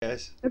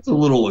guys. that's a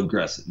little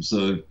aggressive.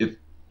 So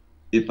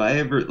if I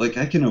ever like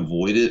I can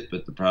avoid it,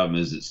 but the problem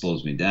is it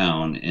slows me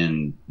down,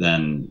 and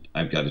then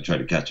I've got to try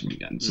to catch him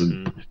again.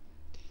 So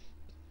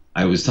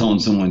I was telling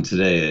someone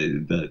today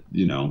that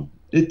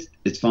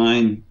it's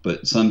fine,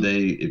 but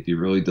someday if he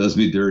really does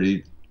me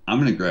dirty, I'm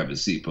gonna grab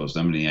his seat post.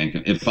 I'm gonna yank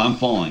him. If I'm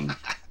falling,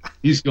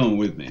 he's going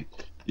with me.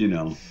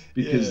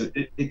 Because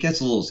it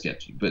gets a little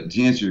sketchy. But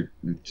to answer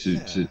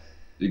to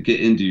get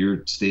into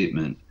your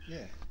statement,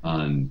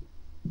 I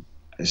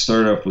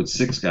started off with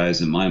 6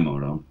 guys in my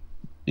moto,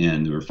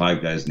 and there were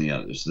 5 guys in the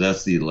other. So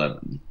that's the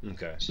 11.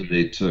 Okay.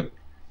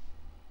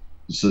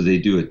 So they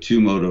do a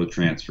 2 moto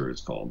transfer,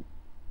 it's called.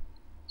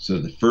 So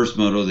the first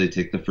moto, they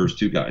take the first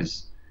 2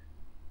 guys.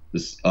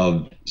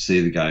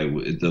 Say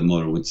the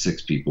moto with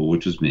 6 people,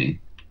 which was me.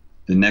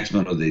 The next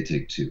moto, they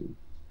take 2.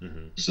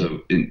 Mm-hmm.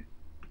 So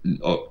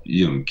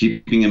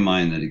keeping in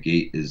mind that a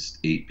gate is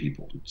 8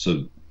 people.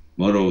 So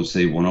moto,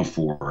 say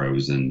 104, I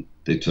was in.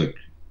 They took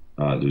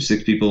there were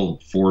 6 people,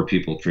 4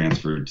 people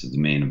transferred to the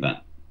main event.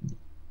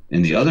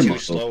 And the other 2 moto,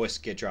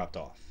 slowest get dropped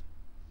off.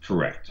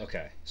 Correct.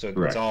 Okay, so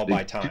Correct. it's all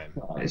by time.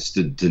 Tries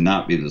to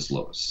not be the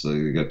slowest. So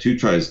you got 2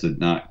 tries to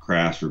not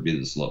crash or be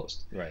the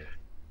slowest. Right.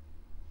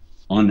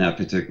 On that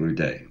particular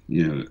day,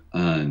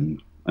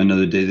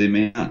 another day they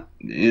may not.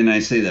 And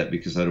I say that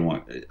because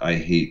I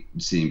hate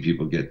seeing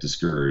people get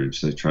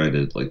discouraged. I try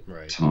to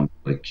tell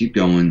them, keep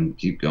going,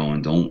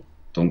 don't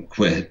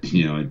quit.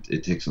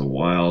 It takes a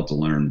while to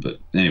learn, but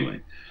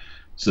anyway.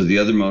 So the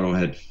other moto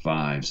had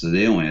 5, so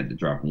they only had to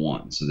drop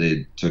 1. So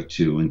they took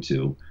 2 and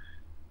 2.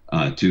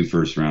 2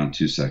 first round,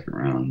 2 second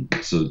round.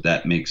 So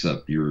that makes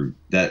up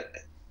that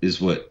is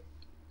what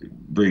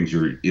brings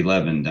your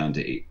 11 down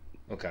to 8.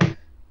 Okay.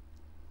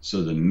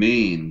 So the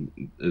main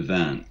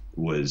event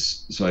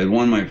so I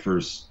won the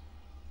first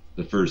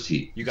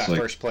heat. You got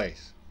first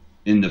place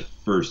in the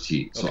first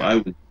heat. So I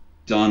was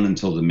done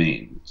until the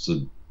main. So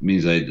it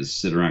means I had to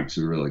sit around because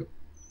we were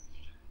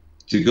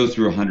to go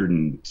through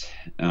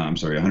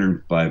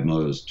 105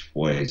 motos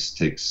twice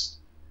takes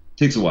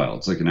a while.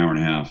 It's like an hour and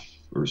a half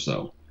or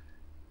so.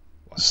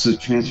 Wow. So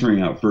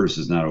transferring out first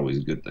is not always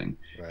a good thing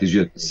because you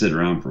have to sit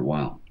around for a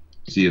while.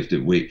 So you have to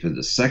wait for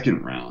the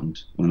second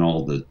round when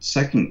all the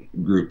second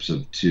groups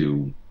of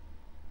 2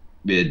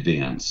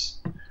 advance,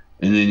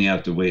 and then you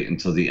have to wait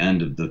until the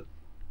end of the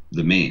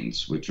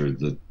mains, which are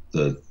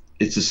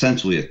it's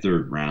essentially a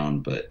third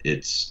round, but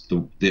it's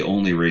the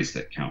only race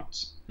that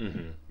counts.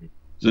 Mm-hmm.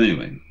 So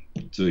anyway,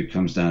 so it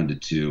comes down to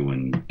 2,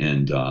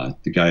 and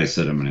the guy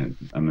said I'm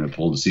gonna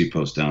pull the seat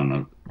post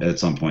down at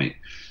some point.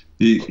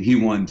 He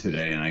won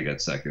today, and I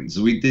got second.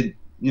 So we did.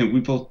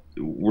 We both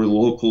were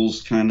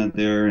locals kind of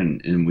there,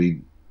 and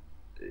we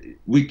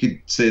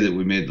could say that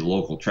we made the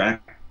local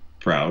track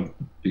proud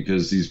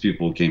because these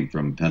people came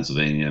from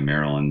Pennsylvania,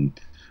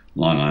 Maryland,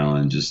 Long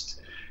Island, just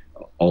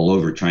all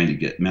over trying to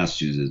get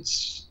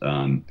Massachusetts.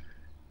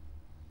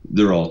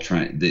 They're all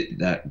trying.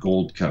 That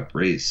Gold Cup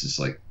race is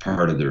like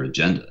part of their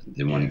agenda.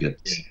 They want to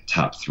get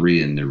top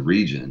 3 in their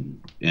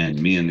region.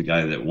 And me and the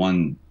guy that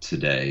won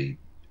today,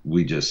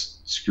 we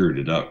just screwed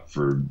it up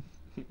for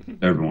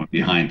everyone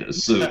behind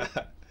us. So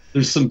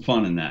there's some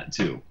fun in that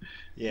too.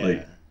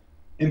 Yeah.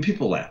 And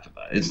people laugh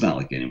about it. It's not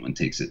like anyone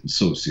takes it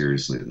so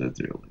seriously that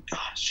they're like, "Oh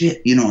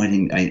shit,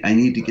 I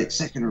need to get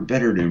second or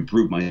better to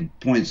improve my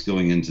points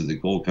going into the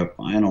Gold Cup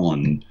final."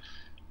 And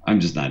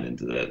I'm just not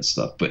into that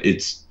stuff. But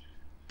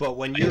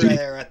when you're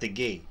there at the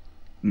gate,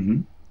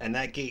 mm-hmm. and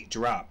that gate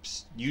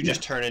drops, you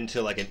just turn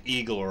into like an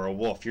eagle or a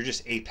wolf. You're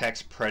just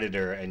apex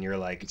predator, and you're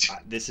like,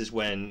 this is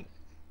when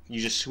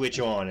you just switch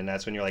on, and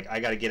that's when you're like, I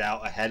got to get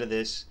out ahead of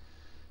this.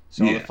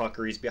 So all the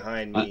fuckeries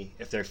behind me,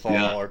 if they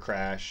fall or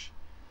crash.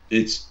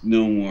 It's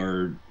no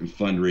more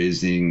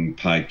fundraising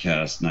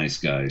podcast nice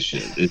guy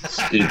shit. That's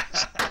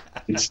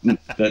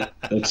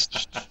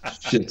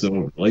shit's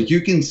over.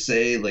 You can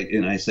say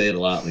and I say it a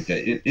lot.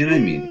 And I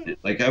mean it.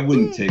 I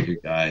wouldn't take a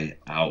guy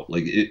out.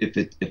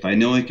 If I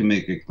know I can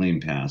make a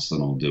clean pass,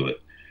 then I'll do it.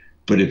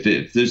 But if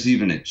there's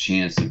even a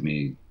chance of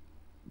me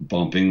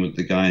bumping with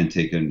the guy and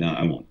taking him down,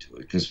 I won't do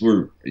it because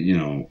we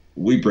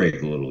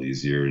break a little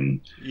easier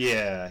and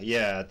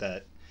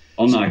that.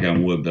 I'll knock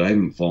on wood, but I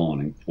haven't fallen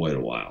in quite a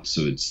while.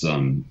 So it's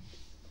I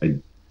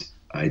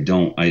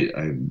don't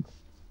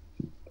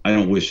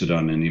wish it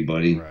on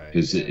anybody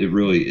because it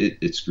really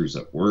screws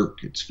up work.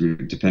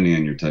 Depending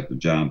on your type of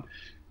job,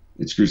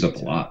 it screws up a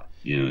lot.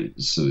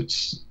 So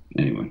it's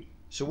anyway.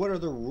 So what are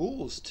the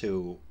rules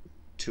to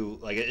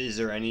is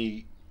there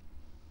any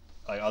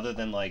other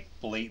than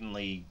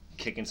blatantly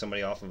kicking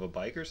somebody off of a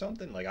bike or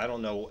something? I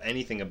don't know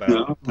anything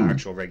about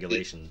actual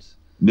regulations.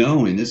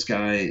 No, and this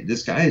guy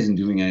isn't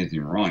doing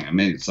anything wrong. I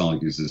made it sound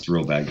like he's this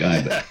real bad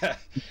guy, but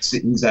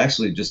he's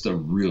actually just a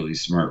really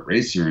smart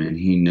racer, and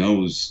he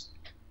knows.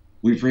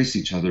 We've raced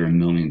each other a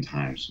million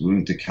times. We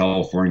went to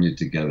California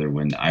together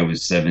when I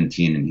was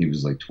 17 and he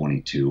was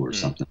 22 or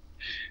something.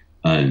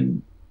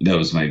 And that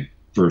was my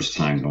first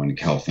time going to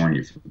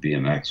California for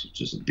BMX,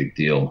 which is a big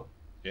deal.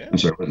 Yeah. I'm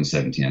sorry, it wasn't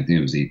 17. I think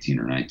it was 18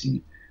 or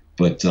 19.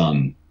 But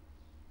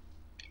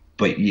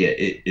yeah,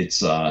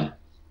 it's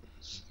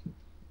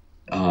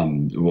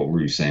What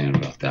were you saying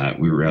about that?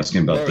 We were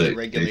asking about What were the the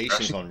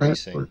regulations on or-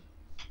 racing?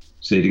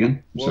 Say it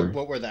again. I'm sorry.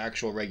 What were the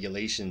actual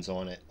regulations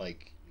on it?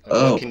 Like, what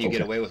Oh, can you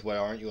get okay. away with? What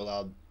aren't you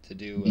allowed to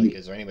do? Like,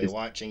 is there anybody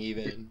watching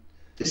even?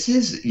 This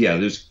is, yeah,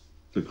 there's,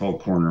 they're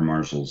called corner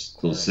marshals.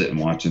 They'll Corner sit and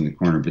marshal. watch in the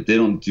corner, but they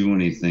don't do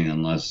anything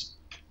unless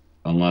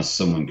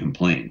someone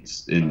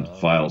complains and Oh,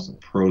 files a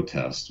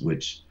protest,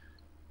 which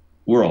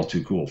we're all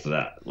too cool for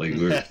that. Like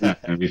we're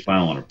not going to be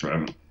filing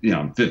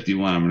I'm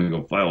 51. I'm going to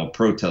go file a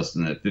protest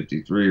on that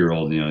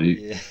 53-year-old.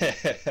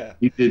 yeah.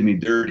 He did me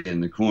dirty in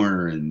the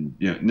corner, and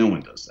no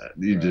one does that.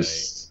 Right.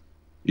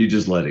 You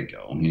just let it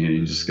go.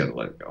 You just Mm-hmm. got to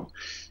let it go.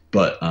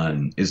 But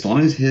as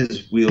long as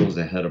his wheel is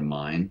ahead of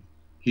mine,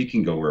 he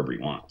can go wherever he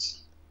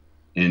wants.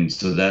 And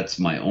so that's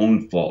my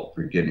own fault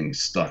for getting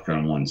stuck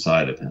on one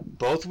side of him.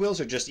 Both wheels,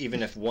 or just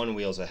even if one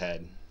wheel's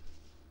ahead?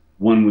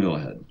 One wheel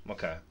ahead.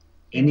 Okay.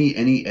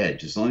 Any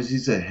edge, as long as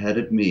he's ahead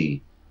of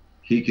me,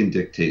 he can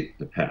dictate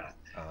the path.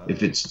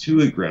 If Oh. it's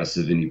too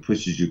aggressive and he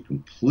pushes you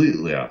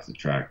completely off the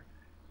track,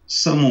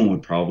 someone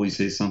would probably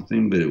say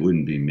something, but it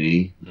wouldn't be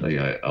me. Like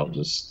I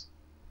always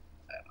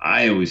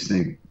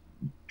think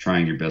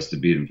trying your best to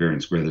beat him fair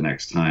and square the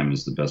next time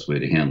is the best way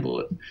to handle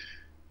it.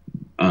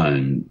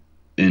 And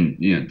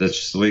that's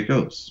just the way it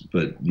goes.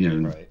 But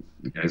Right.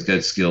 the guy's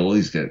got skill.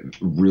 He's got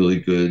really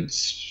good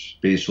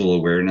spatial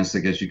awareness, I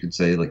guess you could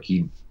say. Like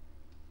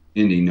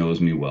Indy knows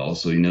me well,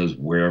 so he knows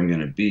where I'm going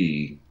to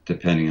be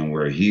depending on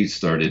where he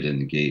started in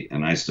the gate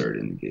and I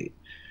started in the gate.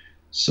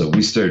 So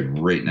we started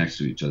right next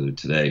to each other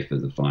today for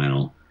the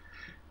final.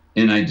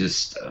 And I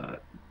just,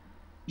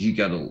 he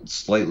got a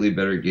slightly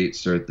better gate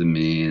start than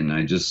me. And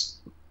I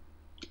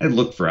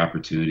looked for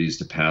opportunities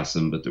to pass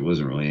him, but there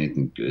wasn't really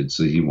anything good.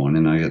 So he won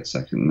and I got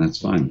second, and that's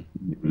fine.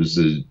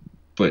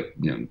 But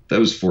that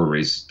was 4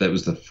 races. That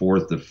was the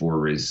fourth of 4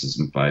 races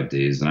in 5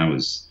 days. And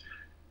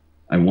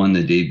I won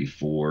the day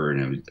before,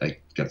 and I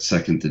got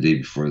second the day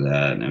before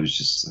that, and I was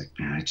just like,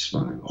 man, I just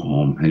want to go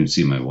home. I didn't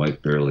see my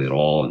wife barely at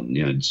all, and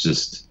it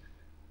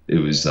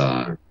was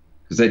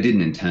because I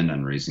didn't intend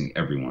on racing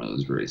every one of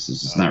those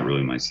races. It's not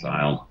really my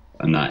style.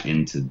 I'm not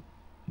into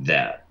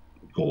that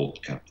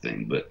Gold Cup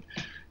thing, but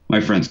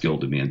my friends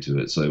guilted me into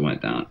it, so I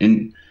went down.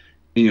 And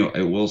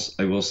I will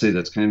say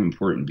that's kind of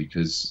important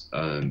because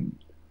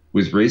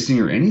with racing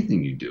or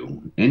anything you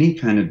do, any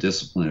kind of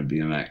discipline of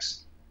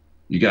BMX,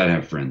 you got to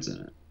have friends in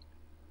it.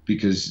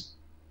 Because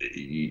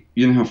you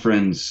know how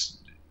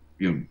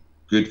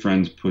good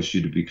friends push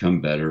you to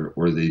become better,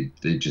 or they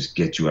just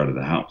get you out of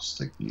the house.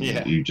 Like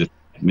Yeah. you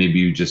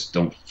just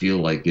don't feel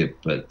like it,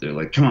 but they're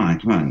like, come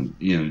on.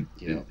 Yeah.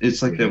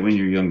 It's like that when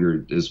you're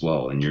younger as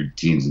well, in your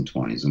teens and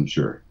 20s. I'm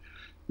sure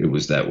it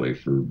was that way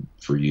for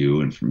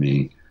you and for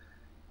me.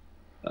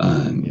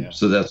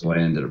 So that's why I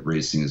ended up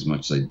racing as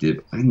much as I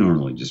did. I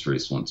normally just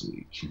race once a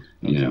week.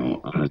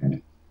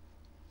 Okay.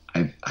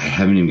 I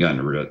haven't even gotten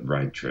to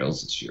ride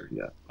trails this year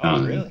yet.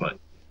 Oh, really? But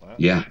Wow.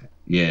 yeah,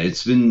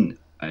 it's been.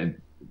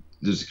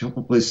 There's a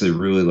couple places I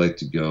really like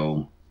to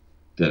go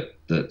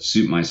that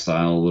suit my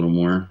style a little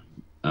more.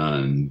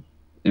 And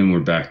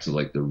we're back to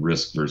like the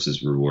risk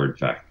versus reward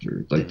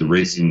factor. Like the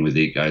racing with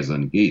 8 guys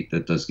on the gate,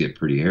 that does get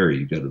pretty hairy.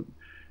 You got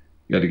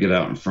to get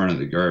out in front of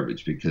the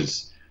garbage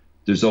because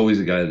there's always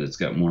a guy that's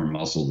got more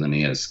muscle than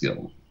he has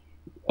skill.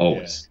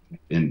 Always.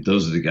 Yeah. And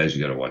those are the guys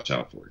you got to watch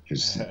out for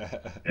because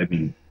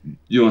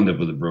you end up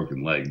with a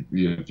broken leg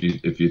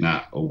if you're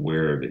not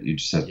aware of it. You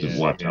just have to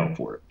watch out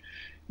for it.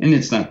 And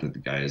it's not that the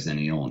guy has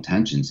any ill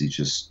intentions. He's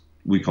just,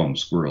 we call him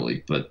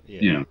squirrely, but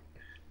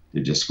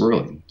they're just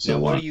squirrely. So now,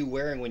 what are you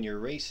wearing when you're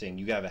racing?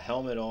 You have a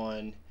helmet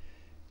on.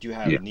 Do you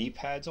have knee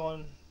pads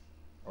on,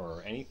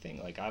 or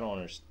anything? Like I don't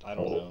understand. I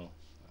don't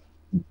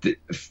know.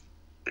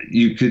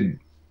 You could.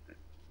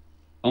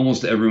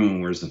 Almost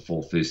everyone wears a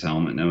full face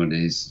helmet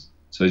nowadays.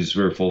 So I just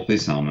wear a full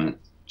face helmet,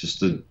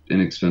 just an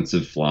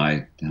inexpensive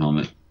fly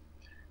helmet.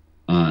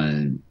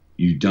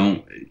 You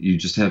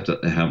just have to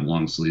have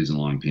long sleeves and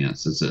long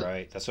pants. That's it.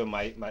 Right. That's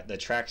what the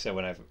track said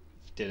when I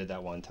did it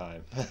that one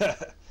time.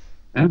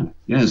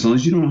 Yeah. As long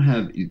as you don't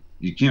have,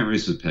 you can't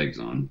race with pegs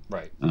on.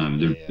 Right.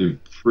 They're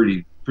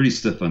pretty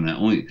stiff on that.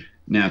 Only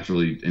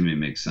naturally, it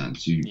makes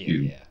sense.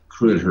 You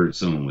could hurt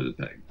someone with a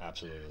peg.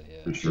 Absolutely.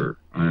 Yeah. For sure.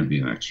 On a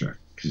BMX track,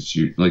 because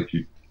like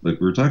we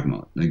were talking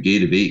about a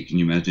gate of 8. Can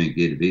you imagine a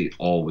gate of 8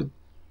 all with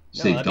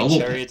double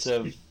chariots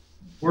pegs,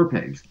 4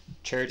 pegs?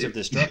 Chariots of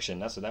destruction.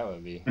 That's what that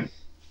would be.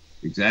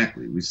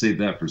 Exactly. We saved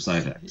that for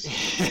side hacks.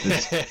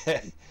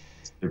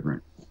 It's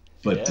different.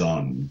 But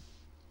I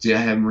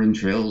haven't ridden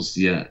trails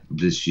yet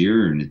this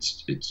year, and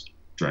it's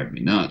driving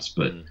me nuts.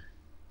 But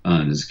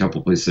there's a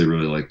couple places I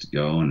really like to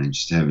go, and I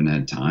just haven't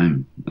had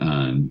time.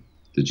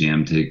 The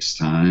jam takes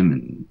time,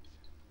 and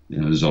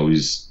there's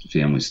always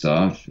family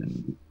stuff,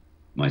 and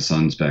my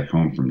son's back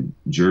home from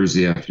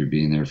Jersey after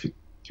being there for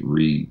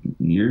 3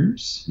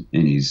 years,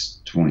 and he's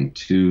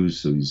 22,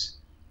 so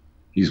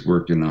he's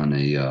working on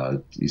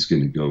he's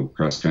going to go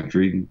cross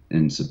country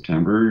in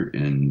September,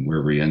 and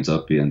wherever he ends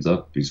up.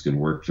 He's going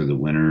to work for the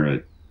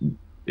winter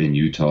in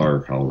Utah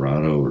or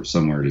Colorado or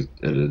somewhere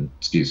at a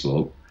ski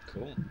slope.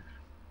 Cool.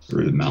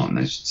 Or the mountain,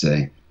 I should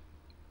say.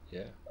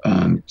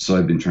 So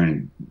I've been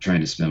trying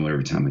to spend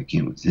whatever time I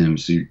can with him.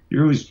 So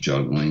you're always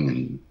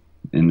juggling,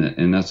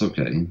 and that's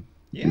okay.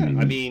 Yeah,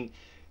 I mean,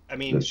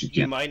 Yes, you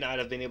you can. might not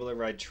have been able to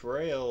ride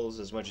trails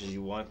as much as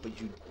you want, but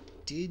you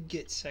did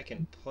get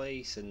second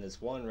place in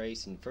this one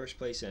race and first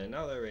place in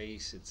another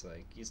race. It's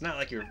like it's not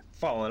like you're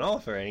falling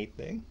off or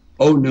anything.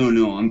 Oh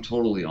no, I'm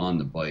totally on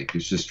the bike.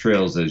 It's just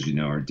trails, as you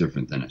know, are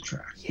different than a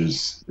track. Yeah,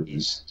 yeah.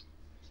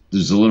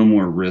 There's a little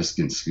more risk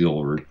and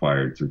skill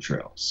required for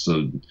trails.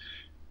 So,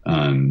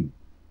 um,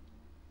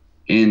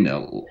 and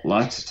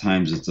lots of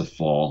times it's a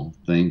fall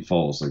thing.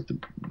 Fall is like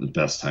the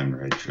best time to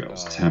ride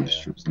trails. Oh yeah.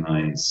 Temperature's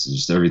nice.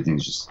 Just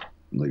everything's just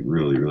like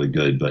really, really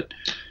good. But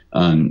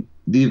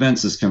the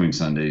event's this coming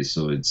Sunday,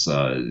 so it's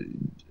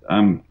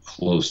I'm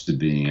close to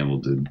being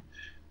able to,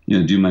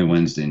 do my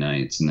Wednesday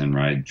nights and then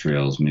ride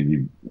trails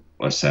maybe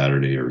a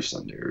Saturday or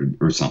Sunday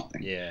or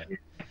something. Yeah.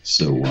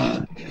 So,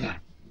 were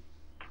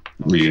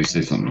you gonna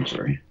say something? I'm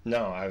sorry.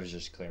 No, I was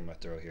just clearing my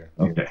throat here.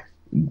 Okay.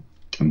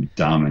 I'm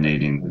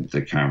dominating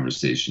the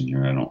conversation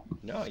here.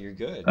 No, you're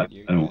good.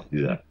 You're I don't good. want to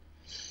do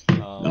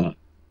that. Um,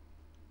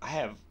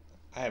 I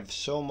have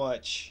so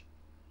much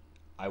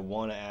I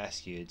want to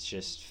ask you. It's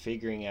just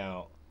figuring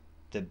out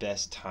the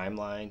best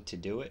timeline to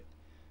do it.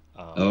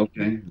 Um,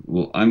 Okay.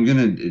 Well,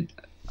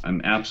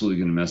 I'm absolutely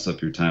gonna mess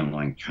up your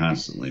timeline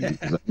constantly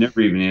because I've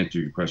never even answered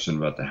your question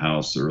about the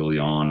house early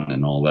on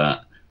and all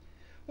that.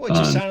 well, it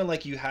just Um, sounded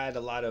like you had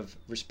a lot of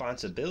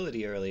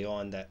responsibility early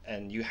on that,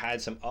 and you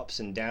had some ups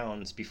and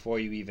downs before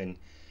you even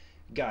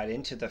got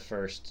into the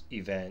first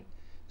event.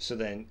 So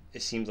then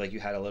it seems like you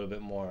had a little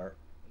bit more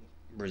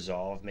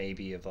resolve,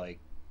 maybe of like,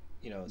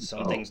 some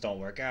oh, things don't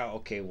work out.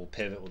 Okay, we'll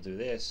pivot. We'll do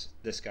this.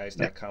 This guy's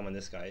yeah, not coming.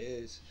 This guy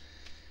is.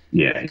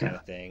 yeah, That kind yeah.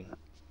 of thing.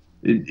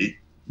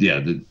 Yeah,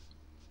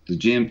 the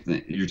jam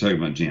thing. You're talking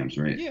about jams,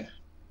 right? Yeah.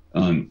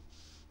 Um,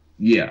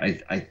 yeah,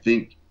 I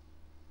think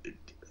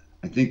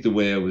the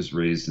way I was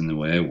raised and the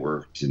way I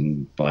worked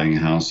and buying a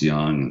house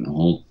young and the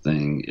whole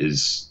thing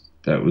is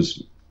that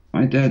was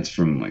my dad's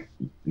from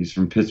he's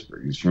from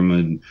Pittsburgh. He's from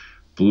a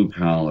blue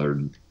collar,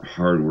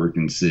 hard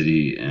working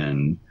city,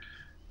 and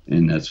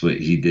that's what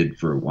he did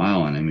for a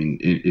while. And I mean,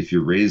 if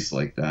you're raised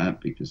like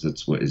that, because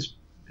that's what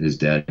his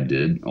dad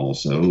did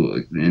also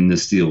like, in the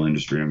steel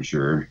industry, I'm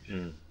sure.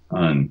 Mm.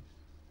 Um,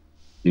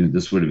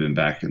 this would have been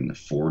back in the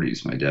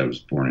 40s. My dad was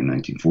born in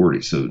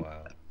 1940,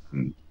 Wow.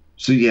 um,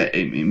 so yeah.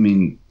 I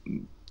mean,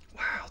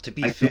 Wow. To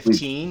be I feel like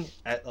 15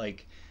 at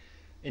like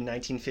in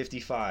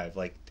 1955,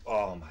 like,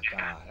 oh my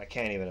God, I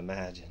can't even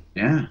imagine.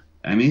 yeah.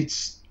 I mean,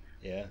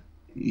 Yeah.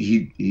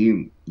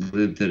 he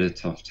lived at a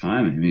tough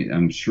time. I mean,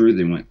 I'm sure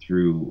they went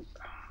through.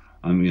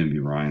 I'm going to be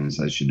wrong, as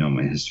I should know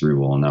my history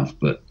well enough,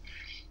 but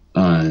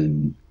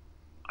um,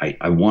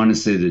 I want to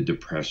say the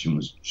depression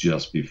was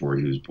just before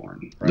he was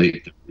born, Right.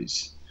 late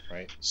 30s.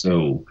 Right.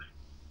 So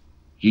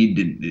he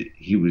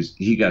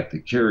got the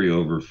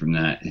carryover from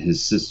that.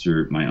 His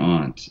sister, my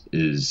aunt,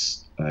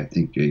 is I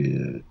think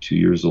 2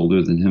 years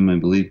older than him, I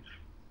believe.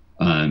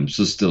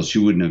 So still, she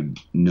wouldn't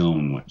have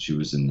known what she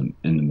was in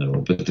the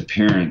middle. But the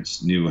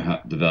parents knew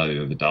the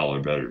value of a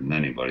dollar better than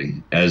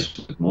anybody, as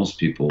with most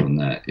people in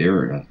that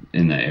era,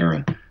 and that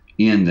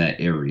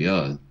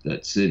area,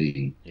 that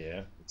city.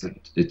 Yeah.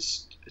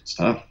 It's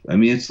tough. I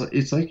mean,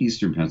 it's like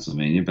Eastern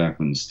Pennsylvania back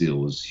when steel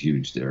was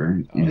huge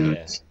there. Oh yeah.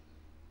 It's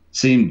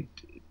same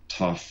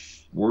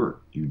tough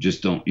work. You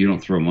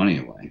don't throw money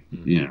away.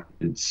 Hmm.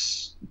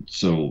 It's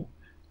so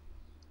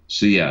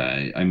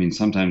yeah. I mean,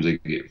 sometimes I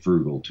get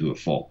frugal to a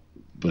fault,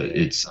 but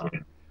Yeah.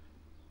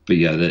 but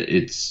yeah,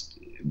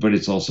 but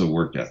it's also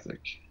work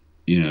ethic.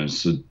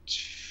 So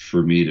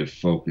for me to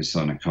focus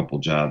on a couple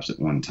jobs at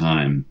one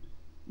time,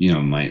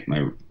 my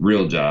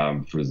real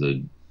job for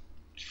the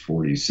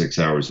 46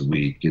 hours a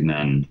week, and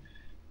then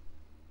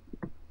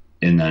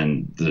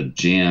the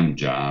jam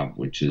job,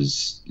 which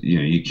is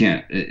you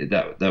can't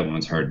that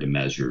one's hard to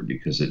measure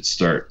because it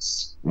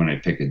starts when I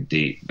pick a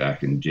date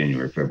back in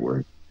January,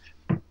 February.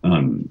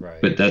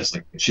 Right. But that's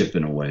like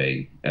chipping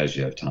away as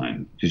you have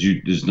time because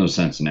there's no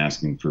sense in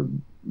asking for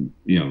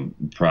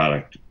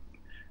product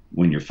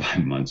when you're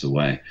 5 months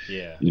away.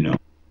 Yeah.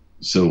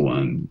 So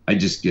I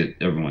just get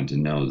everyone to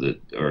know that,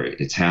 all right,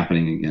 it's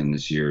happening again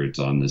this year. It's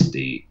on this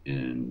date,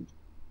 and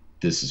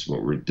this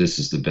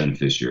is the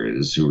beneficiary.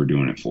 This is who we're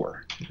doing it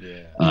for.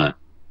 Yeah.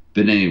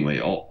 But anyway,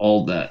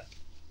 all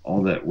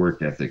that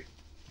work ethic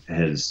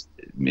has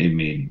made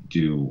me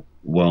do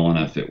well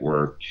enough at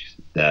work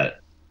that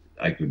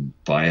I could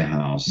buy a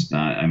house.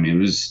 I mean, it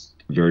was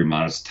a very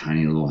modest,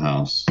 tiny little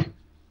house,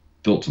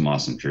 built some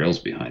awesome trails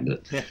behind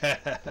it.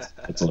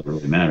 That's all that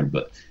really mattered.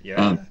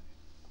 Yeah.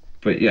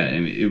 But yeah, I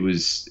mean, it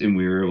was, and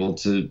we were able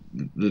to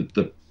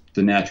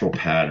the natural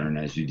pattern,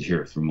 as you'd hear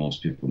it from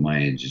most people my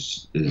age,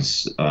 is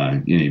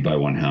you buy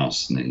one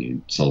house and then you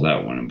sell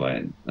that one and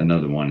buy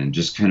another one and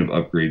just kind of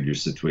upgrade your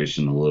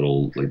situation a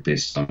little, like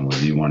based on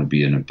whether you want to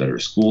be in a better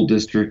school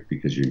district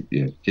because you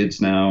have kids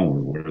now or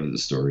whatever the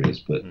story is.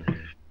 But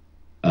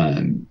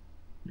Hmm.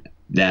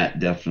 that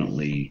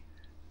definitely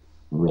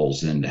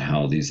rolls into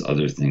how these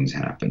other things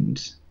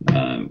happened,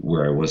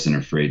 where I wasn't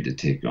afraid to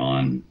take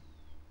on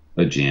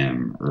a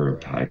jam or a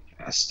Right.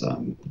 podcast.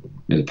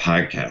 The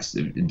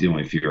podcast, the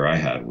only fear I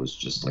had was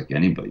just like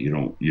anybody. You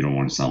don't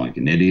want to sound like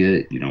an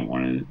idiot. You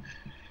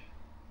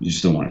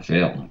just don't want to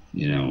fail.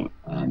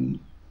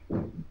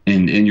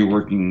 And you're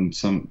working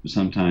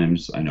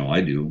sometimes. I know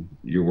I do.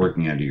 You're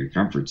working out of your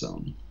comfort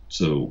zone.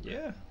 So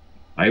Yeah.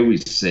 I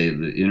always say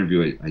the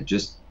interview. I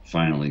just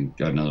finally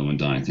got another one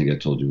done. I think I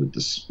told you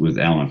with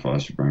Alan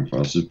Foster, Brian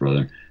Foster's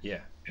brother. Yeah.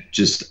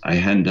 Just I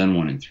hadn't done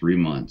one in 3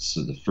 months.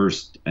 So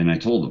and I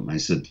told him, I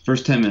said, the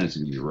first 10 minutes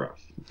is gonna be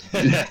rough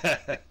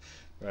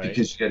Right.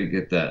 because you got to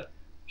get that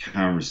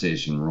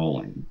conversation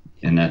rolling,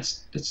 and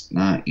that's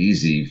not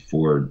easy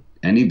for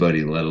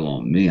anybody, let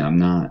alone me.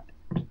 I'm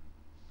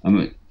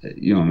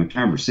a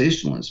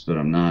conversationalist, but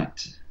I'm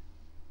not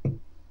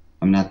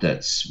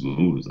that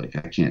smooth. Like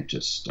I can't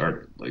just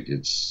start it. Like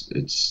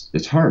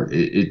it's hard.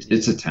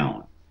 It's a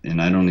talent,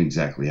 and I don't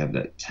exactly have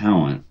that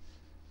talent.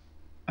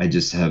 I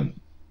just have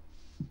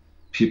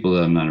people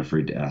that I'm not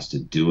afraid to ask to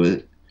do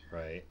it,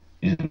 Right.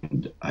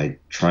 and I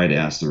try to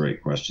ask the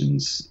right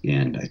questions,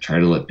 and I try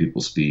to let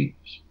people speak,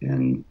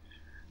 and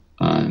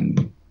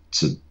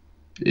so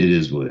it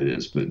is what it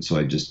is. But so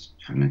I just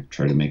kind of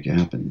try to make it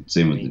happen. I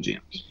Same with the mean,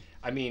 jams.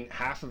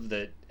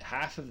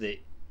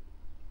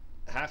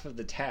 half of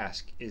the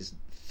task is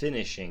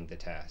finishing the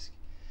task.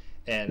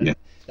 And Yeah,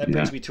 that yeah.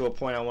 brings me to a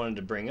point I wanted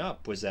to bring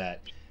up was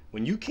that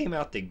when you came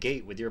out the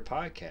gate with your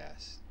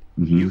podcast,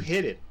 you Hmm.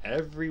 hit it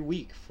every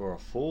week for a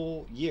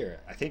full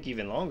year. I think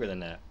even longer than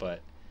that,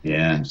 but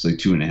Yeah, it's like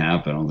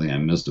 2.5. I don't think I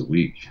missed a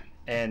week.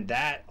 and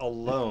that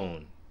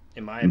alone,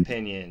 in my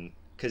opinion,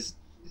 cuz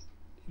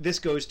this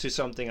goes to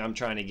something I'm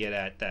trying to get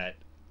at that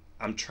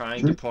I'm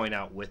trying to Sure. point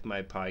out with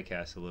my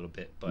podcast a little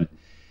bit, but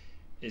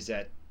is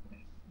that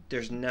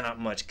there's not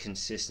much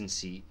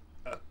consistency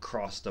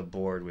across the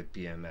board with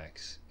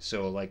BMX.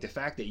 So like the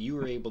fact that you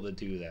were able to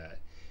do that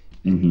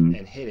Hmm.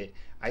 and hit it,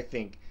 I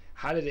think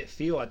how did it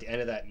feel at the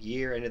end of that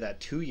year, end of that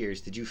 2 years?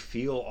 Did you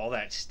feel all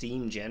that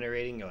steam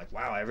generating? You're like,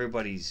 wow,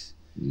 everybody's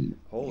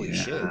holy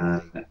shit.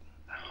 Yeah. Like,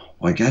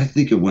 Well, I got to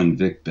think of when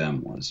Vic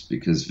Bem was,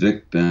 because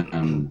Vic Bem,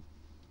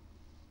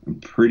 I'm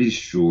pretty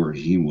sure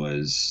he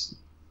was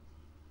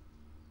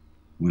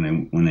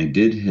when I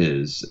did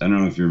his. I don't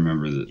know if you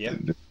remember the yeah.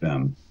 Vic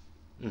Bem.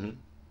 Hmm.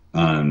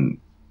 Um,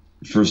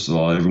 First of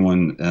all,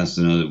 everyone has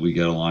to know that we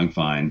get along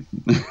fine,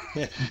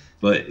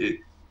 but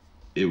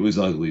it was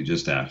ugly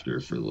just after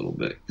for a little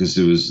bit because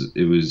it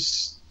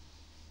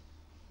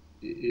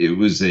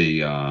was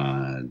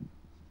a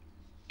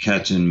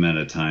catch and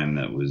meta time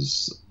that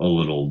was a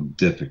little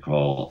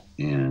difficult,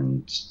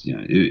 and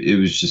it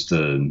was just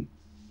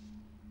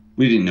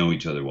we didn't know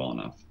each other well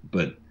enough.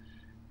 But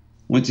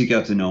once he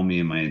got to know me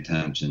and my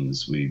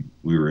intentions, we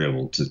were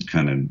able to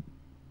kind of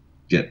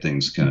get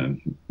things kind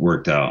of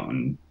worked out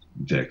and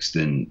fixed.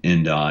 And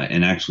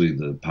actually,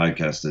 the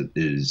podcast that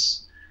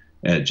is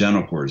at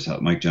Gentilcore's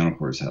house, Mike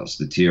Gentilcore's house,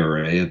 the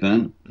TRA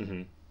event.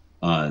 Hmm.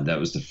 That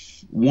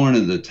was one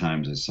of the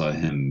times I saw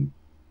him,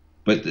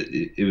 but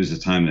it was a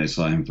time that I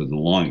saw him for the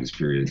longest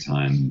period of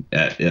time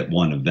at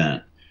one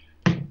event.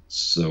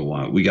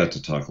 So we got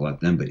to talk a lot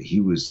then, but he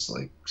was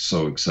like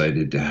so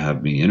excited to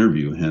have me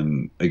interview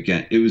him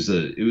again. It was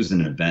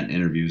an event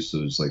interview, so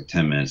it was like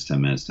 10 minutes,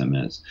 10 minutes, 10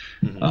 minutes.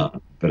 Hmm.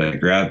 But I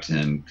grabbed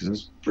him because I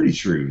was pretty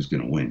sure he was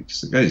going to win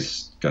because the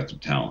guy's got some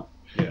talent.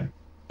 Yeah.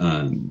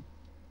 Um,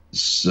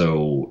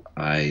 so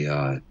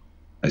I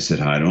said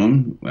hi to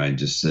him. I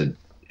just said,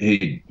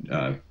 "Hey,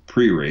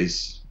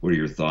 pre-race, what are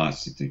your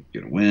thoughts? Do you think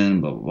you're gonna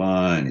win?" Blah blah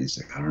blah. And he's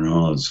like, "I don't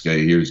know. This guy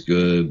here is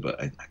good,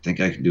 but I think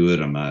I can do it.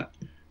 I'm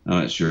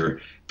not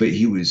sure." But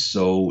he was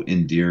so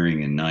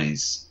endearing and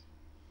nice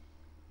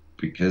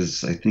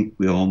because I think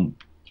we all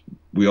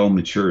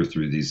mature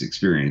through these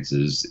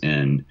experiences,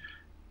 and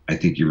I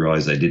think you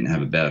realize I didn't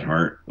have a bad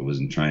heart. I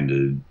wasn't trying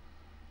to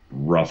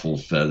ruffle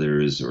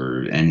feathers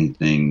or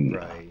anything.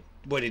 Right.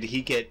 What did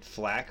he get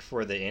flack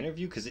for the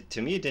interview? Because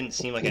to me, it didn't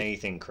seem like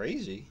anything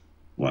crazy.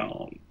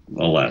 Well,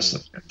 a lot of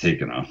stuff got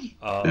taken off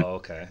Oh,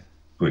 okay.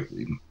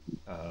 quickly.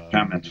 Um,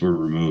 Comments were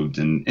removed,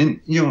 and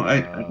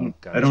I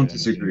gotcha. don't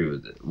disagree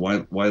with it.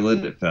 Why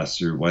let it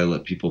fester? Why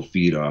let people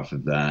feed off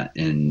of that?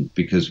 And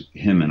because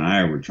him and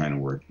I were trying to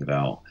work it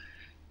out,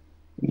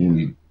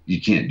 you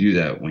can't do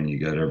that when you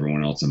got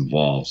everyone else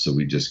involved. So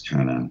we just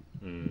kind of,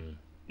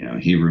 Mm,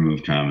 he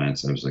removed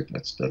comments. I was like,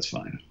 that's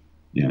fine,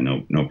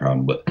 no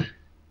problem. But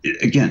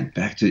again,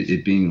 back to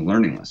it being a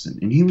learning lesson.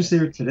 And he was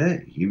there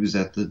today. He was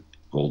at the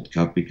Gold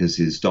Cup because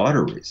his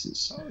daughter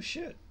races. oh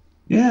shit.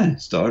 Yeah,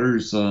 his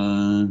daughter's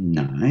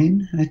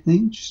 9, I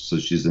think. So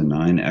she's a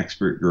 9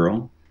 expert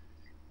girl.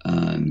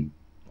 Um,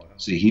 Wow.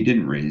 so he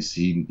didn't race.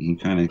 He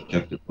kind of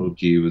kept it low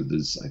key with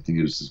I think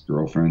it was his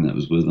girlfriend that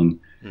was with him.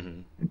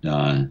 Hmm.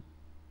 And,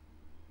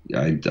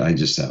 I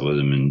just sat with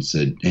him and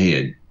said,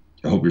 "Hey,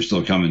 I hope you're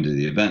still coming to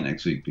the event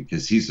next week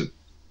because he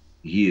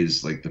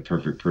is like the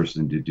perfect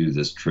person to do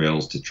this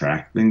trails to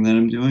track thing that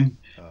I'm doing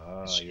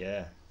Oh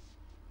yeah.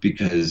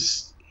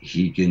 because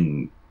he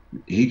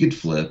could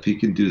flip, he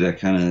can do that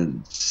kind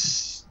of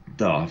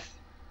stuff,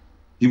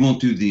 he won't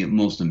do the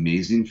most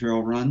amazing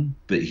trail run,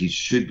 but he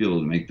should be able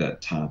to make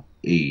that top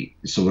 8.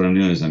 So what I'm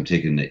doing is I'm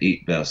taking the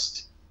 8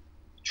 best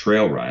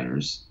trail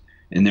riders,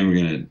 and then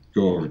we're gonna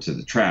go over to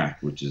the track,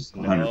 which is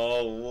 100.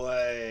 No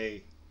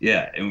way.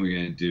 Yeah, and we're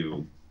gonna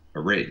do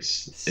a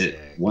race. Sick.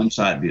 One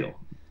shot deal,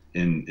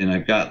 and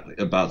I've got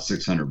about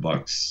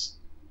 $600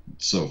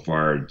 so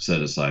far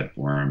set aside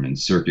for him. And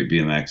Circuit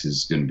BMX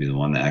is going to be the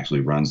one that actually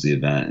runs the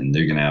event, and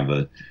they're going to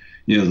have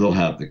they'll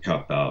have the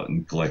cup out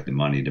and collect the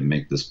money to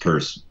make this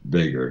purse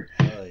bigger.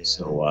 Oh, yeah.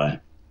 So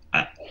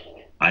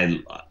I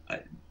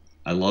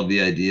love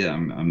the idea.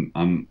 I'm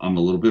a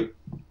little bit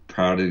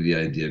proud of the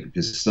idea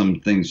because some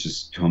things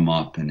just come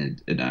up,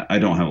 and I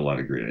don't have a lot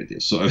of great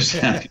ideas. So I was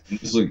happy when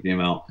this one came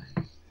out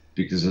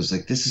because I was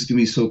like, this is going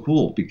to be so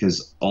cool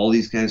because all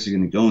these guys are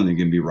going to go and they're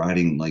going to be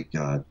riding like,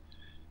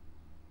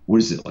 what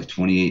is it, like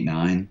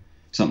 28.9,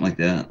 something like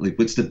that? Like,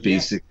 what's the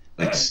basic,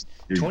 like,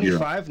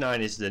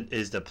 25.9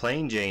 is the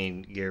plain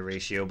Jane gear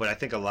ratio, but I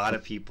think a lot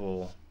of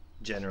people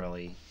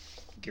generally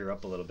gear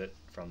up a little bit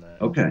from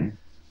that. Okay.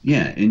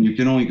 Yeah, and you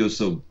can only go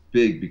so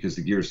big because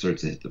the gear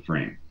starts to hit the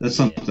frame. That's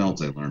something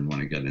else I learned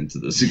when I got into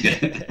this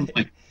again.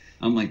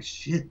 I'm like,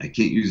 shit, I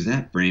can't use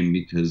that frame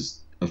because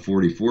a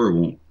 44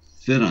 won't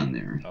fit on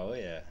there. Oh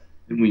yeah.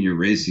 And when you're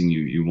racing,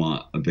 you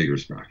want a bigger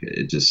sprocket.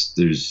 It just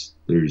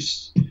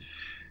there's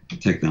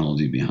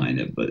technology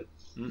behind it, but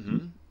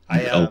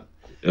a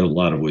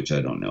lot of which I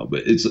don't know.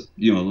 But it's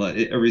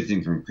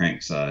everything from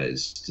crank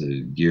size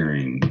to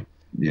gearing,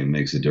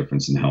 makes a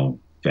difference in how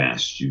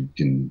fast you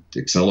can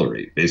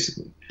accelerate,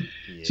 basically.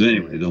 Yeah. So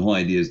anyway, the whole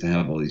idea is to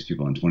have all these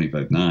people on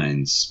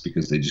 25.9s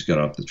because they just got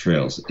off the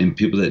trails, and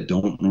people that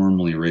don't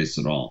normally race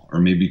at all, or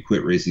maybe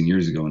quit racing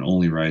years ago and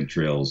only ride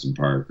trails and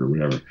park or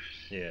whatever.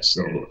 Yeah.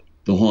 So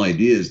the whole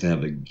idea is to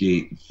have a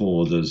gate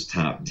full of those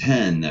top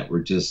 10 that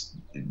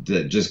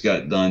just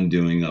got done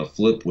doing a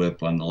flip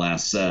whip on the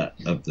last set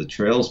of the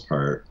trails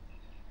part,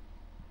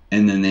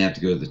 and then they have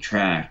to go to the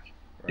track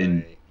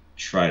and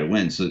try to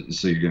win. So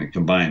you're going to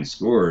combine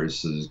scores.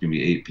 So there's going to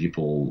be 8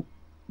 people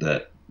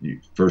that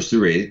first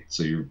through 8.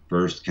 So your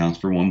first counts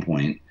for 1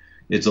 point.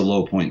 It's a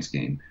low points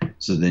game.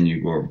 So then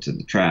you go over to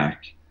the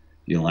track,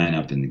 you line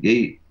up in the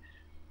gate,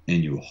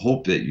 and you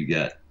hope that you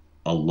get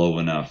a low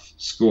enough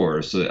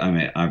score. So I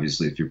mean,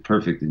 obviously, if you're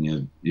perfect, then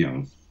you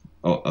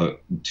have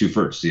 2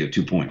 firsts, so you have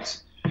 2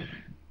 points.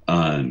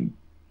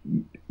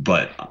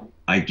 But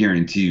I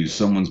guarantee you,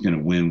 someone's going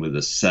to win with a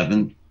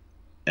 7th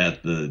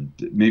at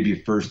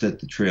maybe first at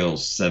the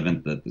trails,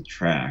 7th at the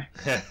track.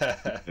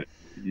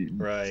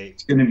 Right.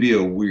 It's going to be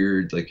a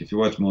weird, like if you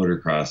watch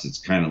motocross, it's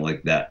kind of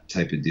like that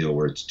type of deal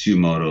where it's 2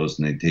 motos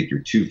and they take your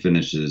 2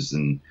 finishes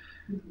and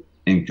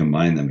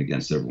combine them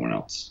against everyone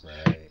else.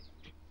 Right.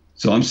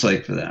 So I'm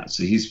psyched for that.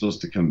 So he's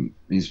supposed to come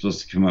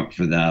up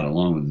for that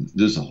along with,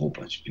 there's a whole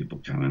bunch of people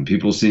coming.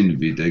 People seem to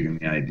be digging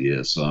the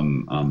idea. So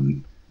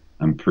I'm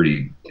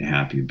pretty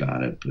happy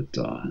about it,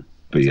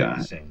 but yeah.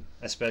 Awesome.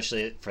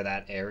 Especially for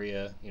that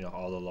area,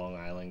 all the Long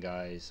Island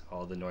guys,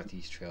 all the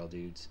Northeast Trail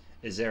dudes.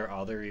 Is there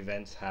other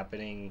events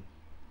happening?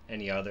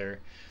 Any other,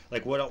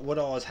 like what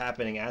all is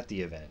happening at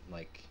the event,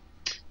 like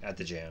at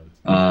the jam?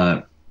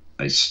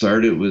 I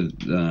started with,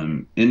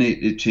 and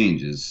it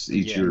changes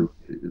each year.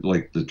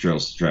 Like the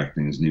Trails to Track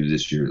thing is new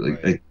this year.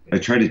 Like I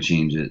try to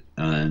change it.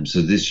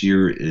 So this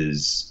year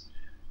is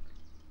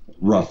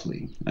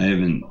roughly. I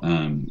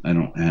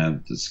don't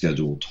have the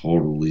schedule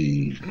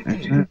totally.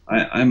 Actually,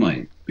 I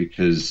might,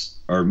 because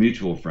our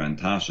mutual friend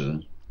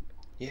Tasha.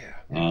 Yeah.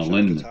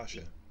 Linda.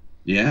 Tasha.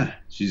 Yeah,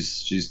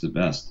 she's the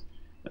best.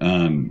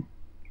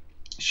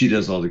 She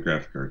does all the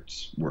graphic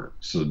arts work.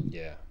 So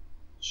yeah.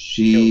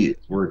 She is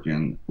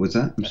working. What's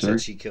that? I'm sorry.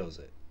 Said she kills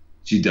it.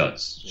 She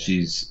does. Yeah.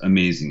 She's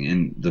amazing.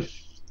 And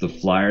the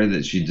flyer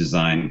that she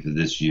designed for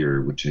this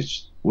year, what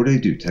did I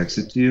do? Text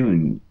it to you,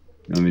 and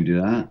you want me to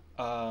do that?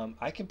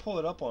 I can pull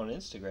it up on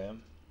Instagram.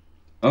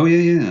 Oh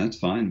yeah, that's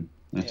fine.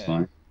 That's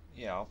fine.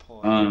 Yeah, I'll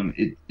pull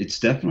it. It's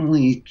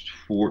definitely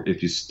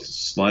if you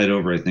slide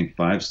over, I think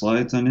 5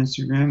 slides on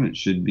Instagram, it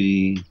should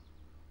be.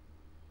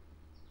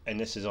 And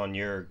this is on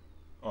your.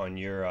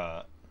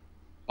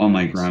 On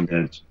my Ground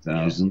Edge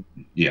 2000.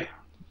 Yeah.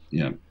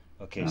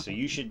 Okay, so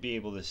you should be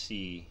able to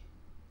see.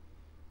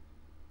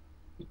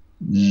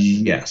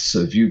 Yes. So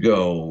if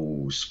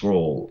you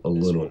scroll a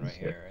little. One right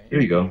here, right?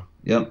 There you go.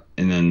 Yep.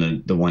 And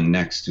then the one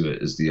next to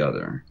it is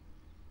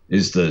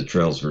the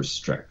Trails versus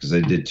Trek, because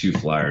I did 2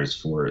 flyers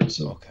for it,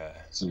 so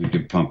we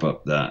could pump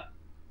up that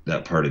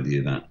part of the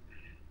event.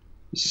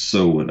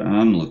 So what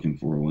I'm looking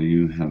for, while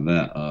you have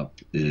that up,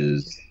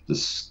 is the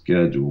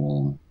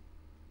schedule,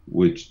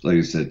 which, like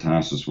I said,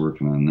 Tasha's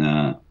working on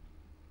that.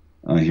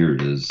 Here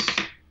it is.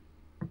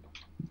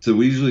 So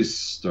we usually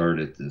start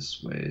it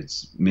this way.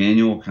 It's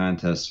manual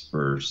contest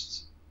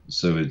first.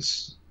 So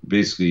it's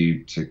basically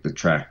you take the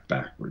track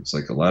backwards.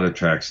 Like a lot of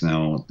tracks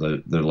now,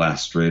 the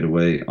last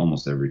straightaway,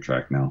 almost every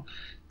track now,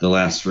 the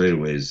last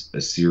straightaway is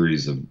a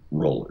series of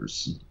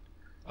rollers.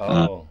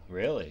 Oh,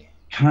 really?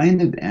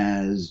 Kind of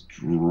as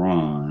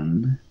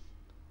drawn.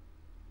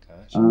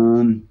 Gotcha.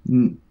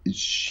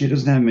 She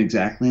doesn't have them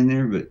exactly in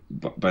there,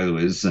 but by the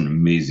way, this is an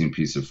amazing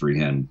piece of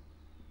freehand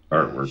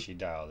artwork. She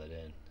dialed it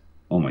in.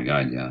 Oh my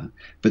God, yeah.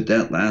 But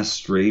that last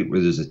straight where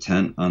there's a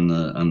tent on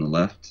the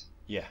left,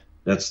 Yeah.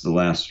 that's the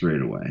last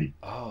straightaway.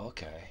 Oh,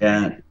 okay.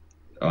 That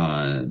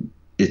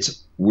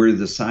it's where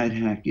the side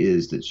hack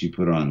is that she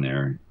put on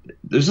there.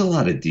 There's a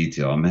lot of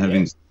detail. I'm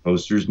having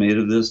posters made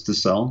of this to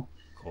sell.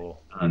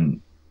 Cool.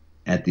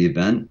 At the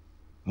event.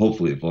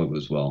 Hopefully, if all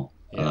goes well.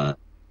 Yeah.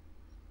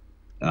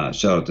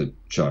 Shout out to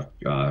Chuck,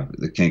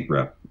 the kink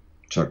rep,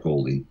 Chuck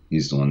Goldie.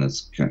 He's the one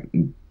that's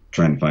trying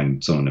to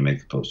find someone to make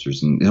the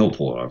posters, and he'll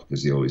pull it off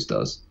because he always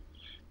does.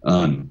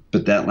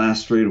 But that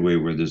last straightaway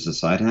where there's a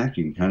side hack,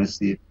 you can kind of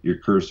see your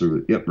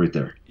cursor. Yep, right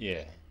there.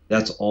 Yeah.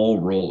 That's all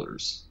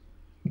rollers.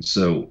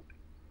 So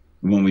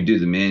when we do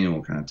the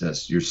manual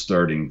contest, you're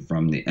starting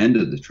from the end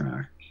of the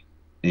track,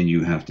 and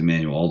you have to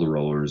manual all the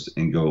rollers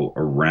and go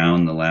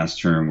around the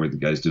last turn where the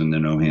guy's doing the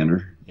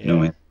no-hander,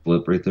 no-hand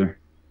flip right there,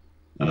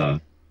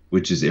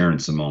 which is Aaron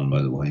Simone,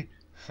 by the way.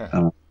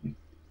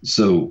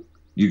 So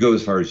you go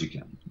as far as you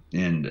can,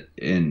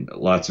 and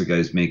lots of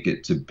guys make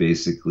it to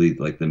basically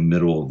like the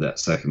middle of that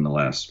second to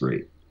last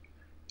straight.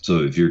 So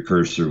if your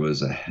cursor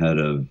was ahead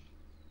of,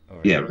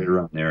 right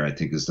around there, I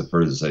think is the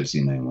furthest I've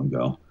seen anyone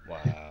go.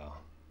 Wow.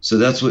 So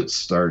that's what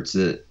starts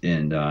it,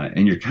 and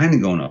you're kind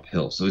of going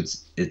uphill. So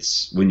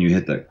it's when you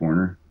hit that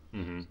corner,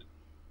 a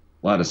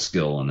lot of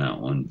skill on that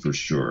one for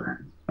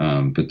sure.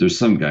 But there's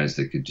some guys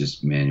that could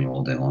just manual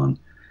all day long.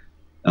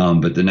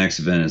 But the next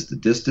event is the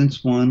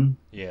distance one.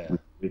 Yeah.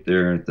 Right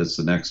there, that's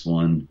the next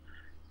one.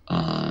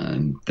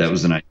 That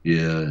was an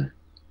idea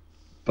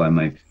by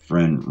my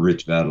friend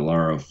Rich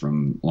Vadalaro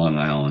from Long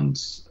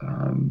Island.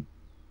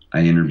 I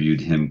interviewed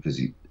him because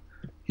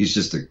he's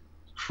just a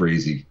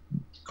crazy,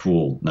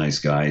 cool, nice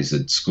guy. He's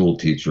a school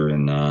teacher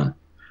in New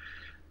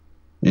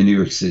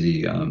York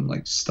City,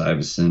 like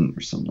Stuyvesant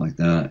or something like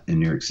that in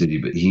New York City.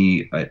 But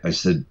I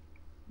said,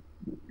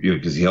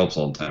 because he helps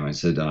all the time. I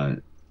said,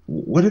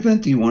 what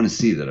event do you want to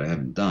see that I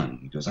haven't done?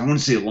 He goes, I want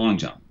to see a long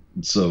jump.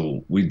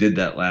 So we did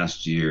that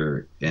last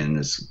year, and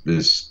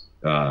this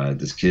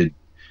kid,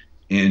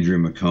 Andrew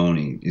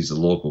McConey, he's a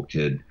local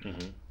kid.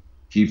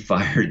 He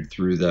fired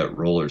through that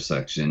roller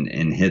section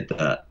and hit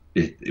that.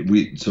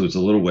 So it's a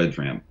little wedge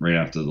ramp right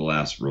after the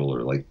last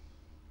roller, like,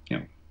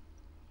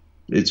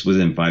 it's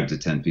within 5 to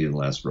 10 feet of the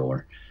last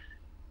roller,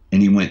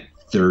 and he went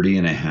 30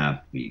 and a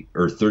half feet,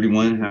 or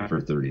 31 and a half,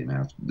 or 30 and a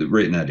half,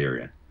 right in that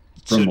area.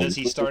 So does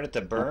he start at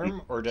the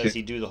berm, or does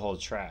he do the whole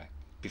track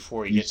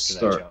before he gets to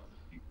that jump?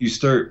 You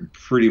start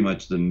pretty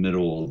much the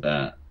middle of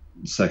that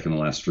second to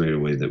last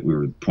straightaway that we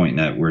were pointing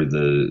at, where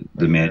the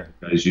man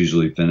guys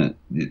usually finish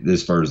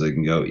as far as they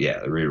can go. Yeah,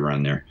 right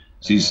around there.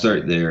 So you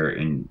start there,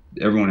 and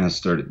everyone has to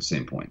start at the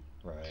same point.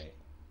 Right.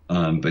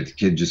 But the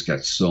kid just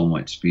got so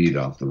much speed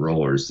off the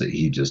rollers that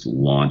he just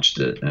launched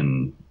it,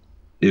 and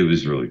it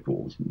was really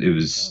cool. It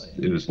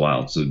was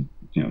wild. So,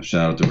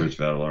 shout out to Rich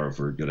Vadalaro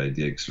for a good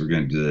idea, because we're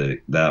going to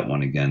do that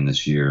one again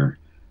this year.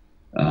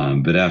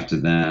 But after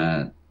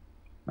that,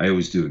 I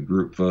always do a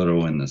group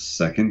photo in the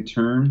second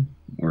turn,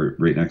 where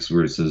right next to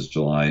where it says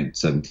July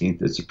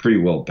 17th. It's a pretty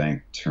well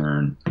banked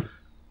turn,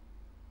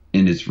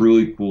 and it's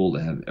really cool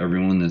to have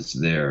everyone that's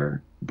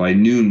there. By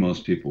noon,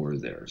 most people are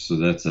there, so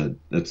it's at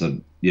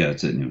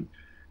noon.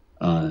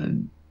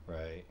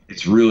 Right.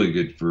 It's really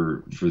good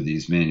for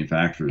these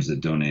manufacturers that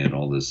donated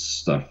all this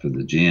stuff for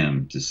the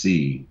jam to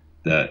see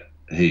that,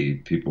 hey,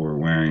 people are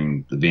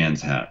wearing the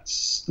Vans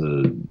hats.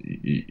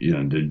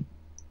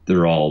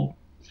 They're all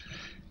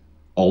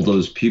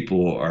those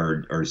people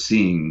are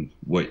seeing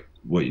what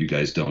you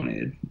guys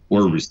donated,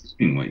 or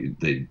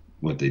receiving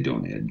what they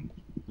donated.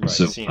 Right,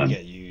 so, seeing it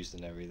get used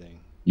and everything.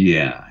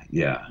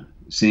 Yeah.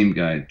 Same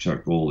guy,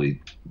 Chuck Goldie,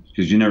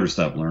 because you never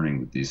stop learning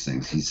with these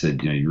things. He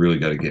said, you really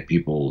got to get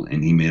people,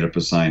 and he made up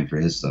a sign for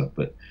his stuff,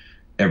 but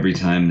every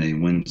time they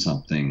win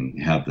something,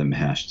 have them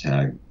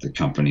hashtag the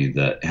company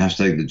that,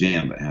 hashtag the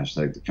jam, but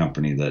hashtag the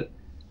company that,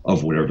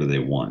 of whatever they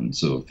won.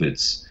 So if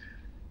it's,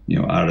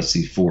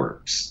 Odyssey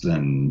Forks,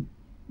 then,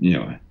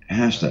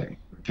 hashtag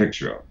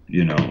picture up,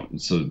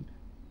 so,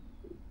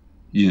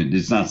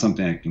 it's not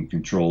something I can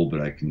control,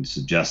 but I can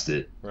suggest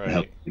it.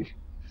 Right.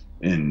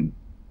 And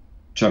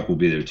Chuck will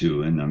be there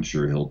too, and I'm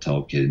sure he'll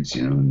tell kids,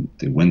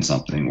 they win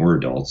something, or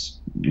adults,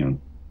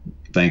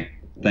 thank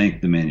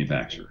the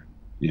manufacturer.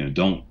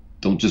 Don't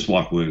just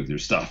walk away with your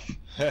stuff.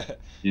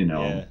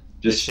 Yeah.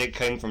 This shit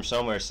came from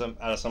somewhere,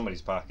 out of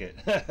somebody's pocket.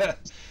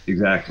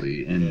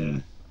 Exactly.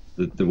 And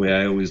the way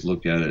I always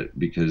look at it,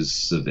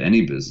 because of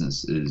any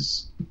business,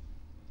 is,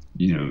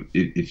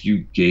 if you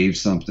gave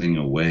something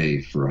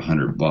away for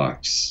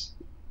 $100,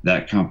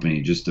 that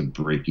company, just to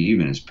break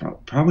even, is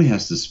probably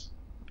has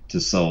to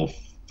sell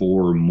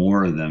 4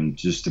 more of them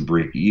just to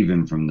break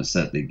even from the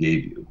set they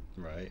gave you.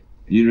 Right.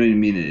 You know what I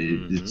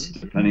mean? It's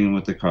depending on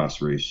what the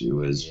cost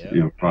ratio is.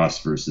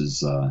 Cost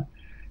versus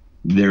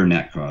their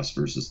net cost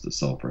versus the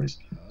sell price.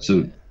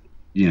 So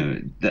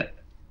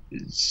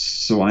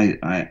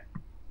I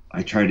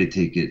try to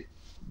take it.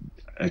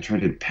 I try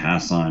to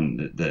pass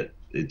on that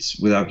it's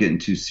without getting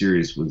too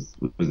serious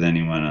with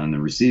anyone on the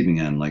receiving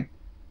end, like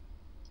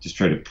just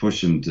try to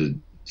push them to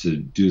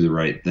do the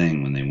right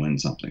thing when they win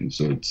something.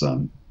 So it's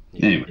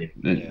anyway,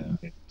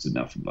 it's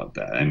enough about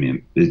that. I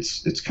mean,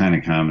 it's kind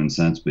of common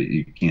sense, but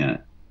you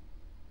can't.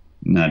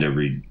 Not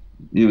every,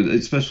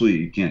 especially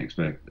you can't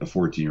expect a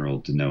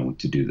 14-year-old to know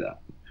to do that.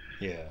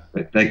 Yeah.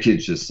 That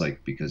kid's just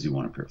like because he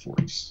won a pair of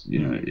forks,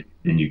 and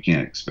you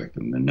can't expect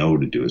them to know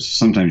to do it. So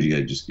sometimes you got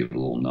to just give a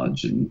little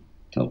nudge and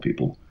tell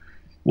people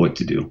what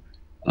to do.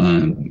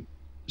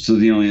 So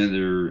the only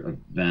other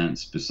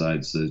events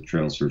besides the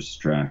trails versus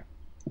track,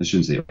 I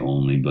shouldn't say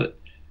only, but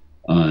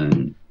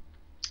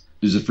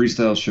there's a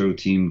freestyle show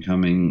team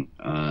coming.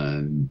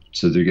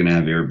 So they're going to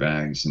have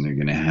airbags and they're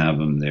going to have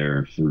them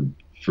there for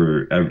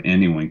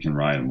anyone can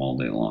ride them all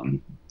day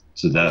long.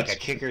 So that's like a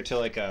kicker to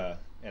like an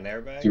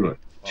airbag?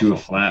 To a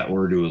flat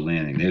or to a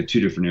landing. They have two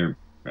different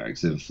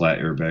airbags. They have a flat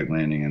airbag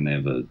landing and they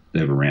have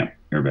a ramp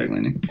airbag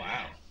landing.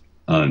 Wow.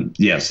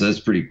 So that's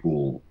pretty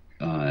cool.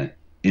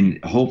 And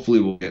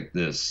hopefully we'll get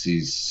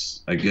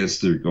this. I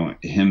guess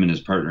him and his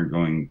partner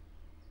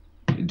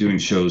doing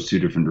shows two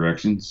different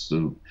directions.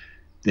 So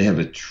they have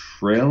a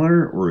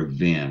trailer or a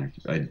van.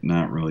 I'm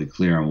not really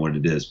clear on what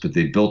it is, but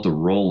they built a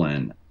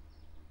roll-in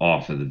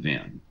off of the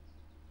van.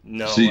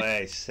 No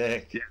way,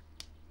 sick.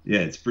 Yeah,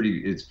 it's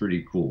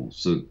pretty cool.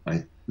 So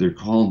they're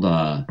called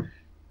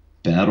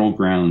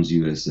Battlegrounds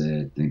USA,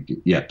 I think.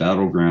 Yeah,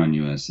 Battleground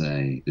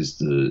USA is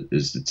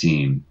the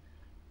team.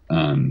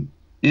 And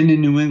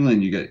in New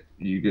England,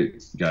 you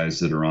get guys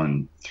that are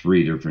on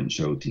 3 different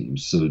show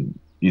teams. So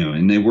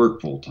and they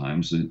work full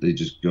time, so they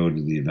just go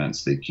to the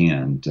events they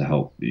can to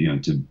help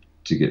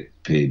to get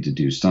paid to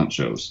do stunt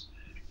shows,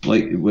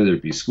 like whether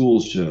it be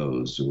school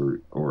shows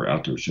or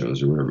outdoor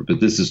shows or whatever. But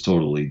this is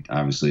totally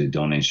obviously a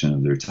donation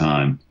of their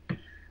time.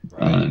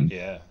 Right.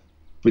 Yeah.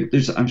 But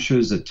I'm sure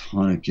there's a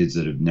ton of kids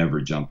that have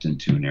never jumped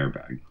into an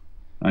airbag.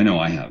 I know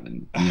I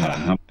haven't.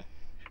 How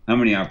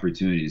many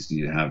opportunities do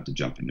you have to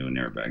jump into an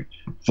airbag?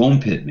 Foam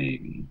pit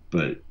maybe,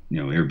 but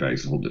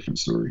airbag's a whole different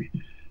story.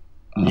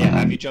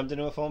 Have you jumped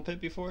into a foam pit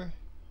before?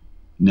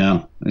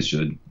 No, I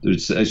should.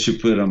 I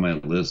should put it on my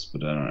list,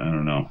 but I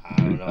don't know.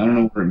 I don't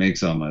know where it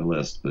makes on my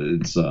list, but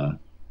it's I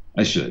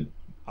should.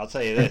 I'll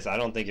tell you this: I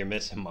don't think you're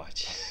missing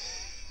much.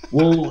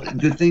 Well,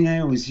 the thing I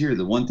always hear,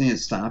 the one thing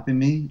that's stopping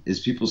me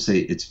is people say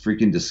it's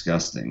freaking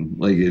disgusting.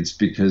 Like it's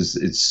because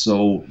it's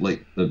so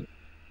like the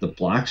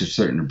blocks are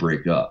starting to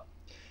break up.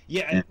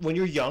 Yeah, and when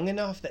you're young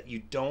enough that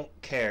you don't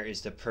care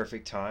is the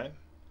perfect time.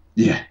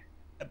 Yeah.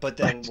 But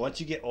then once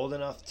you get old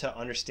enough to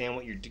understand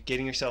what you're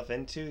getting yourself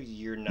into,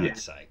 you're not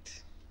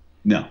psyched.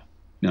 No,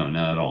 not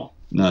at all.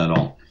 Not at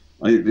all.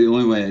 The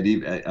only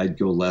way I'd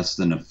go less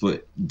than a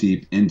foot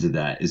deep into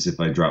that is if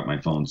I drop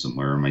my phone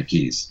somewhere or my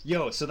keys.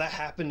 Yo, so that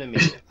happened to me.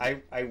 I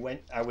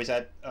was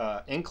at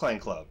Incline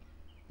Club.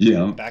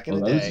 Yeah. Back in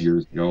the day. That was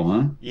years ago,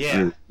 huh?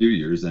 Yeah. Or a few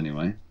years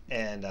anyway.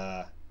 And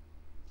I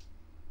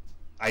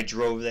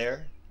drove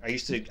there. I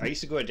used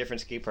to go to a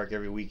different skate park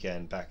every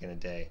weekend back in the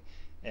day.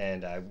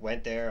 And I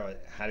went there, I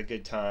had a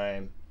good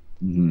time,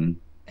 and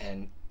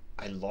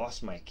I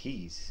lost my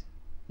keys.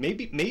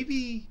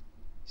 Maybe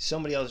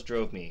somebody else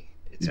drove me.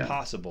 It's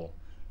possible.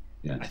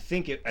 Yeah. I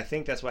think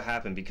that's what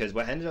happened, because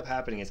what ended up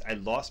happening is I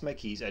lost my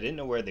keys. I didn't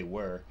know where they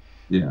were.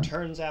 Yeah.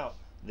 Turns out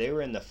they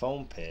were in the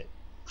foam pit.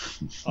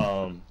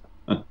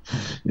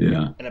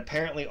 Yeah. And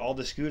apparently all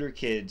the scooter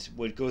kids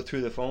would go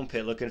through the foam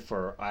pit looking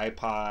for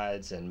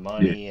iPods and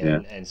money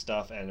and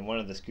stuff, and one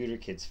of the scooter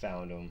kids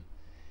found them.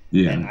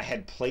 Yeah. And I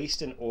had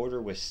placed an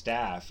order with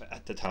staff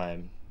at the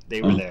time.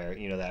 They were there,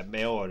 that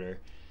mail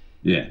order.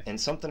 Yeah. And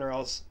something or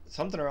else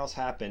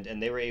happened,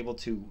 and they were able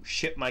to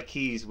ship my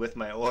keys with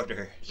my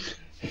order.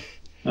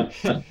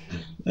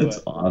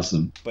 That's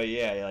awesome. But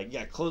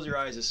close your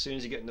eyes as soon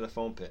as you get into the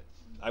foam pit.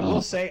 I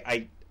will say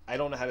I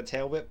don't know how to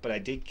tail whip, but I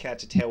did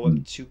catch a tail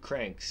whip 2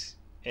 cranks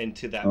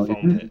into that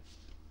foam pit.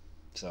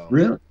 So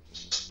really,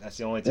 that's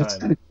the only time. That's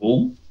kind of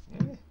cool.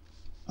 Yeah.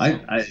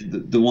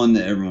 The one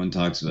that everyone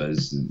talks about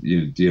is, do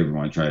you ever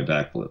want to try a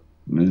backflip?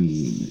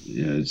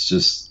 It's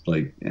just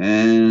like,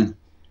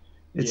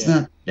 it's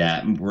not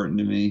that important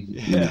to me.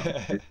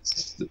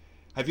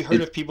 Have you heard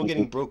of people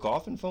getting broke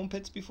off in foam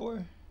pits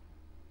before?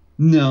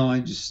 No,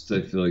 I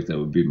feel like that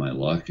would be my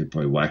luck. I'd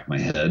probably whack my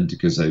head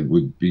because I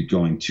would be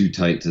going too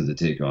tight to the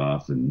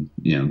takeoff and,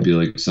 be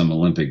like some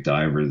Olympic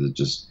diver that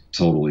just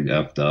totally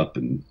effed up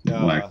and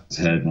whacked his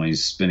head when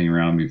he's spinning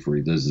around before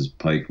he does his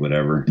pike,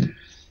 whatever.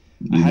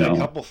 I had a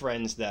couple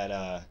friends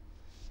that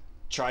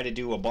try to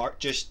do a bar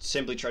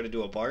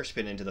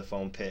spin into the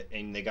foam pit,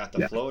 and they got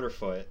the floater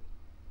foot.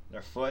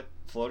 Their foot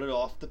floated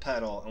off the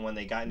pedal, and when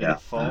they got into the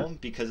foam,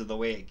 because of the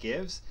way it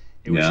gives,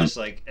 it was just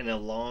like an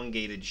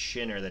elongated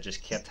shinner that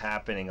just kept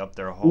happening up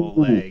their whole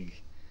leg.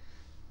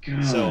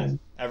 God. So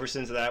ever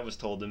since that was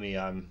told to me,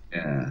 I'm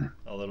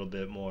a little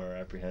bit more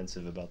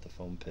apprehensive about the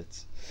foam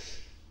pits.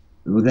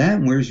 Well,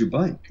 where's your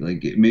bike?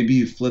 Like maybe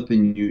you flip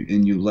and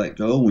you let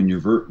go when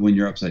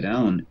you're upside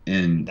down,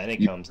 and then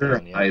it comes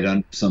down. Yeah. Hide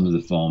under some of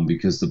the foam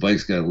because the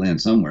bike's got to land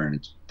somewhere, and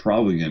it's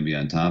probably going to be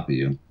on top of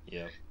you.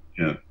 Yeah.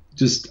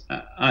 just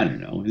I don't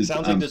know.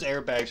 Sounds like those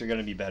airbags are going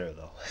to be better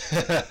though.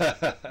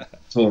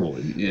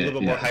 Totally. A Yeah,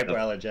 little bit more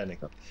hypoallergenic.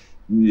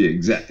 Yeah,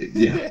 exactly.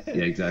 Yeah,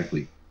 yeah,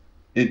 exactly.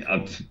 And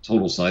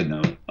total side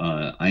note,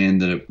 I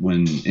ended up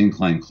when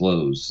Incline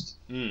closed.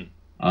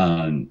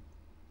 Um,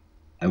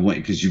 I went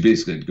because you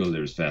basically had to go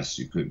there as fast as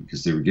you could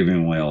because they were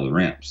giving away all the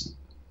ramps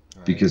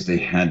because they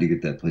had to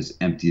get that place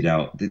emptied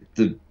out.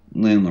 The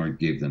landlord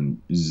gave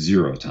them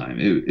zero time.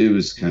 It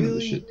was kind of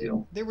a shit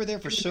deal. They were there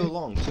for so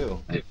long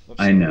too.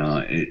 I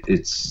know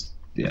it's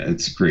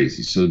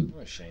crazy. So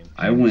what a shame.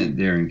 I went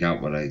there and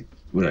got what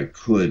I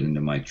could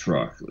into my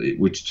truck,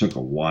 which took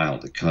a while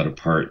to cut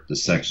apart the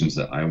sections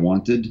that I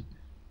wanted,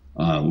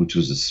 which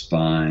was a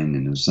spine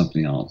and it was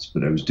something else.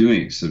 But I was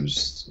doing it, so I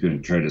was going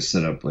to try to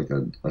set up like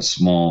a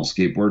small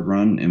skateboard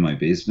run in my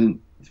basement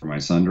for my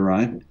son to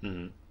ride.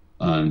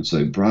 So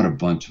I brought a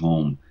bunch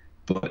home.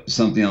 But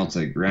something else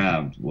I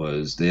grabbed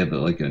was they have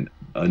like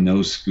a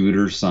no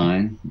scooter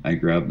sign. I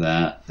grabbed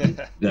that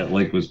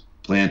like was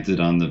planted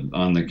on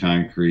the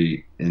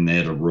concrete, and they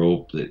had a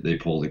rope that they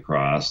pulled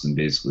across and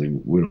basically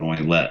would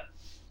only let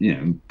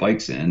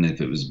bikes in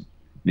if it was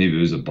maybe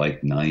it was a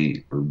bike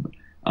night, or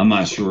I'm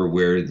not sure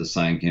where the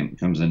sign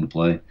comes into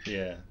play.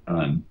 Yeah.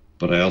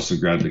 But I also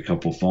grabbed a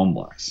couple foam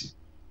blocks.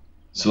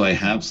 So I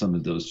have some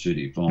of those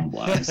shitty foam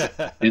blocks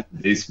in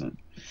the basement.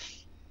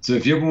 So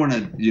if you ever want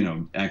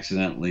to,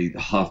 accidentally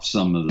huff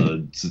some of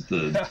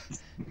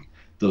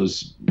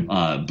those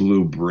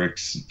blue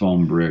bricks,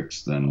 foam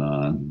bricks,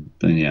 then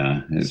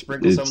yeah.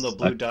 Sprinkle some of the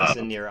blue dust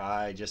in your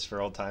eye just for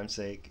old time's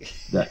sake.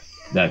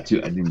 That too.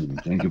 I didn't even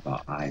think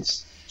about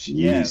eyes. Jeez.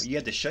 Yeah, you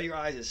have to shut your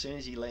eyes as soon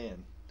as you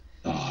land.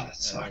 Oh, that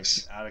sucks.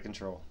 It's out of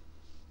control.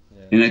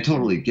 Yeah. And I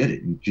totally get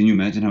it. Can you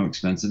imagine how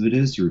expensive it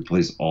is to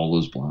replace all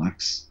those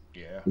blocks?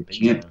 Yeah. It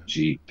can't be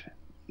cheap.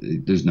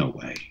 There's no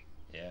way.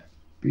 Yeah.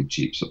 Be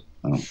cheap. So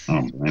I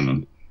don't blame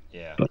them.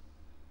 Yeah. But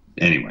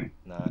anyway.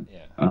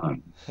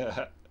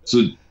 Yeah.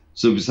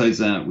 So besides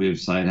that, we have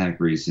side hack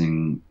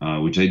racing,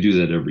 which I do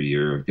that every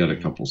year. I've got a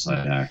couple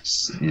side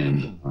hacks.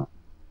 And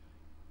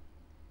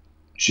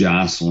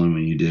Jocelyn,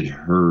 when you did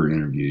her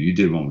interview, you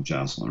did one with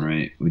Jocelyn,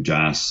 right? With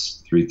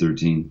Joss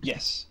 313.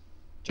 Yes.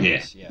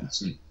 Joss, yeah.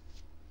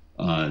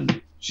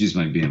 She's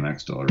my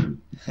BMX daughter.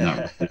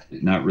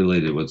 Not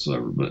related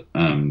whatsoever, but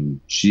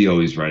she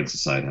always rides a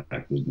side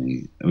hack with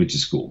me, which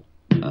is cool.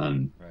 Right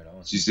on.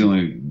 She's the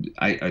only.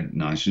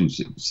 I shouldn't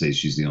say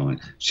she's the only.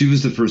 She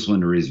was the first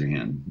one to raise her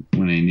hand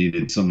when I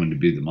needed someone to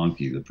be the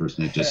monkey, the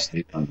person that just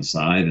stays on the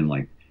side and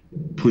like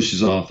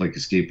pushes off like a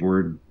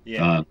skateboard.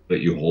 Yeah.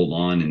 But you hold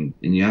on and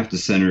you have to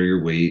center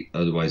your weight,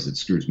 otherwise it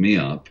screws me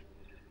up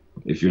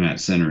if you're not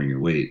centering your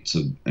weight.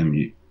 So I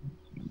mean,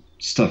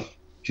 stuff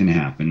can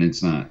happen.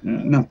 It's not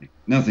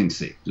nothing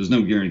safe. There's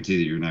no guarantee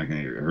that you're not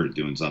going to get hurt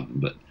doing something,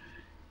 but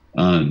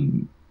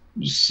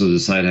so the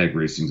side hack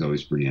racing is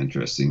always pretty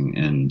interesting,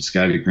 and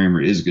Scotty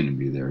Kramer is going to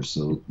be there,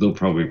 so they'll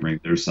probably bring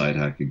their side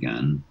hack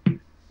again.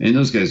 And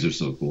those guys are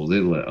so cool; they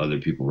let other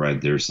people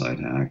ride their side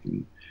hack.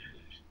 And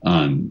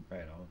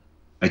right on.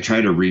 I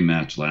tried a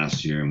rematch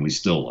last year, and we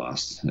still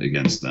lost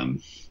against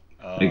them.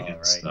 Oh,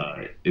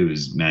 right. It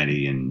was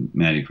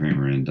Maddie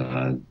Kramer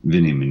and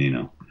Vinny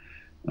Menino.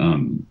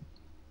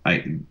 I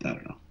don't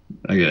know.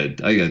 I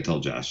gotta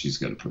tell Josh she's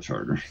got to push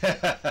harder.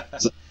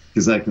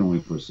 Because I can only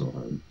push so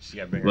hard. She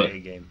got to bring her A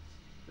game.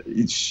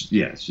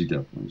 Yeah, she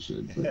definitely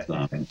should.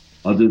 But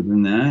other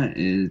than that,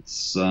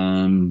 it's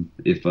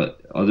if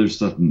other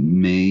stuff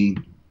may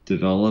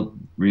develop,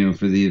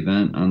 for the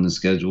event on the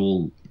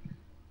schedule.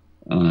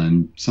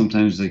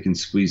 Sometimes they can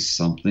squeeze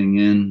something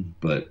in,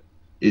 but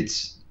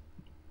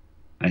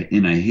I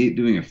hate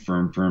doing a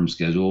firm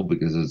schedule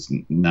because it's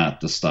not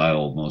the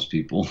style of most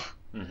people.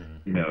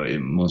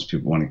 Mm-hmm. Most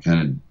people want to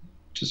kind of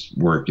just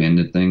work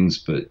into things,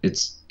 but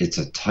it's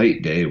a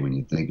tight day when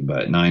you think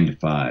about it. 9 to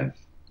 5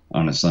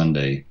 on a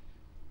Sunday,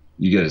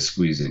 you got to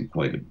squeeze in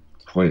quite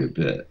a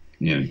bit,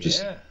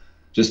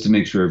 just to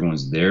make sure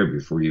everyone's there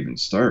before you even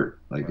start.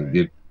 Like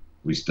right.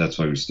 That's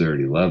why we start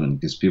at 11,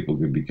 because people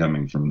could be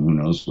coming from who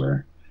knows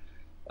where.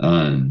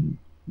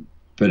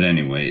 But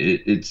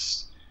anyway,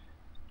 it's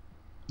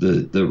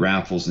the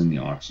raffles and the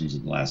auctions are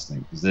the last thing,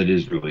 because that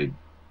is really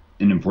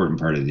an important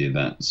part of the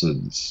event. So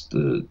it's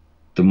the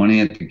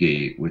money at the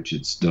gate, which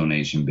it's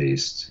donation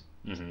based.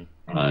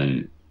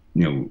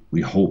 Mm-hmm.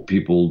 We hope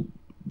people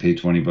pay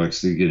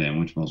 $20 to get in,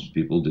 which most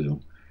people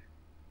do,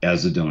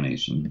 as a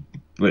donation.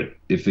 But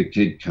if a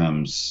kid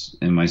comes,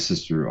 and my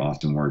sister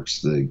often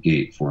works the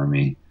gate for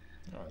me,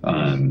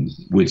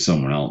 with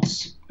someone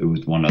else,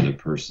 with one other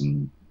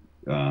person,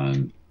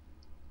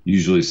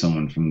 usually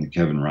someone from the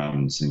Kevin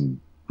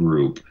Robinson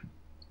group.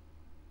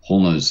 Whole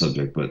nother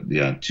subject, but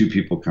yeah, 2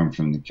 people come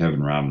from the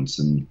Kevin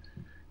Robinson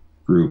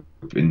group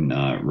in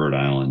Rhode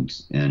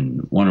Island,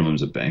 and one of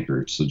them's a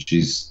banker, so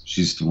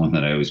she's the one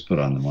that I always put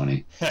on the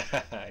money.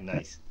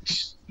 Nice.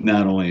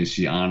 Not only is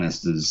she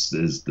honest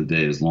as the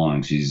day is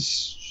long, she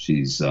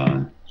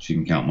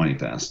can count money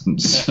fast.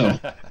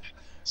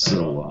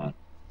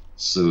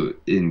 So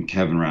in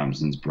Kevin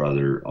Robinson's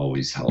brother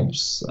always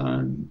helps.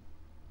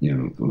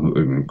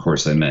 of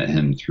course, I met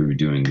him through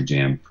doing the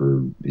jam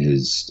for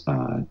his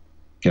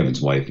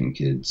Kevin's wife and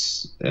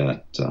kids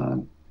at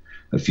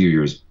a few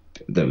years.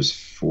 That was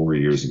 4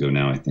 years ago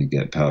now, I think,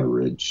 at Powder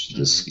Ridge,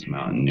 the ski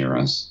mountain near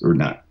us, or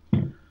not.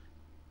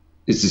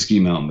 It's a ski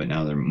mountain, but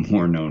now they're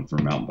more known for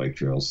mountain bike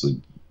trails, so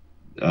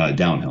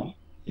downhill,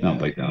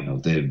 mountain bike downhill.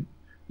 They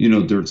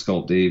have, Dirt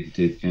Sculpt Dave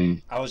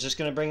King. I was just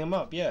gonna bring him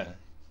up. Yeah.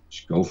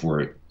 Just go for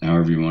it.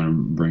 However you want to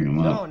bring him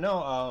up.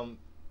 No.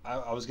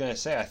 I was gonna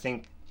say, I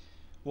think.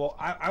 Well,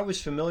 I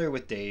was familiar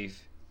with Dave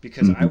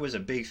because I was a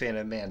big fan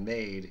of Man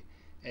Made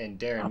and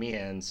Darren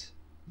Meehan's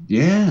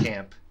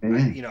camp.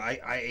 Yeah.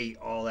 I ate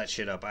all that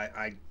shit up.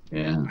 I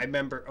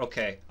remember.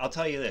 Okay, I'll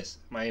tell you this.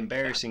 My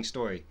embarrassing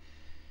story.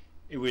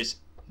 It was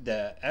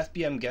the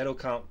FBM Ghetto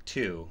Comp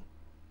 2,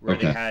 where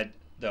they had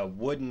the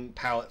wooden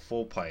pallet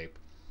full pipe.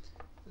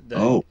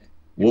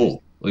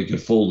 Like a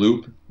full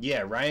loop.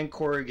 Yeah, Ryan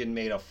Corrigan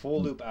made a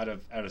full loop out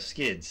of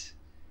skids.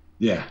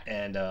 Yeah.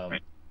 And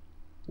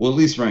well, at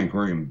least Ryan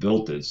Corrigan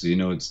built it, so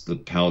it's the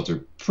pallets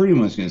are pretty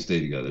much going to stay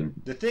together.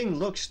 The thing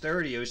looked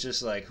sturdy. It was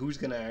just like, who's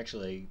going to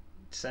actually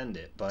send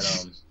it?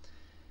 But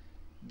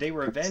they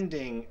were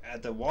vending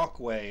at the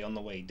walkway on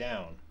the way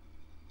down.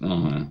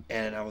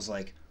 And I was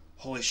like,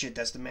 holy shit,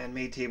 that's the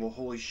man-made table.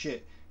 Holy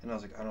shit. And I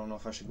was like, I don't know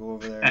if I should go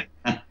over there.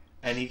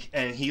 and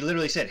he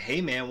literally said,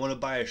 hey man, want to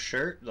buy a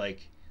shirt?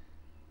 Like,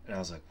 and I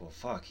was like, well,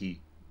 fuck. He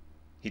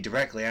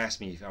directly asked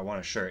me if I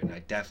want a shirt, and I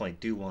definitely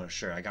do want a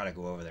shirt. I got to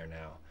go over there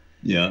now.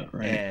 Yeah,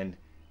 right. And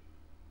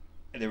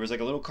there was like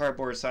a little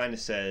cardboard sign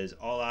that says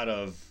all out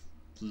of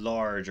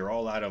large or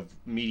all out of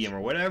medium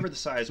or whatever the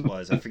size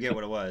was. I forget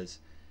what it was.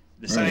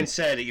 The sign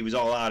said he was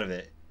all out of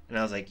it. And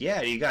I was like,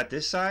 yeah, you got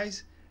this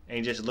size? And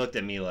he just looked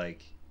at me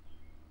like,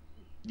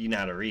 you know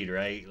how to read,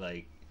 right?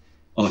 Like,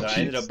 so I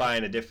ended up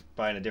buying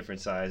a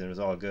different size, and it was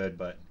all good.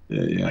 But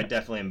I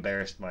definitely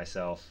embarrassed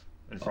myself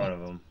in front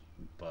of him.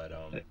 But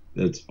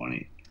that's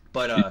funny.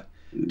 But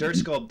Dirt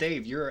Sculpt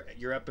Dave,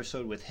 your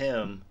episode with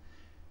him,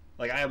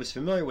 like, I was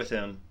familiar with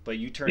him, but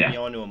you turned me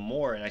on to him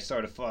more, and I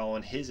started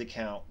following his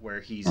account where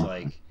he's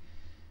like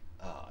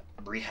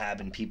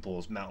rehabbing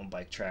people's mountain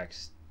bike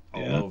tracks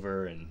all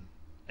over,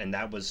 and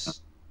that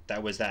was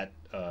that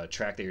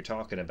track that you're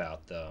talking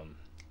about, the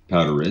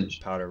Powder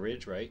Ridge. Powder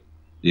Ridge, right?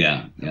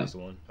 Yeah, that was the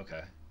one.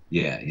 Okay.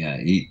 Yeah.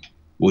 He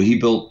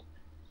rebuilt.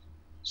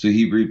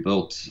 He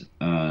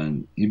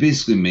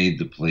basically made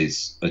the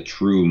place a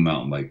true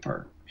mountain bike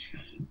park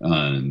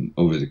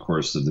over the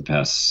course of the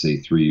past, say,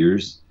 3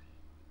 years.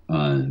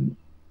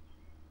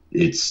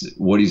 It's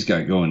what he's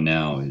got going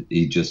now.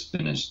 He just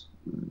finished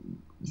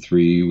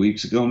 3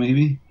 weeks ago,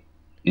 maybe,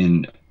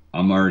 and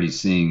I'm already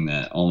seeing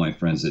that all my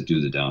friends that do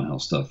the downhill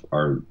stuff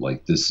are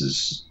like, this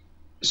is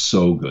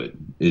so good.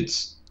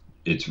 It's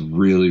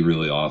really,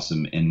 really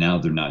awesome. And now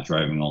they're not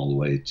driving all the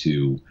way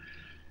to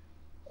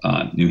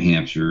New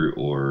Hampshire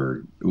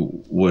or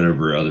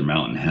whatever other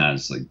mountain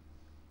has like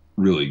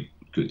really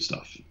good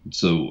stuff.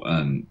 So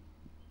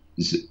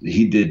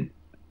they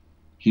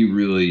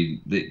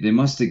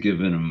must have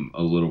given him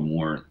a little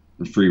more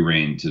free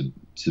reign to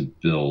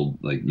build,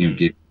 like,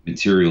 get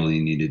material he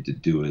needed to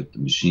do it, the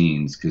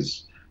machines,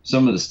 because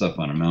some of the stuff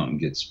on a mountain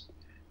gets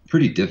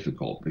pretty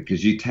difficult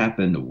because you tap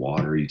into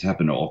water, you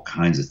tap into all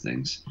kinds of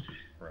things.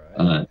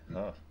 Right.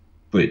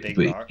 But big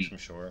rocks, I'm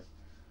sure.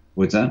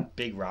 What's that?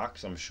 Big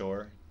rocks, I'm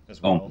sure,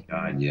 as well. Oh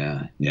my God,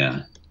 yeah.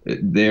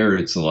 There,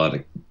 it's a lot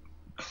of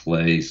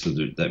clay, so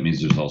that means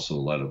there's also a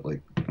lot of,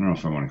 like, I don't know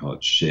if I want to call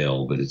it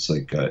shale, but it's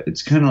like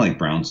it's kind of like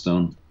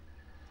brownstone.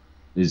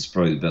 Is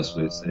probably the best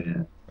way to say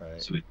it.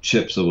 Right. So it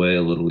chips away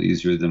a little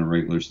easier than a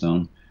regular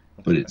stone,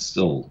 but it's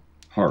still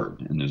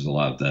hard, and there's a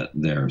lot of that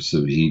there.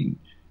 So he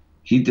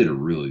did a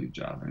really good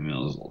job. I mean,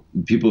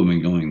 people have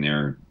been going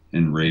there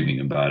and raving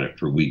about it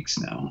for weeks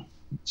now.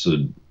 So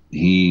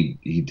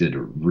he did a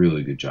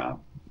really good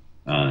job.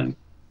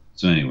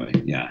 So anyway,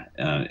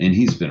 and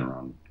he's been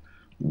around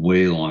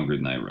way longer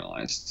than I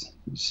realized.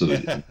 So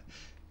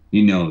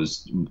he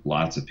knows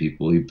lots of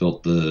people. He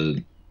built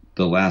the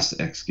last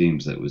X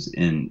Games that was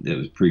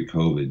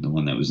pre-COVID, the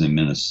one that was in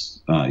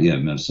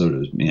Minnesota,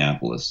 was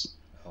Minneapolis.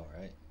 All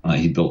right.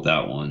 He built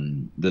that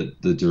one. The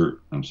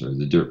dirt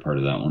part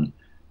of that one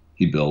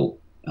he built.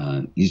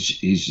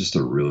 He's just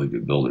a really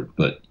good builder.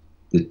 But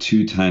the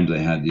 2 times I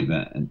had the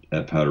event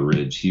at Powder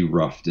Ridge, he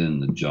roughed in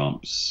the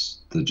jump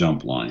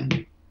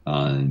line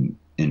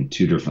in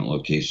 2 different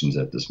locations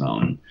at this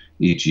mountain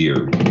each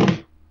year,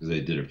 because I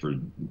did it for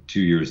 2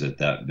 years at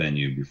that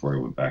venue before I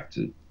went back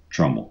to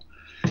Trumbull.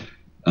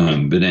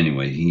 But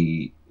anyway,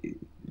 he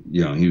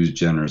was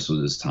generous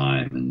with his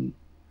time,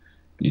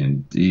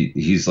 and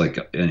he's like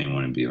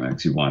anyone in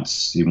BMX. He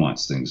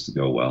wants things to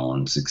go well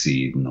and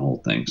succeed and the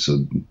whole thing.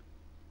 So,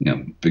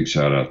 big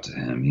shout out to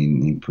him.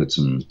 He put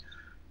some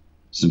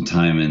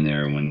time in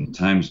there. When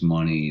time's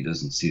money, he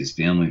doesn't see his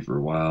family for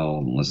a while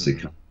unless they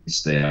come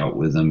stay out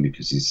with him,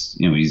 because he's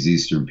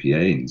Eastern PA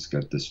and he's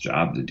got this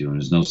job to do, and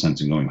there's no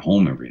sense in going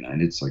home every night.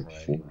 It's like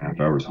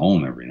 4.5 hours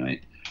home every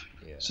night.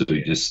 So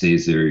he just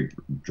stays there. He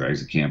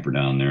drags a camper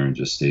down there and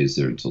just stays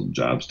there until the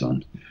job's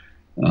done.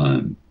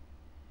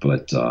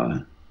 but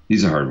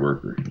he's a hard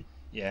worker.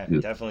 Yeah,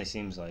 it definitely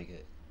seems like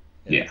it.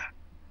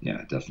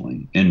 Yeah,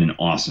 definitely, and an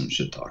awesome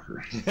shit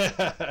talker.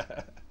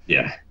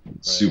 Yeah,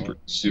 Right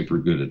super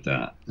good at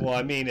that. Well,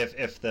 I mean,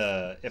 if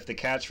the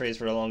catchphrase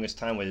for the longest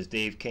time was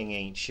 "Dave King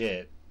ain't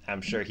shit,"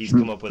 I'm sure he's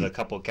come up with a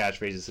couple of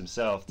catchphrases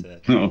himself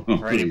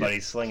for anybody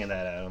slinging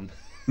that at him.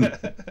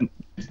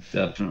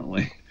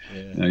 Definitely.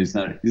 Yeah. No, he's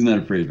not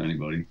afraid of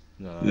anybody.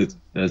 No.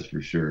 That's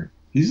for sure.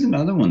 He's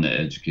another one that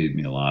educated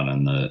me a lot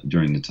on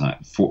during the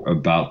time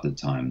about the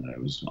time that I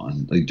was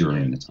gone, like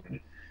during the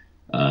time.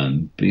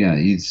 But yeah,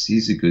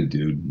 he's a good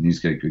dude. He's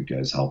got good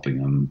guys helping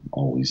him.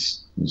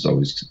 There's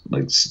always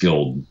like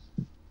skilled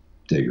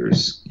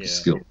diggers,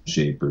 skilled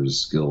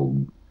shapers,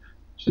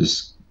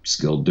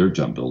 skilled dirt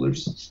jump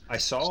builders.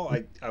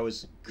 I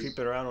was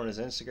creeping around on his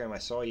Instagram. I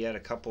saw he had a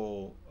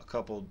couple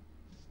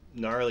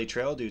gnarly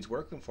trail dudes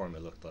working for him.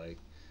 It looked like.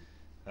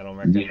 I don't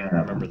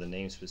remember the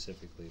name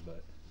specifically,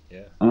 but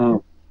yeah.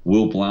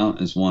 Will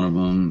Blount is one of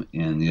them,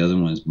 and the other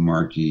one is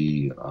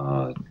Marky.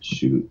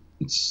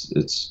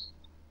 It's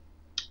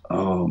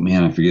oh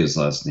man, I forget his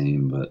last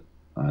name, but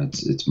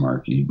it's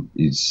Marky.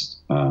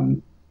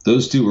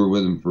 Those two were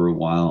with him for a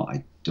while.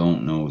 I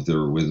don't know if they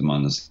were with him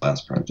on this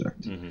last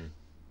project,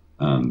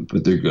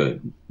 but they're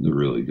good. They're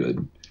really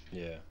good.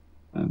 Yeah.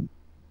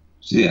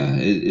 So yeah,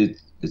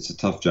 it's a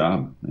tough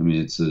job. I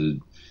mean, it's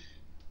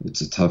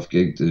a tough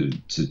gig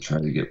to try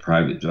to get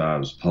private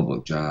jobs,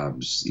 public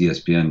jobs,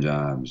 ESPN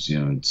jobs.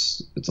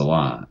 It's a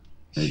lot.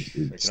 I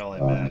can only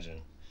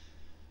imagine.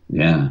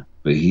 Yeah,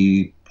 but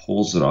he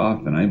pulls it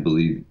off, and I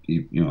believe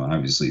he,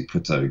 obviously he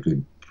puts out a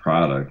good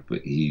product,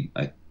 but he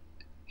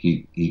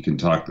can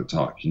talk the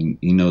talk. He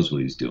knows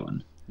what he's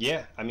doing.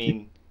 Yeah, I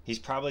mean, he's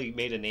probably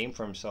made a name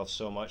for himself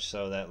so much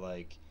so that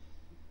like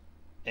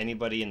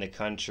anybody in the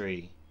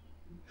country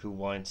who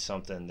wants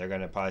something, they're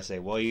gonna probably say,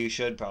 "Well, you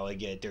should probably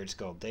get Dirt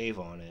Sculpt Dave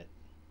on it."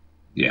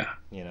 Yeah.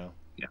 Yeah.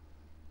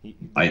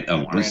 I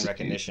brand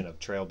recognition of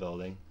trail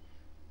building.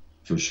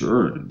 For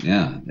sure.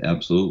 Yeah,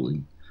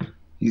 absolutely.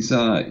 He's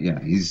done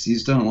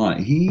a lot.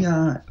 He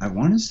I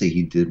want to say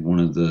he did one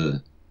of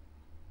the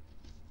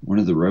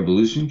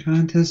Revolution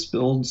contest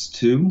builds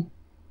too.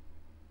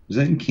 Was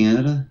that in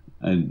Canada?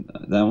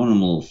 That one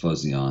I'm a little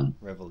fuzzy on.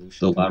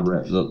 Revolution. La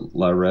Revs.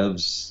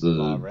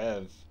 La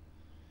Rev.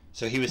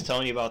 So he was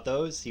telling you about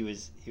those? He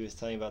was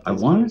telling you about those?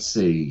 I want to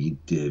say he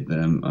did, but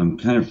I'm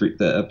kind of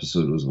that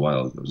episode was a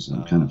while ago, so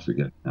I'm kind of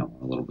forgetting that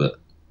one a little bit.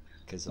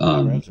 Because the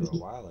La Revs were a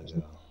while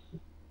ago.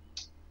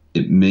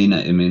 It may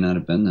not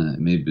have been that. It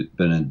may have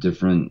been a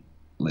different,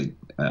 like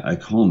I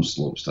call them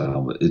slope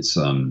style, but it's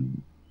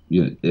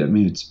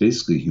it's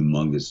basically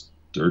humongous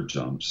dirt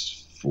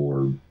jumps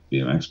for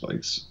BMX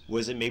bikes.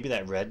 Was it maybe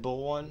that Red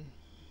Bull one?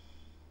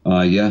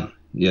 Yeah,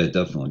 it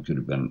definitely could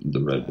have been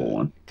the Red Bull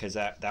one. Because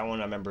that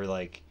one I remember,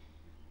 like,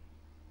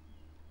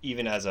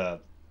 even as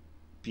a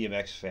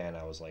BMX fan,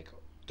 I was like,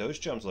 those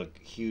jumps look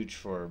huge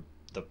for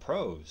the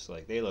pros.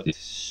 Like, they looked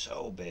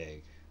so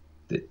big.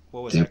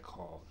 What was that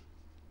called?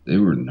 They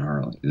were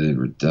gnarly. They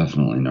were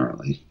definitely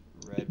gnarly.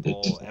 Red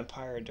Bull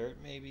Empire Dirt,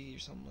 maybe, or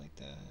something like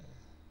that.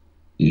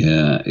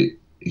 Yeah,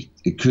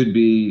 it could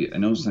be. I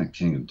know it's not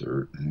King of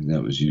Dirt. I think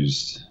that was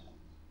used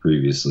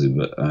previously,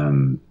 but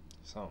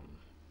something.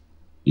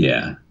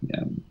 Yeah,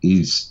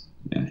 he's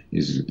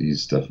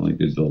definitely a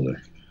good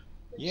builder.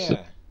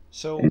 Yeah.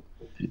 So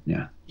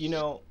yeah.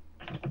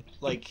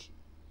 Like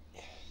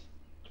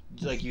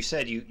you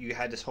said, you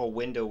had this whole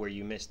window where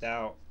you missed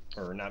out,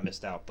 or not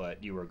missed out,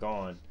 but you were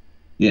gone.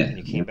 Yeah. And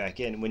you came back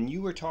in. When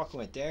you were talking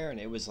with Darren,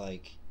 it was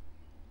like,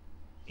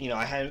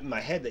 I had in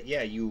my head that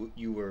you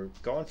were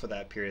gone for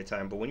that period of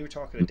time, but when you were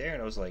talking to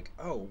Darren, I was like,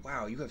 oh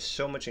wow, you have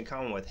so much in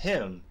common with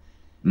him,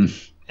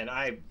 and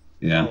I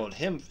followed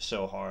him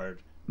so hard.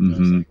 I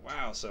was like,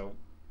 wow, so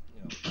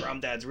Grom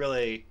Dad's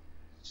really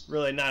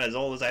not as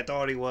old as I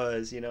thought he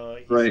was.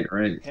 Right.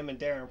 Him and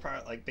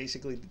Darren, like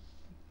basically,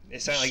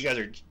 it sounded like you guys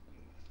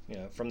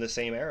are, from the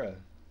same era.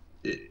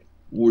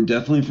 We're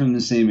definitely from the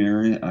same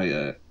era.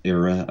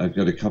 I've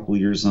got a couple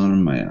years on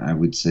him. I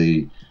would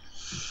say,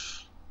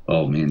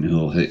 oh man,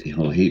 he'll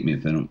hate me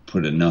if I don't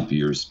put enough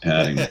years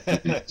padding.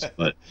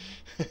 But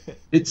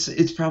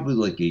it's probably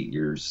like 8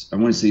 years. I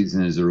want to say he's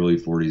in his early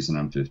 40s, and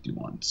I'm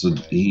 51. So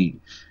right.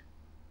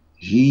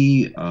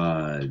 He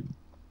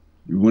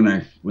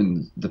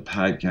when the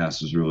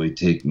podcast was really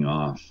taking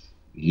off,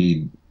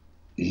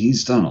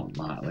 he's done a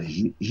lot. Like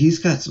he's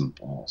got some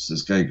balls.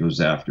 This guy goes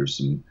after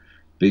some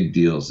big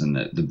deals, and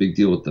the big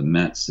deal with the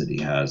Mets that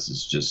he has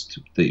is just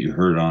that you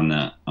heard on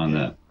that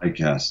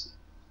podcast.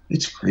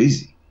 It's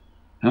crazy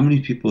how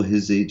many people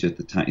his age at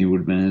the time, he would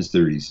have been in his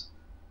 30s,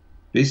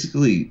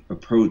 basically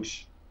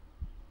approach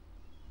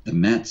the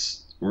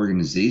Mets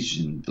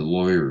organization, the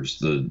lawyers,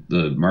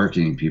 the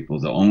marketing people,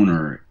 the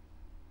owner,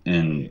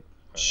 and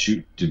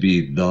shoot to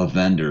be the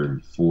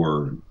vendor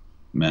for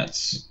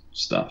Mets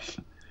stuff.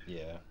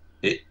 Yeah.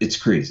 It's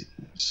crazy.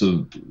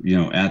 So,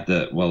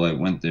 while I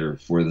went there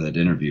for that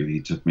interview, he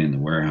took me in the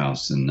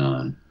warehouse,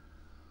 and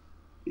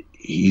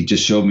he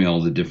just showed me all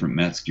the different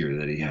Mets gear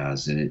that he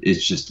has, and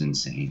it's just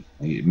insane.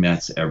 Like,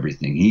 Mets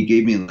everything. He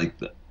gave me like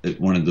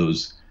one of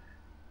those,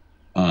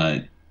 uh,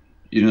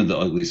 the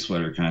ugly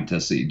sweater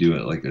contest that you do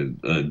at like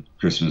a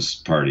Christmas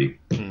party.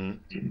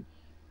 Mm-hmm.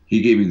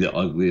 He gave me the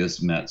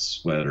ugliest Mets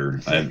sweater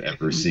I've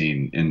ever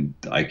seen, and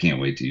I can't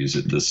wait to use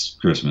it this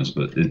Christmas.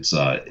 But it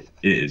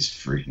is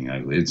freaking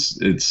ugly.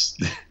 It's,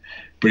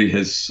 but he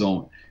has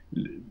so.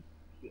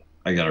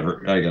 I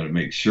gotta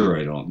make sure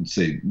I don't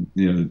say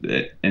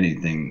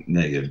anything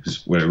negative,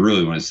 because what I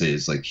really want to say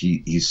is like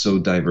he's so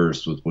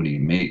diverse with what he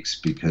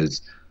makes,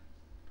 because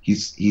he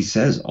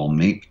says I'll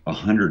make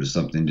 100 or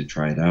something to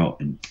try it out,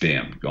 and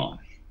bam, gone.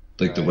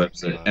 Like the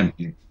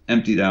website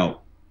emptied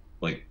out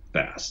like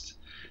fast.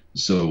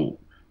 So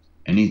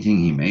anything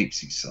he makes,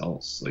 he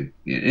sells. Like,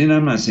 and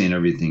I'm not saying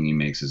everything he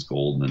makes is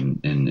gold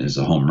and is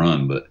a home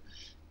run, but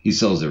he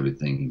sells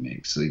everything he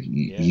makes. Like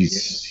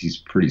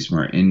he's pretty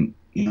smart. And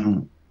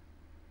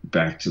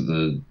back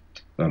to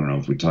I don't know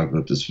if we talked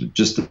about this,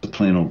 just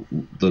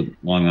the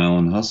Long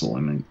Island hustle. I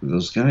mean,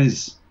 those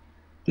guys,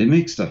 they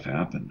make stuff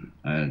happen.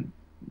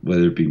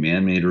 Whether it be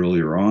Man-Made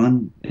earlier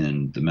on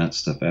and the Met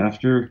stuff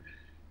after,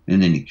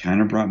 and then he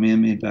kind of brought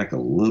Man-Made back a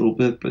little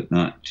bit, but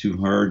not too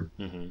hard.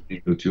 Mm-hmm.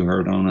 Didn't go too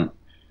hard on it.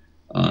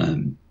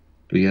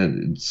 But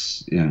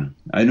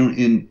I don't,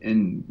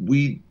 and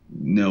we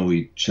know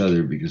each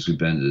other because we've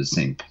been to the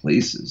same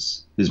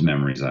places. His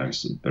memory's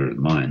obviously better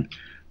than mine,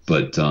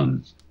 but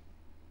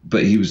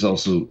he was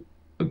also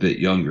a bit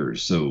younger,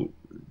 so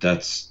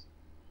that's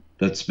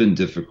been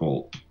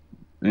difficult.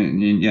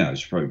 And yeah, I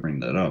should probably bring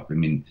that up. I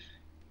mean,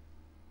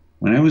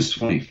 when I was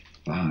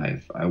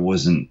 25, I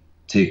wasn't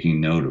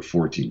taking note of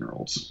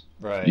 14-year-olds.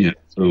 Right.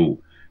 So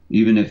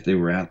even if they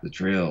were at the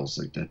trails,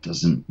 like, that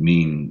doesn't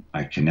mean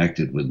I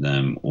connected with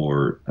them,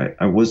 or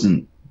I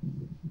wasn't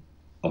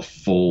I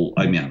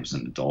was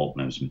an adult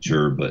and I was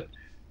mature, but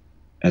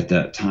at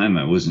that time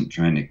I wasn't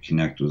trying to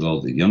connect with all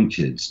the young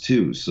kids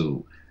too.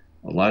 So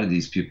a lot of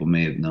these people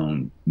may have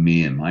known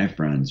me and my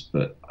friends,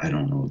 but I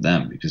don't know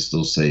them, because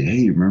they'll say,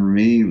 "Hey, remember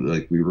me?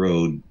 Like, we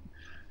rode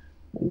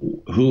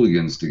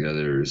hooligans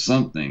together or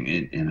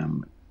something." And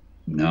I'm,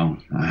 no,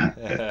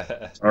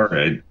 all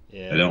right.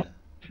 Yeah. I don't.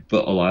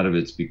 But a lot of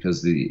it's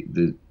because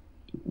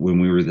when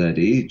we were that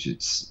age,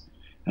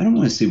 I don't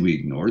want to say we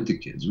ignored the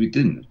kids. We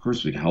didn't. Of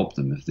course, we'd help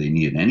them if they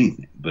needed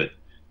anything, but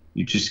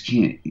you just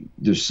can't.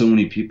 There's so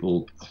many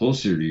people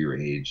closer to your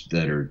age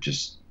that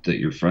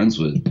you're friends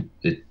with.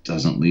 It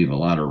doesn't leave a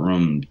lot of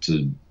room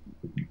to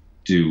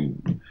do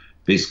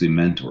basically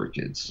mentor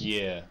kids.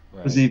 Yeah, right.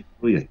 It wasn't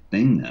really a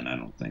thing then, I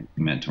don't think,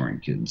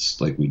 mentoring kids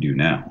like we do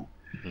now.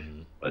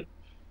 Mm-hmm. But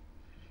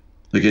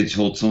like I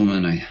told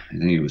someone, I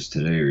think it was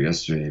today or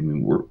yesterday, I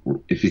mean, we're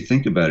if you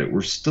think about it,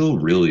 we're still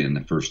really in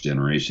the first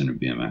generation of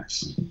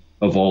BMX,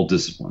 of all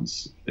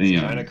disciplines. It's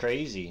kind of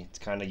crazy. It's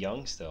kind of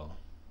young still.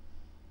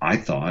 I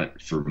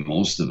thought for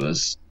most of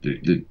us,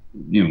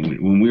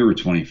 when we were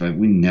 25,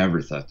 we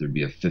never thought there'd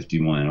be a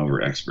 51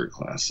 over expert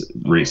class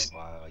race. Oh,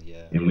 wow,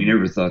 yeah. And we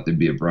never thought there'd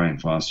be a Brian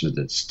Foster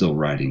that's still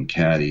riding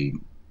caddy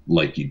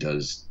like he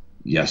does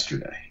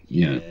yesterday.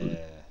 Yeah.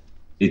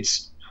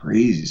 It's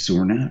crazy. So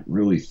we're not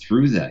really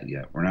through that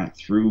yet. We're not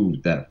through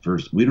that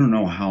first. We don't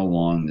know how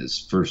long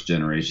this first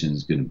generation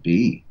is going to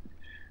be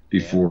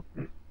before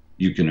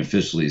you can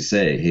officially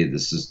say, "Hey,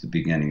 this is the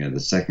beginning of the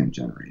second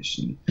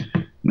generation."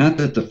 Not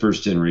that the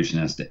first generation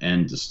has to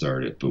end to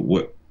start it, but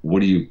what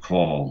do you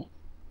call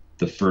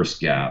the first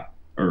gap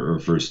or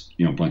first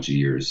bunch of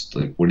years?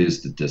 Like, what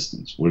is the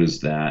distance? What is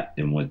that,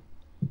 and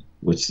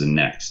what's the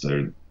next?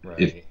 Or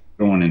if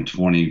going in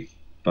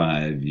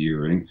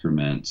 25-year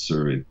increments,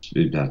 or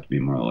it'd have to be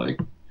more like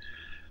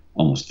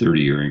almost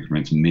 30-year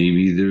increments.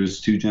 Maybe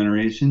there's two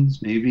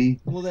generations. Maybe.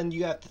 Well, then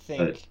you have to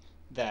think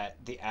that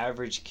the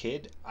average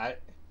kid. I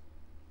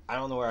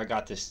don't know where I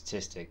got this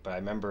statistic, but I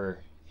remember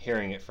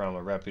hearing it from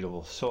a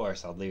reputable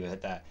source. I'll leave it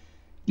at that.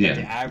 Yeah.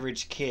 The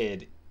average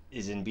kid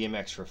is in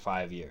BMX for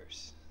 5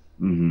 years.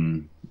 Mm-hmm.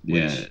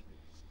 Yeah.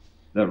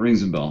 That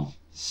rings a bell.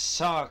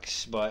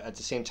 Sucks, but at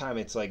the same time,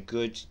 it's like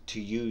good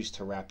to use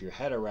to wrap your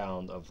head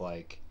around of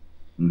like,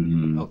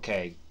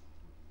 okay,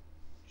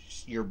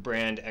 your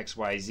brand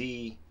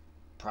XYZ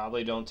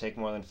probably don't take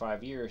more than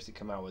 5 years to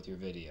come out with your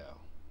video.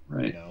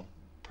 Right.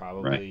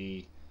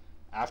 Probably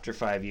after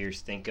 5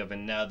 years, think of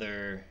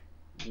another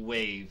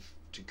wave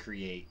to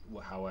create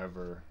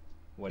whatever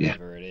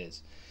it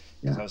is.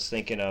 Because I was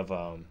thinking of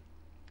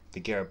the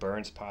Garrett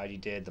Burns pod you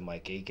did, the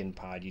Mike Aiken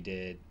pod you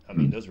did. I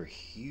mean, those were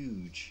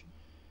huge.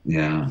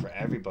 Yeah. For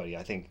everybody.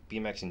 I think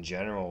BMX in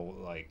general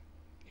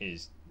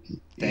is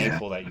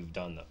thankful that you've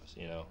done those.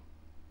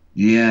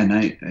 Yeah,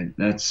 and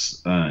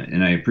that's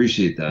and I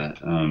appreciate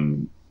that.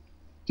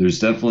 There's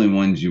definitely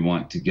ones you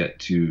want to get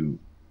to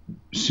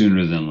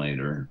sooner than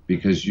later,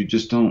 because you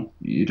just don't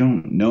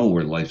know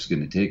where life's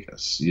going to take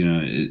us.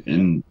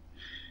 And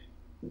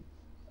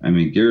I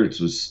mean, Garrett.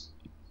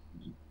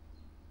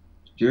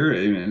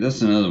 I mean,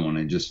 that's another one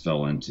I just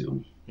fell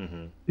into.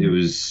 Mm-hmm. It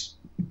was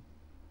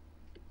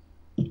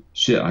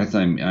shit, I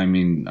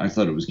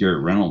thought it was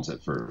Garrett Reynolds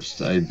at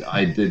first. I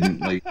didn't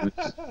like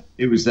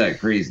it was that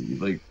crazy.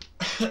 Like,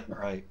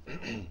 Right.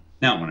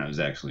 not when I was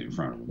actually in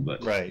front of him,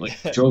 but Right.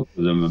 like joked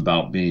with him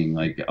about being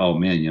like, oh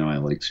man, I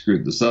like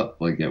screwed this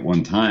up. Like at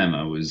one time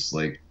I was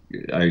like,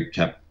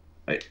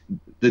 the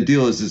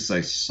deal is this,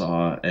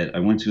 I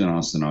went to an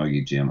Austin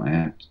Augie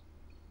jam.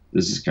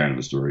 This is kind of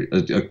a story,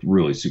 a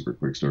really super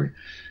quick story.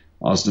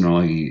 Austin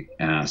Augie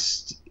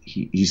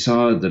he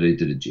saw that I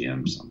did a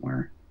jam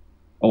somewhere.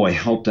 Oh, I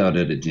helped out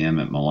at a jam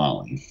at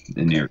Malali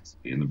in New York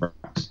City in the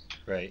Bronx.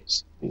 Right.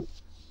 So,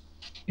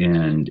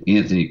 and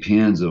Anthony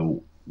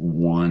Panzo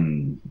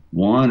won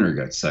or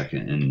got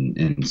second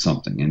in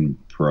something in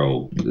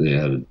pro. They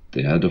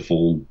had a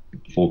full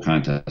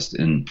contest,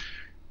 and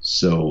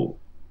so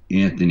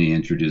Anthony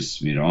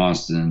introduced me to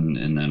Austin,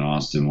 and then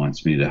Austin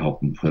wants me to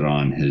help him put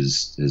on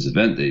his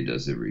event that he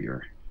does every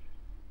year.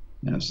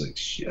 And I was like,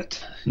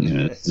 shit,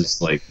 it's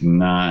just like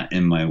not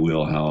in my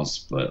wheelhouse,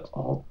 but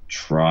I'll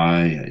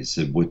try. I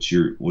said, what's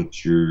your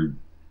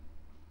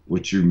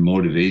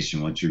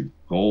motivation? What's your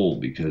goal?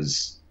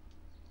 Because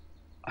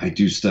I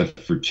do stuff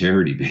for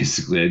charity,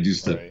 basically. I do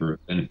stuff for a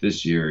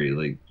beneficiary,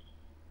 like,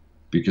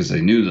 because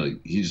I knew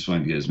like he just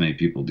wanted to get as many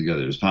people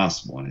together as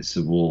possible. And I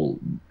said, well,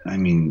 I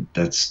mean,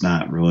 that's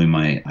not really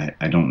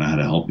I don't know how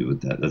to help you with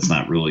that. That's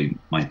not really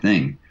my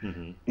thing.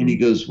 Mm-hmm. And he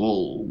goes,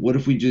 well, what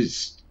if we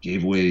just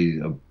gave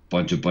away a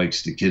bunch of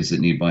bikes to kids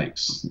that need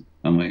bikes?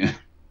 I'm like,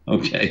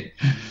 okay,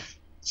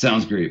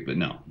 sounds great, but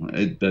no,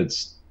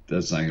 that's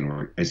not going to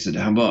work. I said,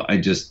 how about I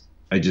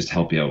just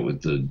help you out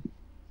with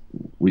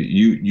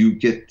you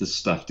get the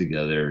stuff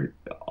together.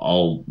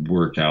 I'll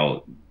work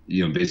out,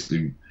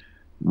 basically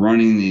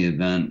running the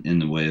event in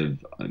the way of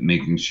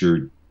making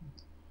sure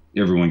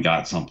everyone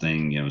got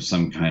something,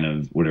 some kind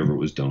of whatever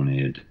was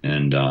donated.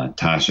 And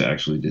Tasha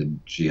actually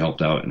she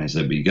helped out. And I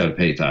said, but you got to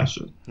pay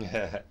Tasha.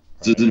 Right.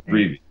 This isn't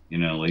free.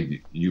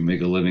 Like you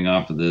make a living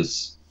off of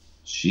this.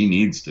 She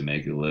needs to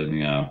make a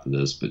living off of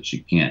this, but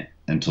she can't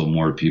until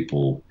more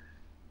people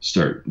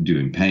start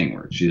doing paying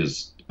work. She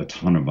does a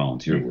ton of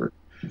volunteer work.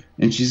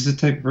 And she's the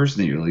type of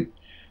person that you're like,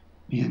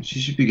 man, she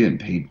should be getting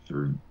paid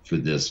for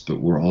this, but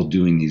we're all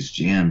doing these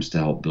jams to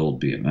help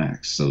build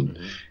BMX. So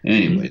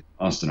anyway, the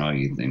Austin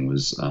Augie thing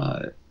was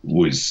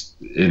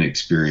an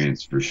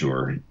experience for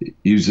sure.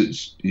 He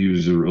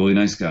was a really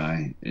nice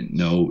guy, and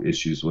no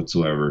issues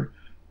whatsoever,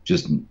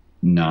 just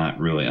not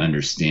really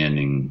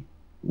understanding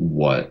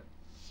what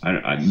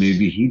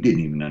maybe he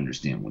didn't even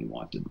understand what he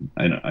wanted.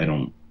 I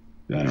don't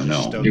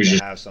know. Stoked to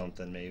have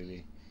something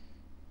maybe.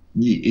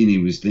 And he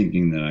was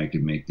thinking that I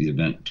could make the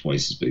event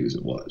twice as big as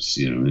it was,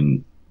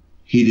 and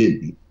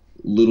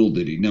little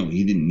did he know,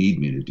 he didn't need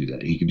me to do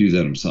that. He could do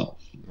that himself.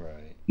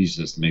 Right. He's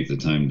just make the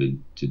time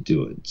to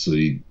do it. So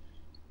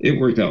it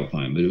worked out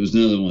fine, but it was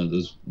another one of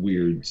those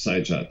weird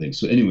side shot things.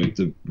 So anyway,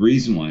 the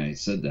reason why I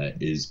said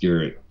that is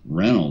Garrett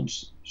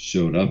Reynolds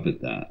showed up at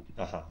that.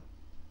 Uh-huh.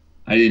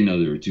 I didn't know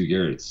there were two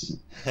Garretts,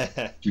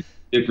 two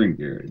different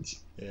Garretts.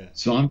 Yeah.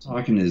 So I'm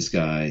talking to this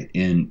guy,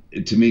 and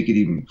to make it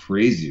even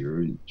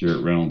crazier,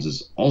 Garrett Reynolds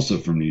is also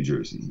from New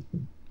Jersey.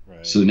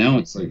 Right. So now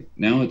it's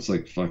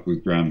like fuck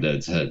with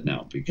Gramdad's head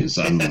now, because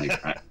I'm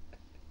like,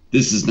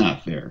 this is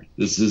not fair.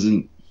 This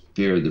isn't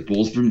fair. They're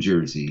both from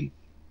Jersey,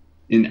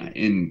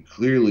 in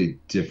clearly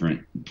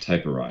different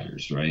type of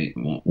riders, right?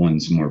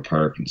 One's more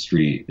park and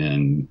street,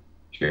 and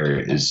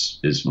Garrett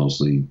is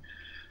mostly,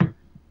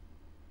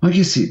 I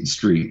guess,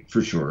 street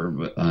for sure,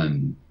 but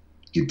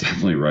he can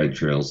definitely ride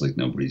trails like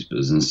nobody's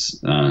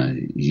business.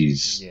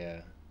 He's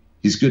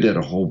good at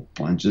a whole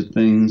bunch of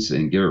things,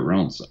 and Garrett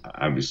Reynolds,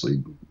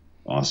 obviously,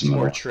 awesome. He's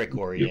more trick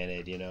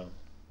oriented,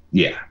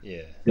 Yeah,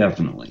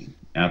 definitely,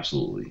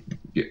 absolutely.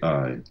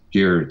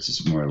 Garrett's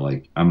is more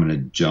like, I'm gonna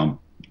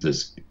jump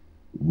this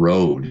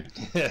road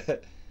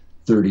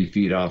 30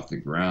 feet off the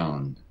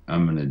ground.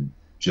 I'm gonna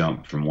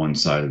jump from one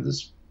side of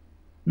this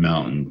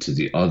mountain to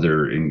the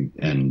other,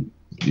 and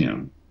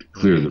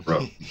clear the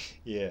road.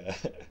 Yeah.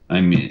 I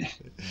mean,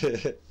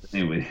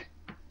 anyway,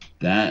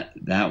 that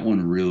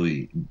one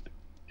really,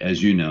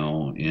 as you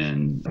know,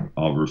 and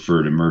I'll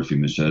refer to Murphy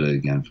Machetta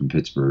again from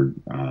Pittsburgh.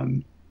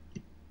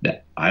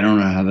 That I don't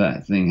know how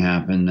that thing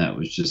happened. That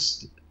was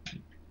just,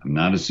 I'm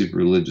not a super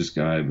religious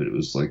guy, but it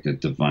was like a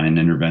divine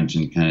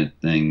intervention kind of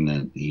thing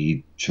that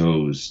he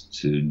chose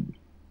to.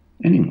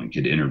 Anyone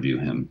could interview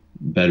him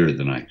better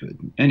than I could.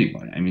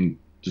 Anybody. I mean,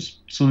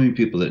 just so many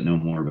people that know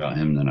more about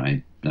him than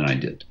I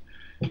did.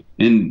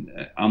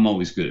 And I'm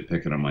always good at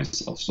picking on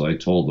myself. So I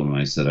told him,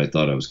 I said, I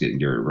thought I was getting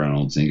Garrett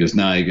Reynolds. And he goes,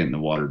 nah, you're getting the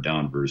watered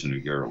down version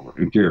of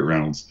Garrett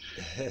Reynolds.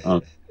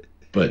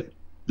 But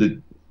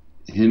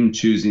him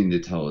choosing to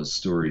tell his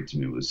story to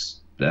me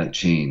that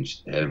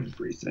changed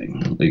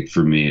everything. Like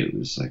for me, it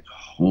was like,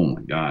 oh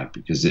my God,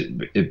 because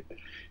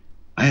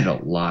I had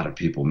a lot of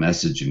people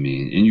messaging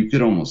me, and you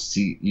could almost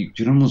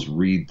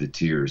read the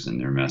tears in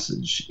their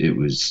message. It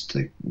was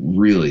like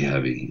really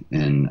heavy.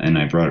 And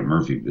I brought up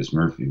Murphy because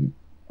Murphy,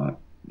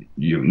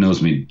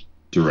 knows me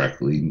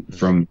directly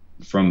from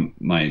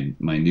my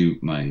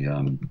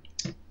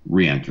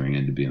re-entering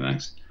into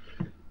BMX.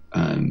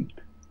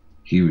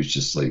 he was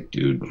just like,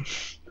 dude,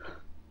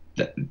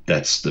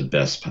 that's the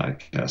best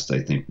podcast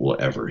I think we'll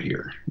ever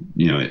hear.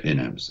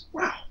 And I was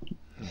like,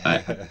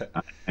 wow.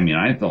 I mean,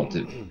 I felt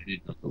it.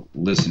 The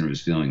listener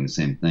was feeling the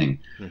same thing.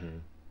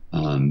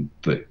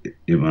 But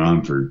it went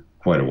on for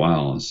quite a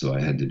while, so I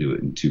had to do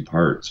it in two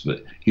parts.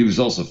 But he was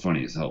also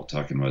funny as hell,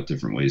 talking about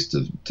different ways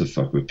to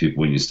fuck with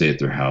people when you stay at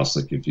their house.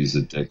 Like if he's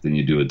a dick, then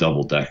you do a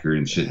double decker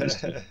and shit,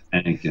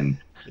 and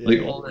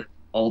like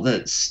all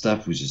that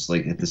stuff was just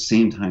like, at the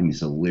same time he's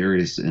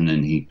hilarious, and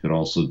then he could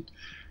also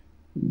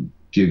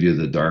give you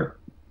the dark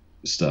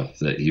stuff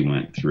that he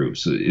went through.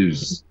 So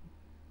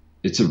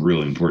it's a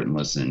really important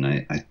listen.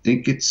 I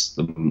think I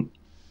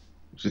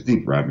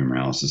think Robbie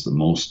Morales is the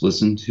most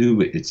listened to,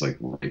 but it's like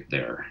right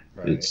there.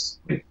 Right.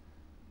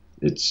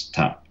 It's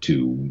top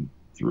 2,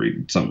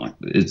 3, something like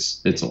that.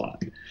 It's a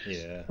lot.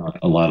 Yeah.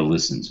 A lot of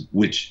listens,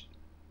 which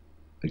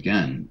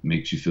again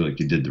makes you feel like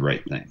you did the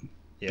right thing.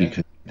 Yeah.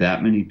 Because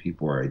that many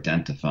people are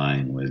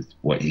identifying with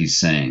what he's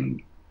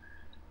saying,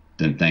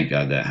 then thank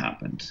God that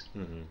happened.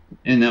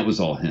 And that was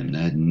all him.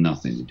 That had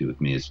nothing to do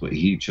with me. It's what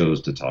he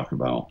chose to talk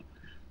about,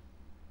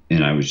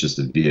 and I was just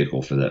a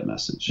vehicle for that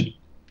message. You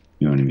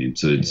know what I mean?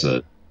 So it's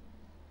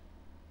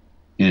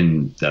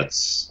and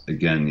that's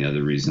again the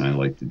other reason I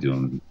like to do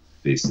them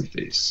face to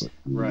face.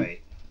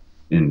 Right.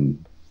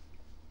 And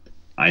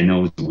I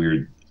know it's a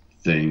weird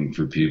thing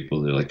for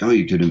people. They're like, oh,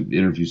 you could have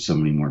interviewed so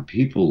many more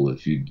people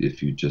if you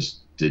just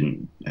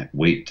didn't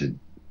wait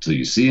till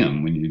you see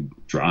them when you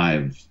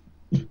drive,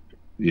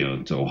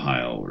 to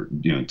Ohio or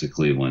to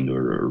Cleveland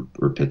or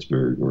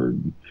Pittsburgh or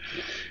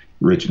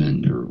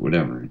Richmond or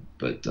whatever.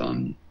 But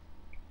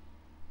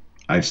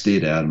I've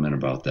stayed adamant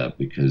about that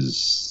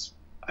because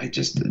I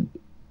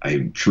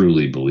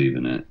truly believe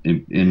in it,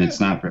 and it's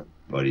not for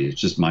everybody. It's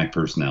just my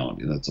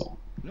personality. That's all.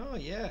 No,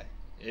 yeah,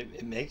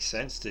 it makes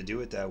sense to do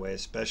it that way,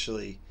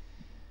 especially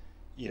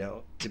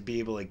to be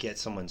able to get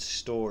someone's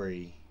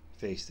story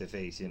face to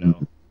face.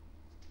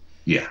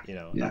 Yeah.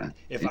 Yeah.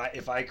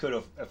 If I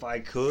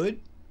could,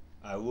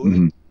 I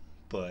would,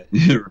 but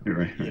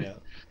right.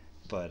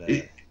 But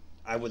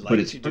I would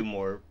like to do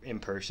more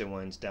in-person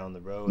ones down the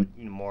road.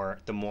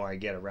 The more I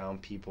get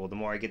around people, the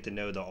more I get to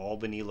know the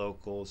Albany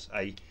locals.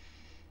 I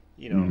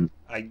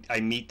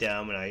meet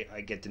them and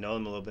I get to know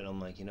them a little bit. I'm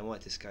like, you know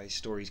what, this guy's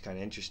story's kind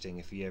of interesting.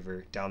 If you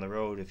ever down the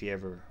road, if you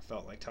ever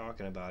felt like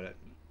talking about it,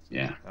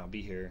 I'll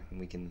be here and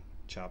we can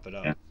chop it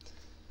up.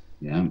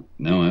 Yeah.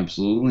 No,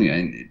 absolutely.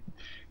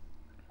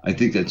 I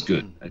think that's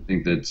good. I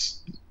think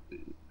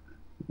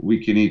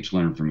we can each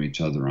learn from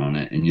each other on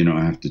it, and you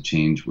don't have to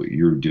change what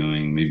you're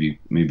doing.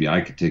 Maybe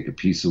I could take a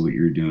piece of what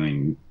you're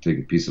doing, take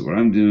a piece of what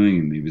I'm doing,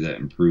 and maybe that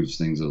improves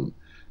things a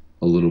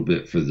little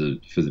bit for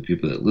the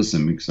people that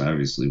listen, because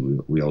obviously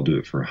we all do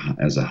it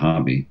as a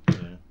hobby.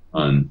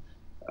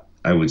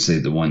 I would say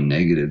the one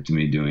negative to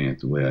me doing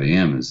it the way I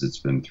am is it's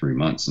been 3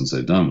 months since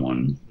I've done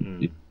one.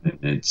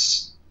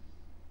 It's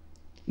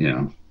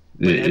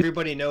but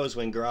everybody knows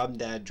when Grob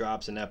Dad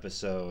drops an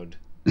episode.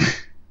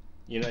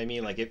 You know what I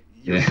mean? Like, if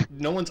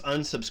no one's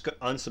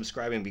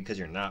unsubscribing because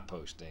you're not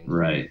posting.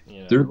 Right.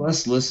 There are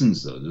less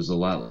listens, though. There's a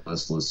lot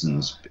less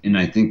listens. And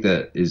I think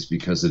that is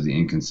because of the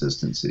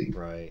inconsistency.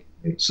 Right.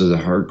 So the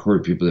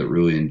hardcore people that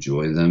really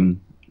enjoy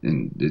them,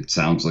 and it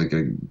sounds like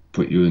I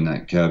put you in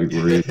that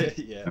category.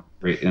 Yeah.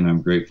 And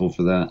I'm grateful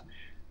for that.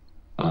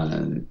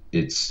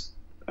 It's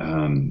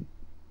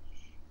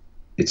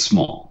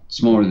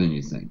smaller than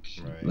you think.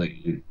 Right. Like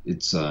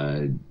it's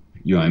I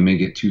may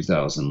get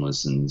 2,000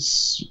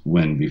 listens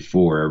when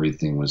before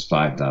everything was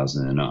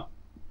 5,000 and up.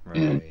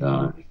 Right.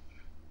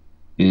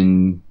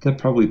 And that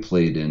probably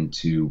played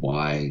into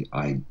why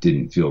I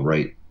didn't feel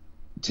right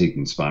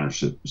taking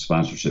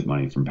sponsorship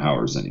money from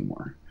Powers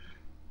anymore,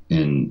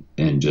 and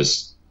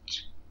just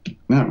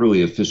not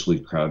really officially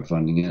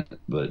crowdfunding it,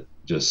 but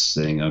just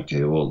saying,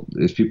 okay, well,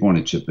 if people want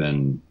to chip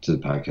in to the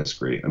podcast,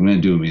 great. I'm going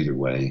to do them either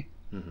way.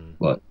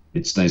 But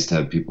it's nice to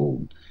have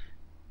people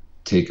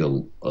take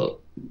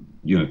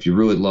if you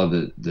really love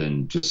it,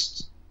 then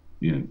just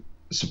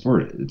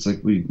support it. It's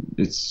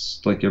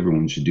like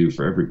everyone should do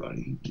for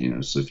everybody.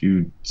 So if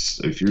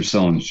you're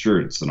selling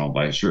shirts, then I'll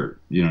buy a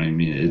shirt. You know what I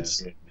mean?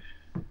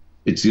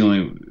 It's the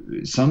only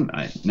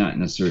not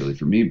necessarily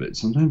for me, but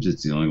sometimes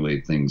it's the only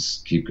way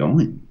things keep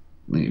going.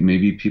 Like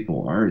maybe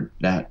people are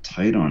that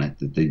tight on it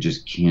that they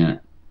just can't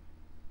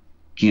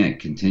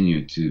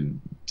continue to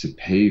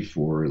pay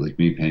for, like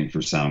me paying for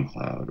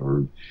SoundCloud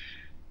or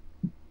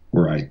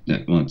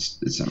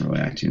it's not really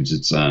iTunes.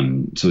 It's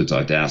so it's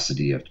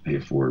Audacity you have to pay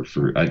for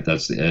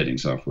that's the editing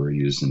software I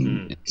use,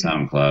 and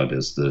SoundCloud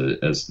as the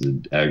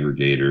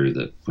aggregator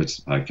that puts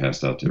the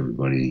podcast out to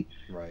everybody.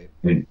 Right.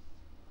 And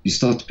you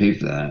still have to pay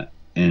for that.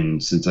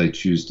 And since I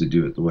choose to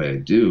do it the way I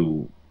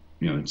do,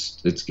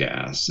 it's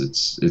gas,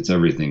 it's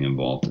everything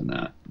involved in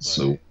that.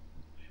 Right.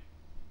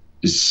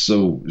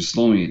 So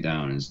slowing it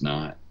down is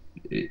not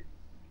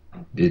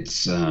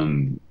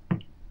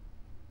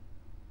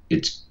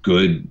it's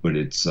good, but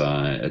it's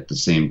at the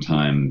same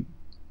time,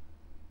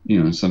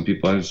 some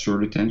people have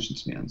short attention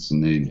spans,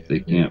 and they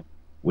can't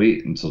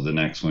wait until the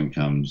next one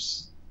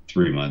comes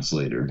 3 months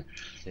later,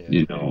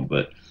 Yeah.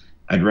 But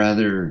I'd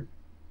rather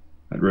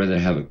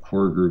have a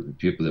core group of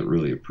people that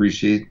really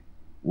appreciate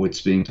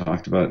what's being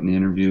talked about in the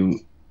interview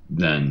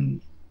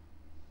than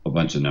a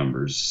bunch of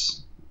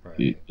numbers.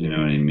 You, Right. you know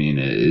what I mean?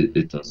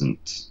 It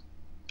doesn't.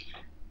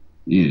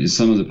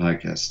 Some of the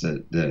podcasts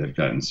that have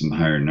gotten some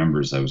higher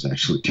numbers, I was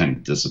actually kind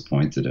of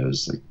disappointed. I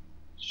was like,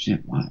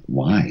 shit,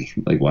 why?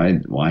 Like,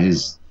 why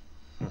is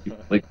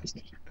like?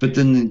 But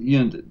then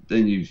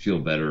then you feel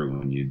better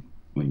when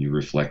you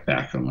reflect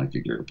back on like a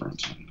Garrett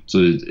Burns one. So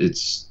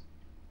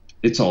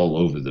it's all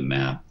over the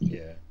map.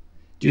 Yeah.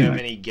 Do you You have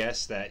know, any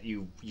guests that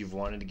you've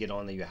wanted to get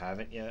on that you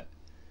haven't yet?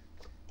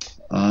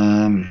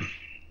 um,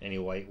 Any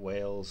white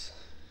whales,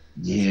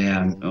 as you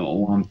yeah. call them?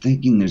 Oh, I'm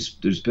thinking there's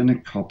been a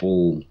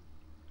couple.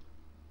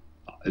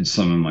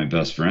 Some of my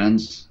best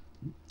friends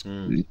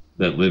Mm.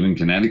 that live in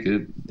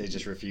Connecticut. They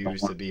just Don't refuse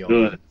to want be to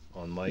do it.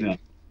 on Yeah,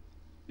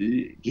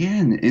 mic. yeah,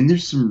 and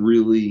there's some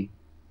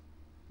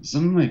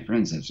of my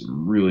friends have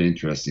some really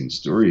interesting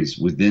stories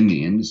within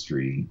the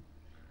industry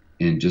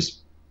and just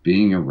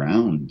being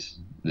around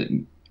that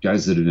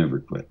guys that have never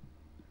quit.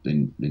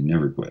 They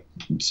never quit.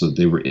 So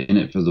they were in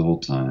it for the whole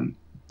time.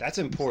 That's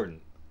important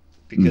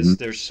Hmm. because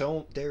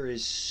there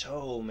is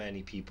so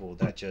many people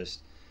that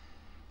just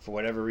for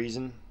whatever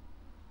reason,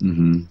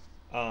 Hmm.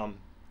 um,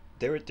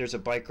 there's a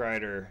bike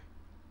rider,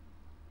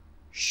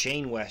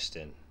 Shane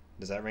Weston.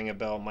 Does that ring a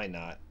bell? Might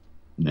not.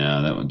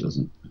 No, that one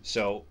doesn't.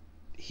 So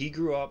he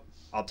grew up.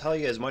 I'll tell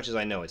you as much as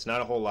I know. It's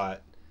not a whole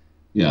lot,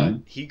 but Yeah,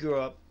 he grew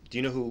up. Do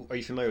you know who? Are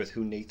you familiar with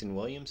who Nathan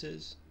Williams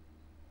is?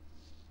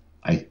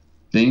 I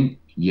think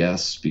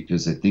yes,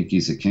 because I think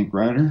he's a kink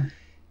rider.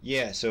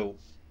 Yeah. So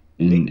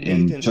And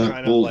Nathan's Chuck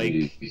kind of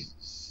Boldy, like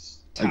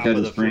I top got of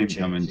his the food frame chain.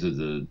 coming to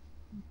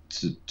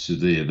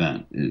the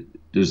event.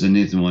 There's a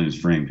Nathan Williams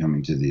frame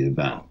coming to the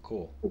event Oh,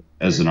 cool.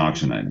 as Very an cool.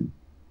 auction item.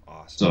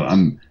 Awesome. So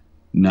I'm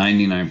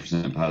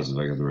 99% positive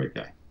I got the right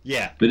guy.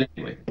 Yeah. But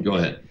anyway, go Yeah.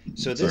 ahead.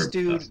 So Sorry this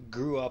about that. dude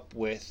grew up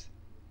with,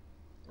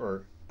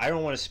 or I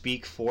don't want to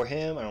speak for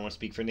him. I don't want to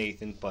speak for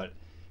Nathan, but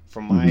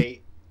from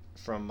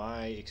Hmm.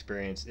 my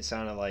experience, it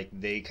sounded like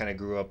they kind of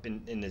grew up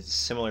in a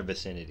similar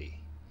vicinity.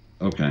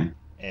 Okay.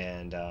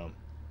 And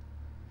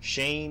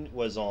Shane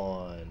was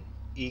on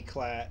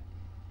Eclat,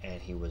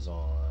 and he was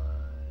on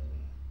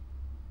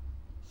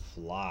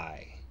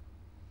Fly,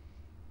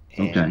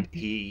 and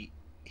Okay.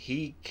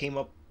 he came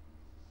up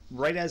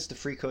right as the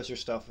Free Coaster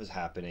stuff was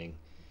happening.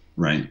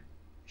 Right.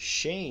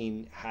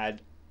 Shane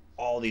had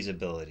all these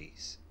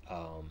abilities.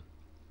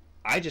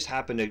 I just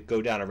happened to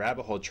go down a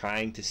rabbit hole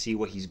trying to see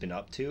what he's been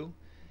up to,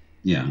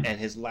 Yeah. and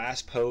his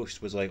last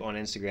post was like on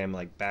Instagram,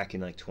 like back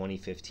in like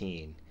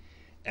 2015,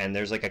 and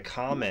there's like a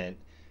comment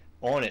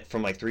on it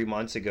from like 3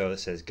 months ago that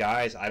says,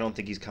 "Guys, I don't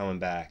think he's coming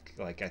back.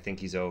 Like I think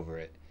he's over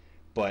it."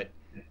 But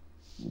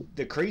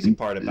the crazy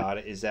part about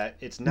it is that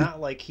it's not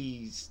like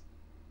he's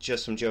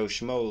just some Joe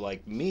Schmo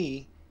like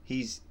me.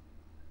 He's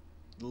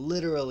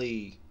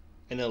literally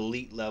an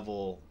elite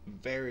level,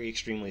 very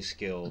extremely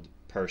skilled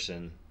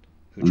person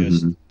who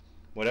just Hmm.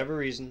 whatever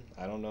reason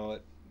I don't know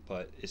it,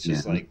 but it's Yeah.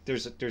 just like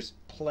there's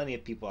plenty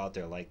of people out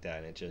there like that,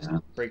 and it just Yeah.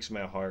 breaks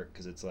my heart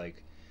because it's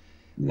like,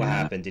 what Yeah.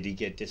 happened? Did he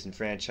get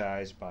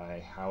disenfranchised by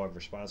however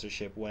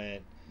sponsorship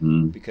went?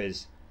 Mm.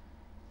 Because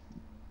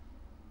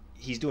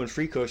he's doing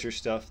free coaster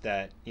stuff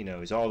that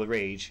is all the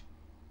rage,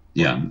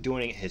 Yeah. but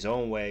doing it his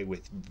own way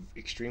with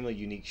extremely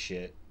unique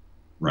shit,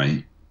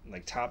 Right.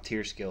 like top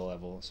tier skill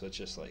level. So it's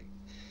just like,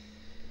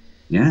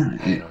 Yeah.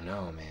 I don't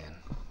know, man.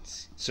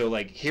 So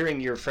like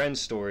hearing your friends'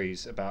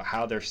 stories about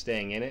how they're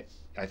staying in it,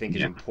 I think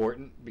is Yeah.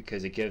 important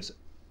because it gives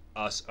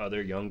us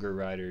other younger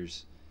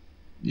riders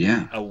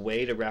Yeah. a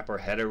way to wrap our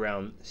head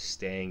around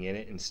staying in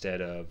it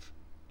instead of,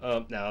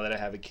 oh, now that I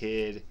have a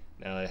kid,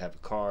 now that I have a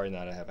car, now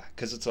that I have a,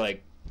 because it's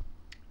like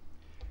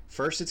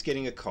first it's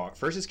getting a car,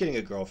 first it's getting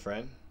a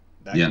girlfriend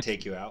that Yeah. can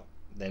take you out,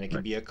 then it could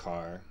Right. be a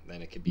car,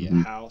 then it could be a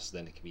Hmm. house,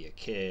 then it could be a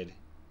kid,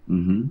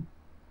 Hmm.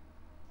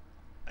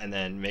 and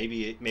then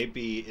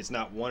maybe it's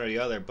not one or the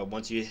other, but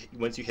once you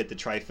hit the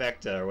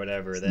trifecta or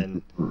whatever,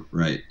 then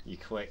Right. you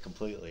quit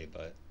completely.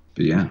 But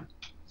But yeah.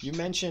 you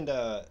mentioned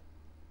at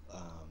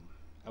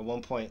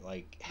one point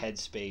like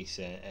headspace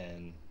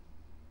and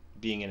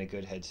being in a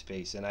good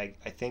headspace, and I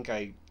think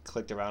I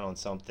clicked around on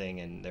something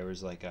and there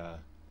was like a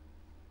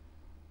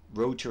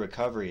Road to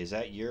Recovery. Is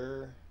that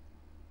your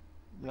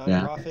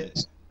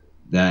nonprofit?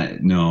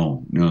 That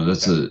no, Okay.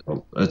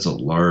 that's a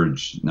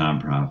large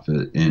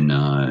nonprofit in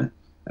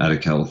out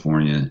of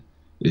California.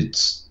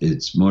 It's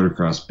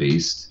motocross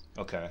based,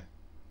 Okay.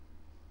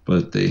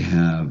 but they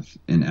have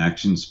an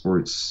action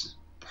sports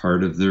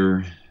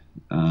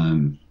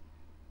um,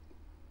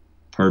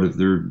 part of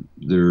their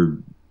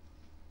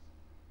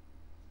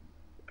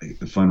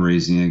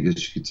fundraising, I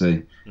guess you could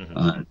say.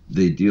 Hmm.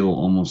 They deal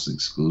almost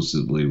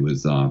exclusively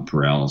with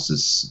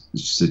paralysis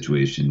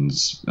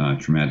situations,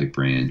 traumatic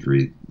brain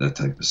injury, that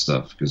type of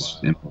stuff. Because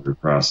in Wow.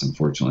 motocross,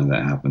 unfortunately,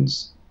 that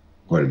happens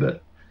quite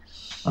a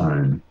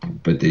Yeah.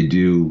 bit. But they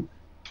do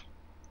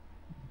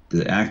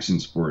the action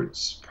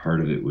sports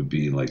part of it would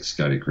be like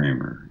Scotty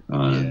Kramer.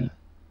 Yeah.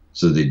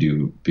 So they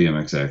do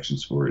BMX action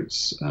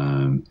sports.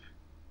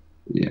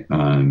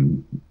 Yeah,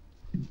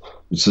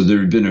 so there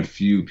have been a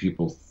few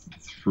people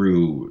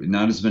through,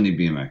 not as many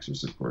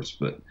BMXers, of course,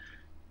 but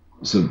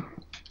so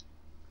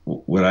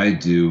what I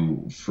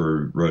do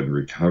for Road to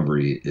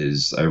Recovery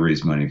is I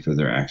raise money for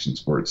their action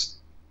sports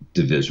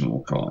division,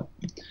 we'll call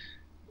it.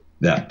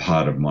 That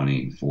pot of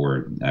money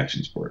for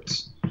action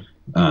sports,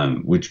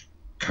 which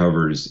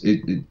covers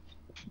it.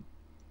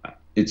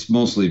 It's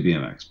mostly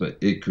BMX, but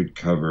it could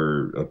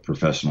cover a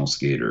professional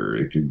skater.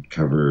 It could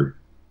cover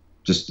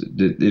just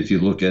if you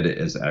look at it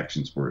as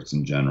action sports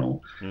in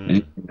general,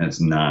 anything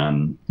that's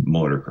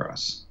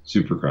non-motocross,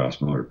 supercross,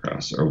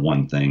 motocross, or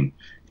one thing,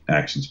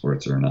 action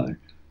sports or another.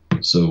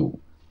 So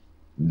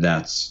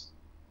that's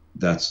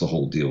the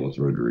whole deal with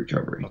Road to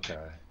Recovery. Okay.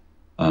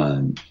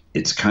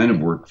 It's kind of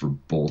worked for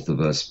both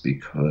of us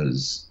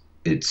because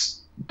I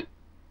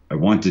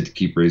wanted to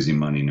keep raising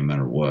money no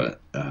matter what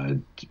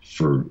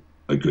for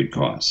a good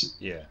cause.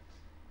 Yeah.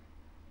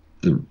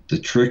 The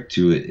trick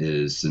to it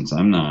is, since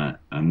I'm not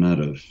a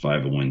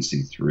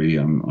 501c3,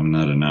 I'm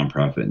not a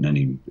nonprofit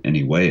in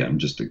any way. I'm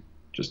just a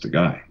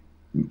guy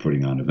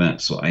putting on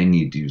events. So I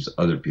need to use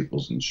other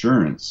people's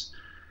insurance.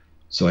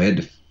 So I had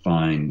to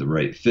find the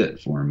right fit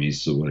for me.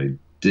 So what I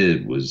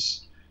did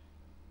was,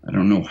 I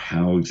don't know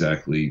how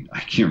exactly,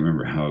 I can't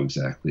remember how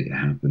exactly it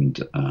happened,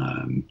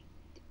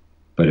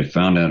 but I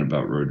found out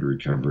about Road to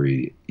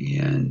Recovery,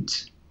 and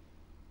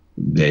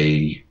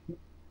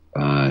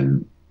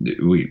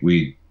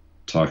we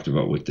talked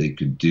about what they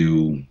could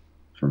do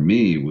for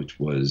me, which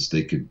was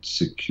they could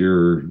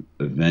secure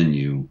a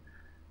venue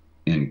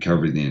and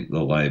cover the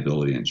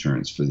liability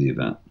insurance for the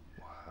event.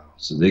 Wow.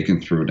 So they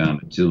can throw down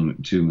a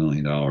 $2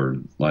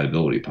 million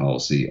liability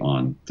policy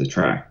on the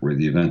track where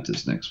the event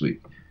is next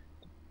week,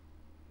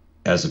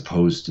 as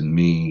opposed to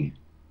me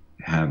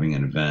having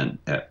an event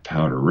at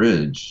Powder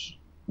Ridge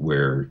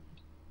where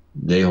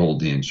they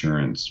hold the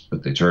insurance,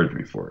 but they charge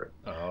me for it.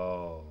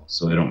 Oh.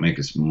 So I don't make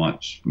as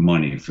much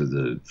money for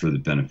the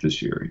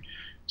beneficiary.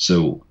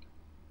 So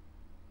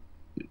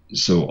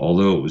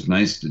although it was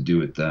nice to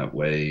do it that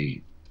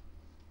way,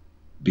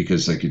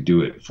 because I could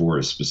do it for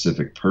a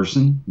specific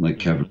person, like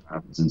Kevin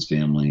Robinson's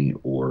family,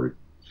 or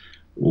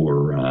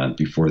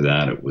before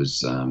that it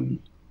was I'm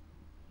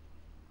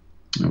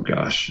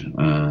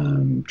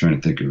trying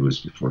to think if it was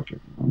before Kevin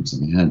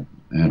Robinson.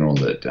 I had all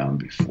that down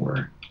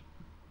before.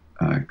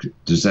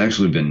 There's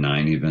actually been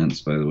 9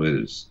 events, by the way.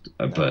 There's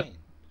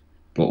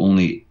but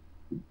only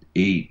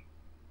 8.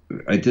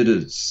 I did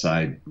a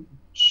side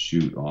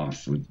shoot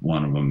off with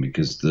one of them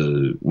because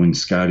when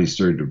Scotty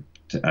started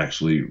to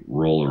actually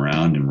roll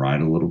around and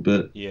ride a little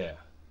bit, yeah,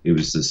 it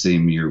was the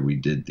same year we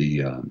did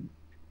the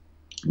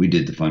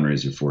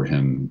fundraiser for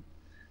him.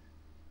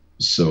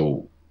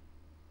 So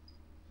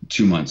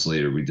 2 months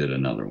later we did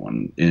another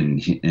one,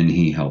 and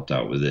he helped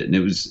out with it, and it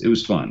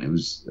was fun. It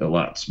was a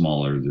lot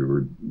smaller. There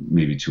were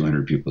maybe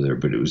 200 people there,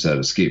 but it was at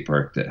a skate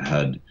park that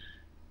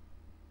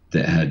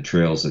had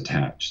trails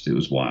attached. It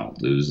was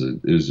wild.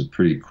 It was a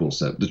pretty cool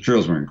set. The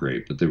trails weren't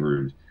great, but they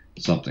were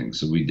something.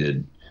 So we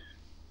did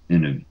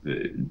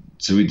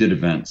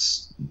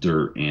events,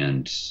 dirt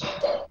and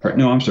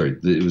no, I'm sorry,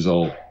 it was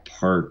all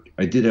park.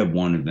 I did have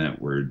one event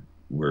where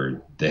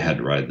they had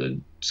to ride the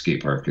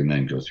skate park and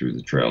then go through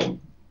the trail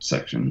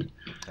section,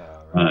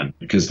 right.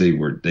 Because they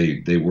were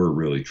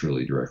really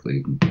truly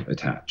directly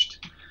attached.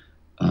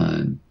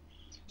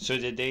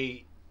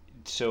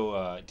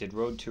 Did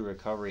Road to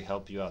Recovery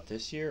help you out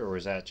this year, or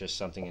was that just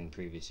something in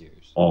previous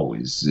years?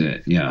 Always,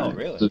 yeah. Oh,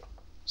 really?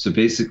 So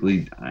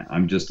basically,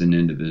 I'm just an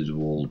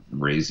individual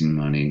raising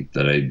money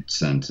that I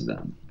send to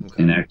them.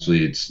 Okay. And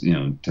actually, it's,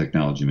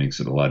 technology makes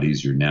it a lot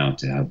easier now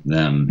to have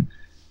them.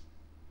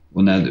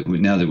 Well,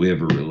 now that we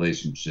have a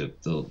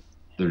relationship,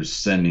 they're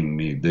sending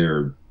me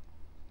their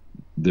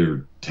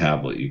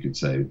tablet, you could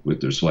say,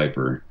 with their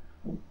swiper,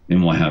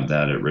 and we'll have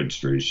that at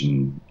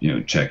registration,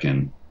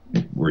 check-in,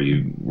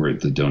 where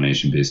the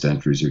donation-based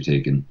entries are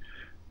taken,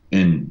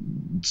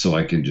 and so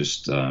I can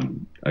just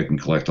I can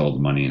collect all the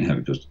money and have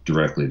it go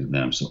directly to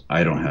them, so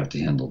I don't have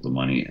to handle the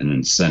money and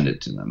then send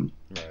it to them,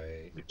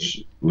 right?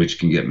 Which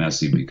can get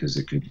messy because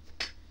it could,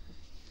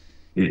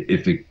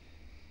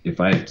 if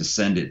I have to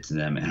send it to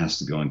them, it has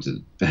to go into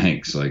the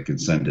bank, so I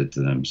could send it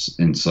to them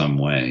in some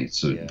way.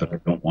 So, yeah. But I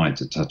don't want it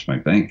to touch my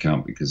bank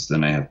account because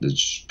then I have to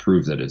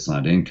prove that it's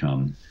not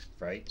income.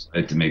 Right. So I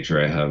have to make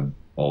sure I have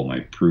all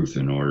my proof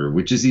in order,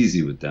 which is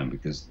easy with them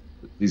because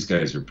these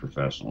guys are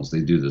professionals.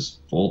 They do this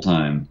full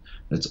time.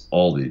 That's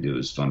all they do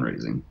is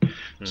fundraising.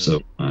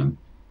 Mm.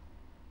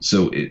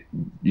 So it,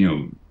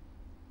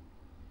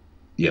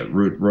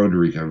 Road to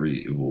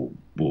Recovery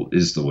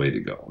is the way to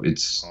go.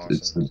 It's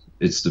awesome.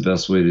 It's the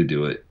best way to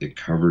do it. It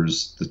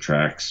covers the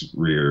track's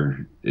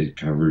rear. It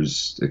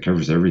covers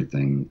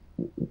everything,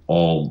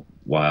 all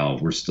while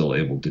we're still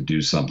able to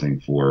do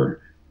something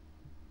for,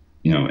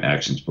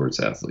 action sports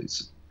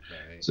athletes.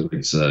 Right. So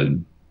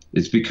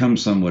it's become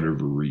somewhat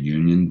of a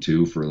reunion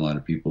too for a lot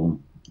of people.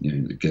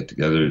 They get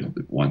together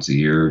once a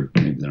year.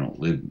 Maybe they don't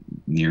live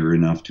near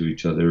enough to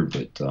each other,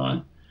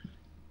 but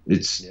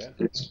It's Yeah.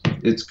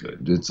 it's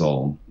good. It's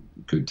all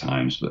good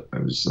times. But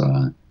I'm just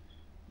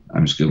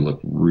gonna look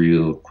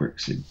real quick.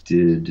 So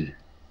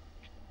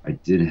I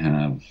did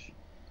have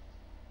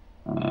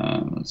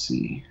let's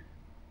see,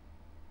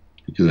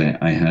 because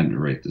I had to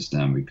write this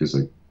down because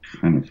I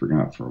kind of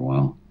forgot for a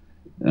while.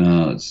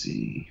 Let's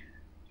see.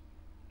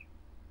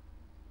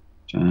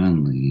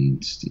 John Lee,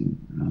 Steve.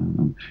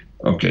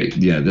 Okay,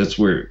 yeah, that's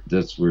where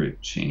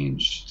it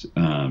changed.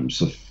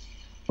 So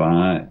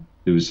five.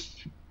 It was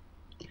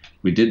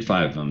we did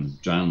five of them: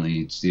 John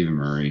Lee, Stephen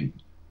Murray,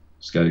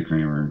 Scotty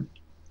Kramer.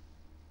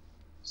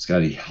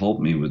 Scotty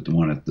helped me with the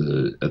one at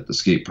the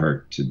skate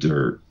park to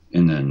dirt,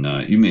 and then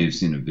you may have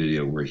seen a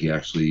video where he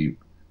actually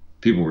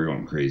people were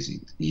going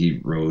crazy. He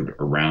rode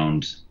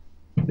around.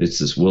 It's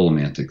this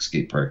Willimantic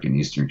skate park in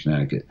Eastern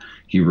Connecticut.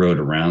 He rode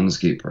around the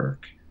skate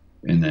park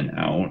and then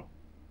out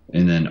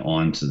and then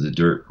onto the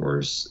dirt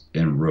course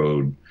and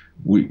rode.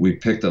 We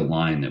picked a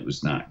line that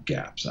was not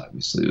gaps,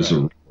 obviously. It was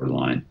a roller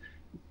line.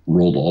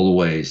 Rolled all the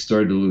way,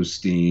 started to lose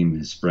steam.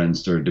 His friends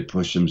started to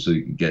push him so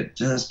he could get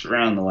just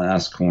around the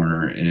last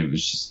corner. And it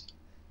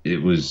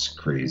was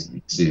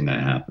crazy seeing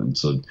that happen.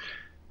 So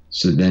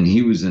then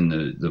he was in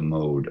the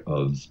mode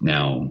of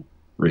now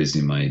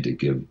raising money to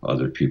give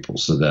other people.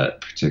 So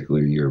that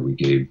particular year we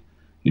gave,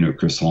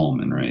 Chris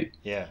Hallman, right?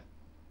 Yeah.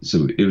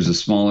 So it was a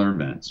smaller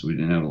event, so we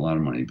didn't have a lot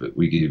of money, but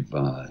we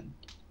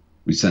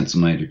sent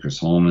some money to Chris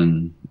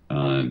Hallman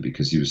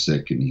because he was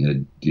sick and he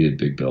had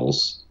big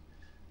bills.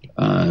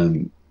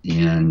 And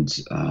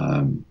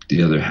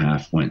the other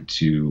half went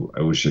to,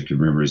 I wish I could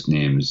remember his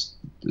name, is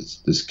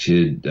this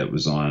kid that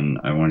was on,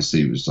 I want to say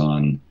he was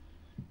on,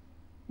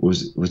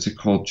 what's it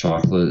called?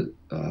 Chocolate?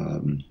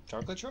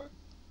 Chocolate truck?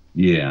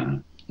 Yeah.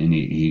 And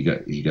he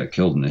got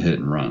killed in a hit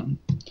and run.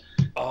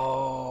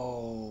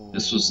 Oh.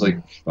 This was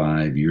like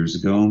 5 years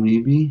ago,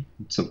 maybe,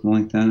 something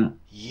like that.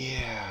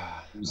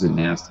 Yeah. It was a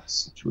nasty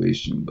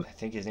situation, but I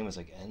think his name was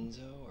like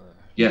Enzo or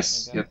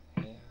yes, like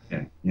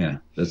yep. Yeah.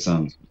 That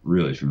sounds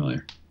really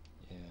familiar.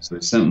 Yeah. So I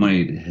sent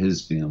money to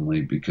his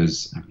family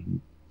because, I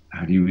mean,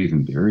 how do you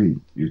even bury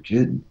your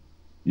kid?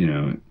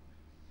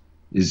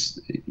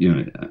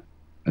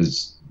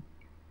 As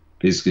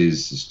basically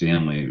as his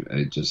family,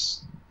 I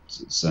just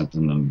sent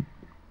them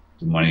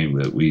the money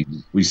that we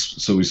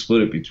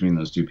split it between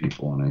those two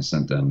people, and I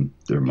sent them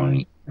their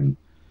money. And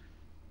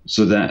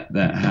so that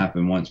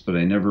happened once, but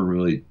I never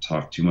really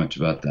talked too much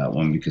about that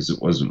one because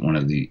it wasn't one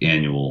of the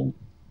annual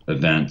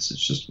events. It's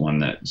just one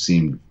that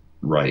seemed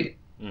right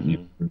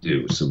to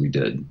do, so we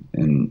did.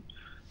 And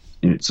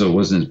so it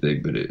wasn't as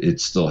big, but it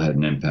still had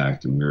an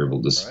impact, and we were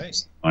able to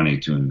send money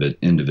to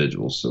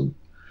individuals. So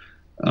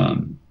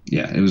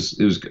it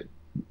was good.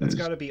 It's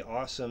got to be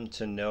awesome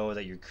to know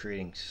that you're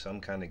creating some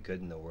kind of good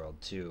in the world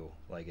too.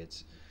 Like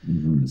it's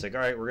like,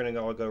 all right, we're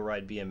gonna all go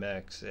ride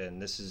BMX,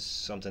 and this is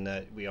something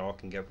that we all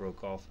can get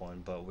broke off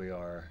on, but we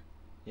are,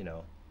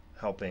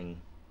 helping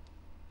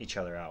each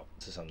other out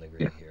to some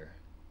degree here.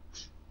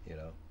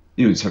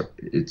 It's hard.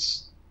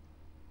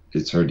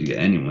 It's hard to get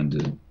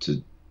anyone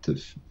to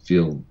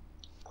feel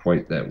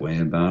quite that way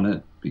about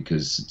it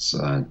because it's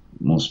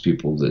most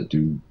people that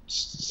do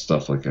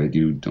stuff like I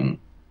do don't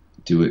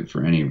do it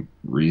for any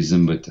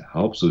reason but to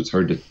help. So it's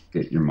hard to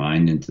get your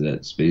mind into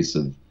that space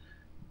of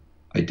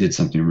I did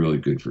something really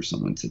good for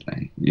someone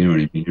today. You know what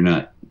I mean? You're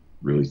not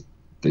really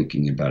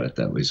thinking about it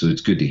that way. So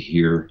it's good to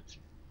hear.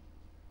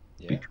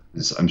 Yeah.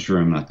 Because I'm sure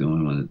I'm not the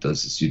only one that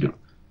does this. You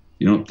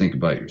don't think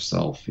about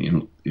yourself.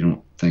 You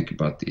don't think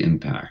about the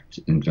impact.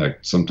 In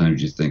fact,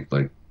 sometimes you think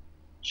like,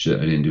 shit,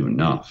 I didn't do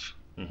enough.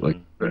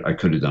 Like I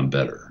could have done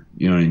better.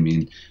 You know what I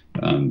mean?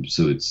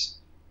 So it's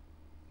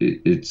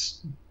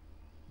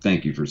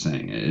thank you for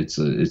saying it.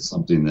 It's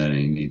something that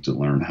I need to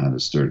learn how to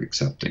start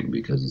accepting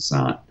because it's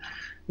not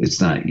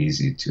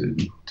easy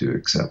to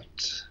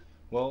accept.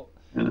 Well,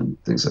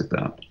 and things like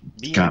that.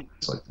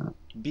 Comments like that.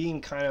 Being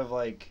kind of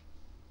like,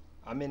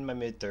 I'm in my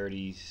mid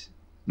 30s,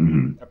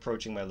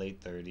 approaching my late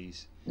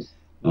 30s.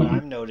 What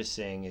I'm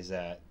noticing is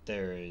that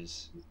there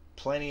is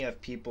plenty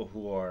of people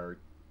who are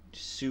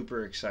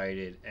super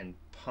excited and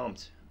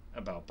pumped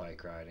about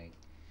bike riding.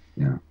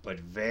 Yeah. But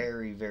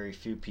very, very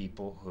few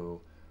people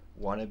who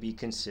want to be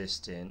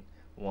consistent,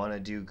 want to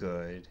do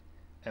good,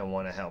 and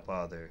want to help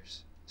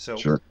others. So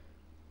sure.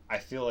 I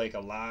feel like a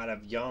lot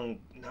of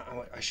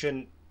I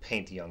shouldn't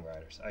paint the young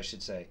riders. I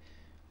should say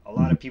a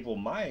lot of people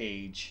my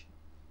age,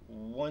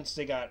 once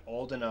they got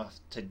old enough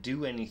to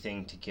do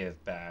anything to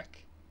give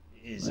back,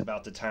 is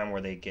about the time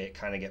where they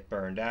get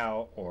burned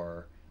out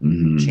or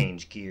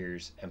change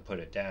gears and put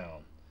it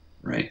down.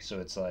 Right. So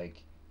it's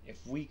like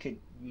if we could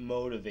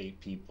motivate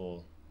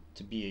people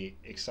to be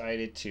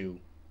excited to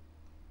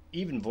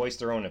even voice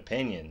their own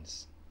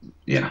opinions,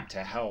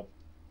 to help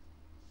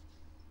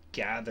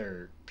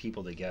gather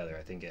people together,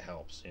 I think it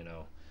helps.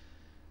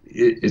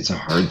 It's a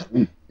hard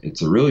thing.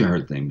 It's a really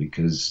hard thing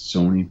because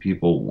so many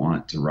people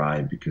want to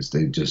ride because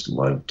they just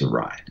love to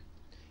ride.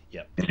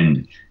 Yep.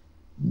 And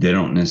they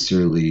don't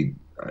necessarily.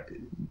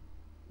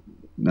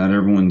 Not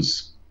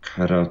everyone's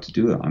cut out to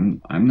do it.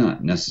 I'm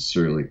not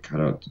necessarily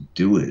cut out to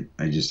do it.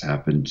 I just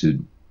happen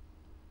to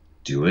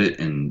do it,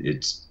 and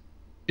it's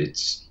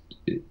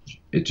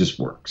it just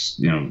works,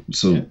 you know.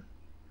 So Yeah.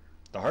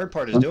 The hard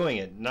part is doing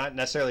it, not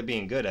necessarily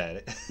being good at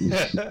it.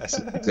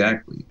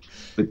 exactly.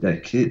 But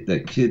that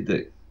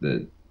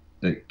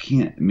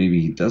can't,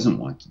 maybe he doesn't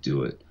want to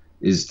do it,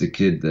 is the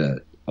kid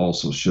that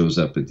also shows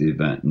up at the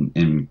event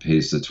and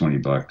pays the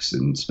 $20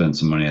 and spends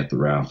some money at the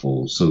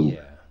raffle. So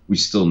Yeah. we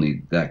still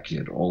need that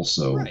kid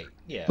also. Right.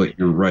 Yeah. But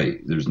you're right.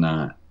 There's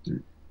not.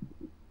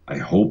 I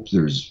hope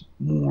there's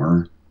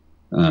more.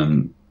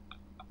 Um,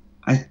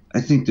 I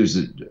think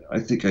I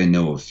think I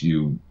know a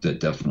few that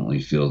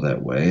definitely feel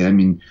that way. I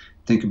mean,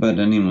 think about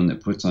anyone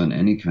that puts on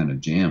any kind of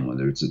jam,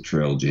 whether it's a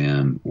trail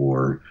jam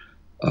or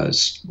a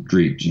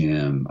street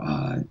jam.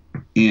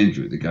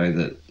 Andrew, the guy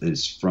that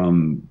is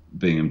from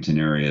Binghamton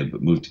area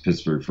but moved to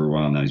Pittsburgh for a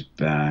while, now he's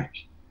back.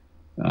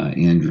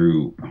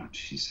 Andrew, oh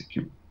jeez,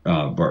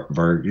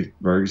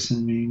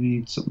 Vargason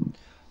maybe something.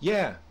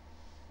 Yeah.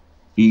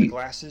 The He,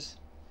 glasses.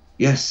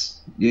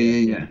 yes,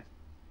 yeah.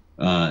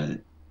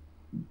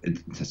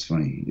 That's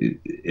funny,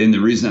 and the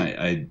reason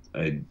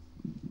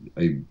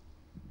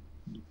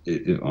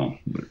oh,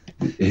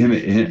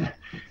 him,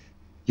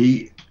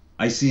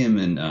 I see him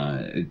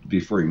in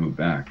before he moved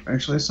back.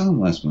 Actually, I saw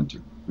him last winter,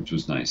 which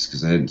was nice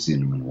because I hadn't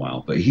seen him in a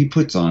while. But he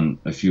puts on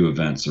a few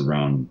events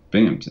around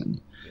Binghamton.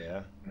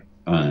 Yeah.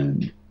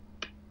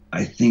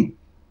 I think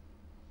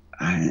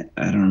I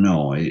don't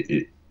know.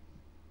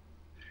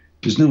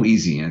 There's no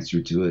easy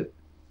answer to it.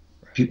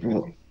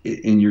 People,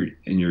 and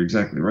you're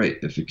exactly right.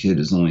 If a kid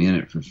is only in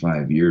it for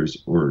 5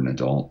 years, or an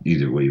adult,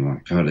 either way you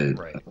want to cut it,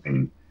 Right.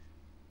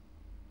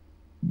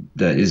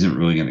 That isn't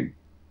really going to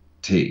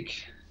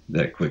take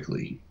that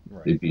quickly.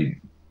 Right. It'd be,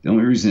 the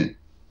only reason it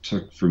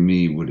took for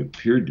me what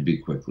appeared to be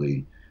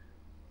quickly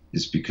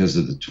is because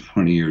of the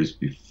 20 years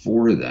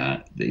before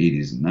that, the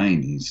 80s and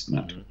 90s.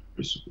 Not,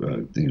 I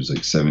think it was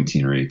like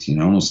 17 or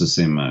 18, almost the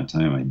same amount of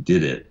time I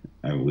did it.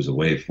 I was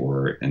away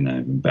for it, and then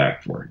I've been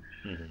back for it.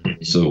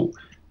 Mm-hmm. So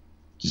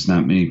just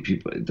not many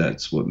people.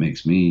 That's what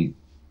makes me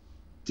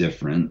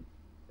different,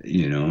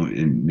 you know,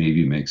 and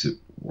maybe makes it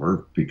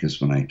work,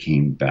 because when I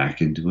came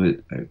back into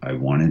it, I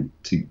wanted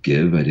to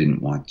give. I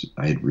didn't want to.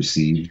 I had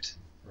received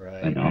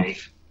Right.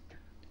 enough.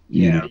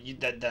 Yeah. You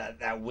know?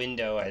 That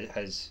window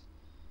has,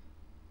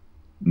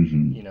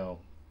 Mm-hmm. you know,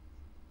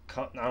 I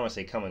don't want to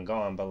say come and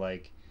gone, but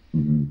like,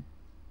 Mm-hmm.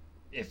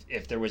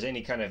 if there was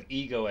any kind of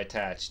ego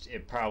attached,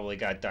 it probably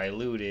got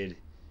diluted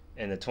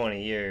in the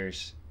 20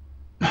 years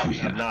Oh of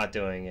yeah. not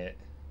doing it.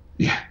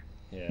 Yeah.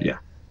 Yeah. Yeah.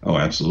 Oh,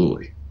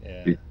 absolutely.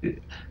 Yeah.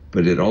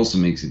 But it also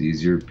makes it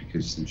easier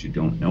because since you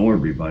don't know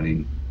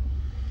everybody,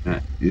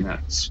 you're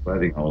not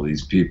sweating all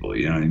these people.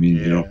 You know what I mean?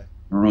 Yeah. You don't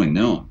really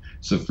know them.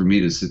 So for me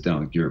to sit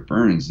down with Garrett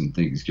Burns and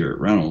think he's Garrett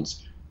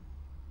Reynolds,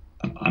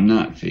 I'm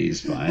not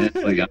phased by it.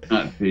 Like, I'm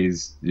not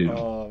phased. You know,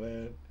 Oh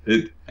man.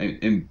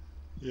 and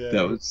Yeah.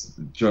 that was,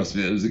 trust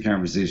me, it was a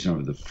conversation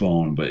over the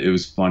phone. But it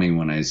was funny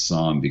when I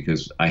saw him,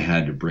 because I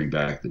had to bring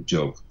back the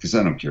joke, because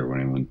I don't care what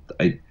anyone.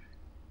 I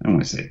don't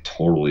want to say I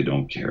totally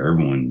don't care.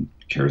 Everyone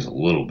cares a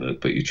little bit,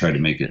 but you try to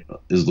make it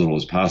as little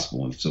as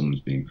possible if someone's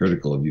being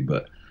critical of you.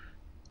 But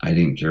I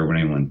didn't care what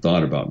anyone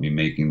thought about me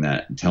making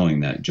that,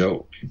 telling that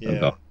joke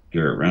about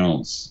Garrett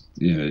Reynolds.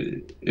 You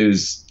know, it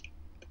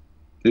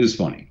was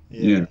funny.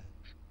 Yeah. You know?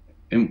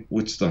 And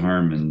what's the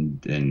harm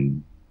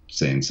in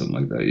saying something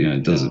like that? You know,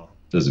 it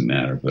doesn't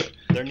matter. But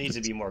there needs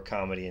to be more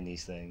comedy in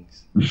these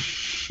things.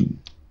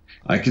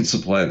 I can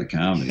supply the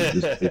comedy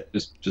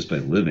just by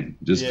living,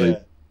 just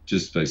by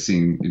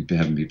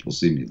having people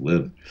see me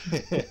live.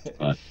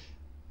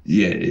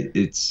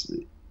 It's.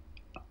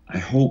 I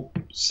hope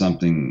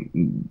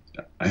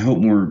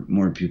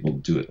more people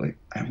do it. Like,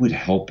 I would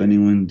help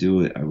anyone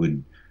do it. I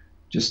would,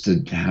 just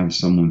to have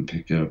someone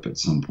pick it up at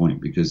some point,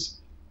 because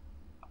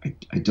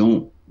I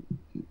don't.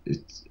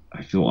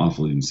 I feel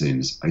awful even saying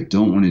this. I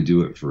don't want to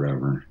do it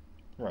forever.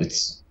 Right.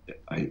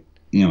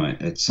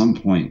 At some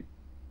point,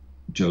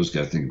 Joe's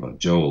got to think about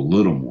Joe a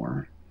little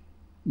more.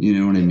 You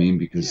know what I mean?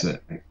 Because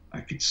I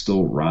could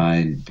still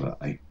ride, but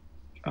I'm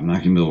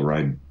not going to be able to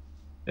ride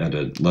at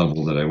a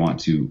level that I want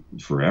to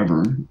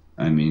forever.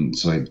 I mean,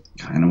 so I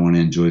kind of want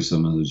to enjoy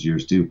some of those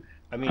years too.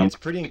 I mean, it's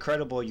pretty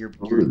incredible you're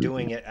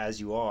doing it as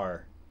you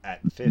are at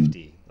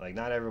 50. Like,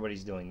 not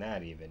everybody's doing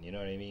that even. You know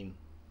what I mean?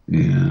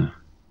 Yeah.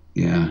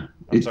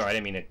 I'm sorry, I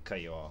didn't mean to cut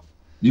you off.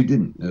 You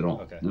didn't at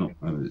all. Okay. No,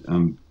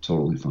 I'm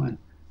totally fine.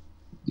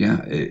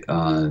 Yeah.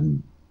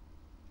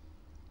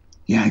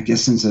 I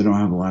guess since I don't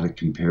have a lot of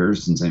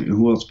comparisons, I mean,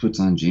 who else puts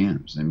on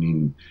jams? I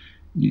mean,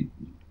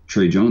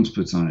 Trey Jones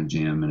puts on a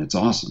jam, and it's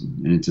awesome,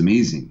 and it's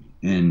amazing,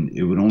 and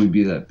it would only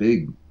be that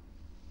big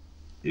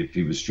if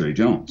he was Trey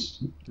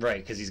Jones.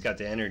 Right, because he's got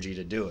the energy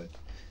to do it.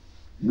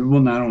 Well,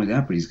 not only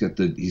that, but he's got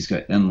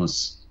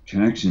endless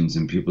connections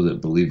and people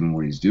that believe in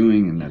what he's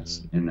doing, and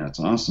that's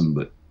awesome.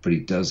 But he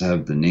does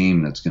have the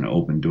name that's going to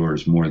open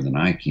doors more than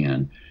I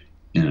can,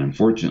 and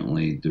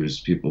unfortunately, there's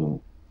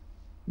people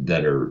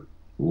that are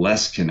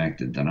less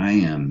connected than I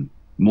am.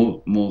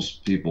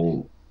 Most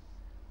people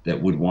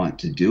that would want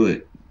to do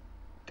it,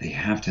 they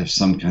have to have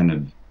some kind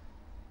of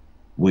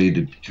way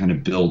to kind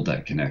of build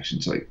that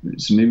connection. So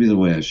maybe the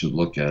way I should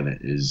look at it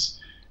is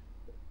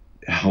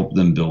help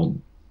them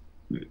build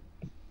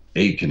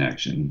a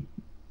connection,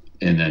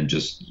 and then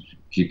just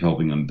keep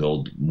helping them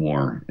build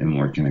more and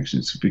more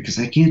connections, because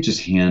I can't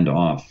just hand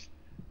off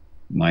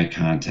my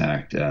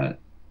contact at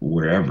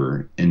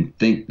wherever and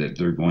think that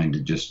they're going to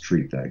just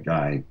treat that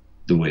guy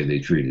the way they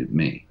treated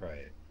me.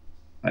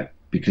 Right.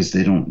 Because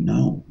they don't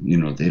know,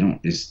 they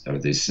don't, are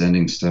they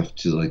sending stuff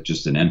to like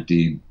just an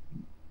empty,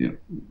 an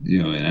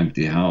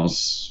empty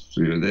house?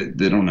 They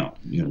don't know,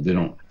 they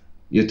don't,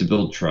 you have to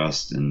build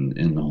trust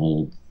in the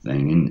whole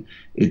thing. And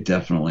it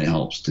definitely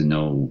helps to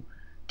know,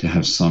 to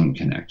have some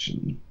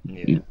connection.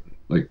 Yeah.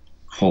 Like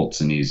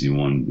Colt's an easy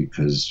one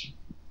because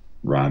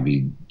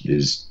Robbie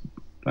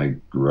I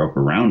grew up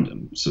around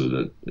him, so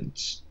that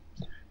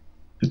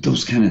but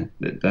those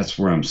that's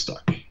where I'm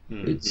stuck.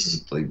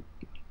 It's like,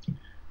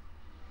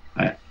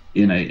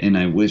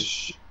 I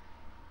wish,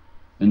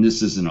 and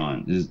this isn't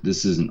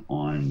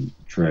on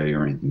Trey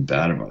or anything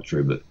bad about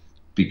Trey, but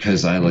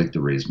because I like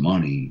to raise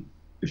money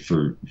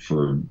for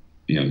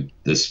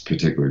this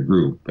particular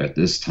group at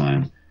this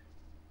time,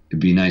 it'd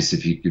be nice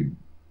if he could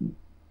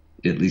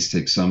at least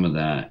take some of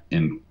that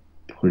and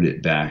put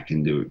it back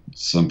into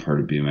some part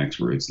of BMX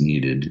where it's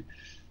needed.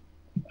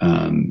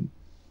 And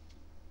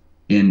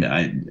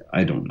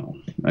I don't know.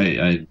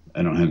 I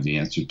don't have the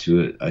answer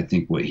to it. I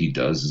think what he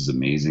does is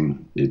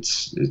amazing.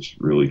 It's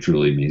really,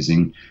 truly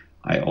amazing.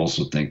 I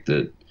also think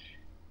that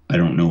I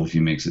don't know if he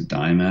makes a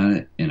dime at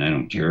it, and I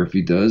don't care if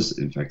he does.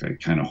 In fact, I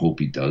kind of hope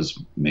he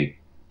does make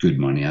good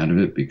money out of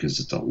it, because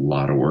it's a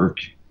lot of work.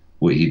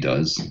 What he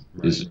does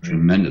is a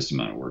tremendous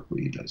amount of work. What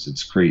he does,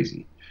 it's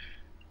crazy.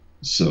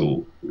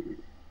 So,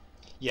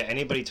 yeah,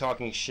 anybody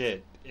talking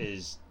shit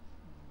is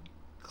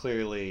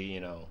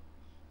clearly,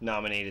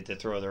 nominated to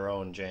throw their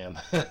own jam.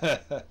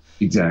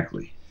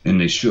 Exactly, and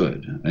they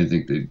should. I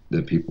think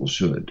that people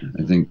should.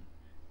 I think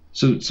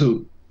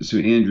so.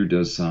 Andrew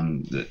does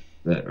some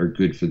that are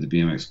good for the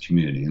BMX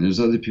community, and there's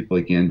other people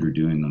like Andrew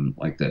doing them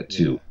like that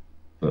too.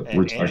 Yeah.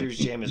 But Andrew's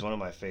jam is one of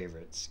my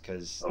favorites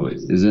because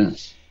is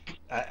it?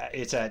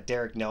 It's at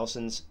Derek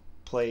Nelson's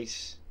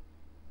place,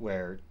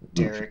 where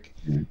Derek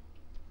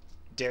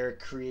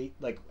create,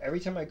 like, every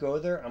time I go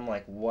there, I'm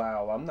like,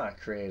 wow, I'm not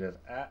creative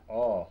at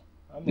all.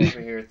 I'm over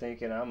here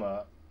thinking I'm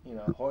a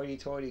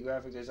hoity-toity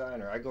graphic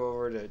designer. I go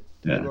over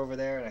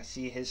there and I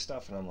see his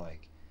stuff and I'm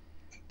like,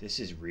 this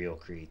is real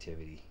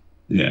creativity.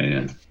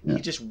 Yeah.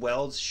 He just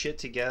welds shit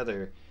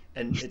together,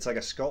 and it's like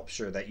a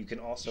sculpture that you can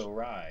also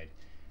ride.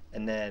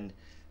 And then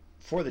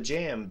for the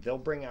jam, they'll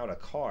bring out a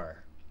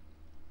car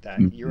that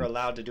you're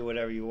allowed to do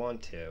whatever you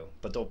want to,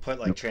 but they'll put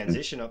like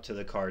transition up to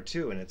the car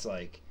too. And it's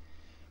like,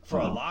 for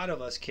a lot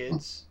of us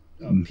kids,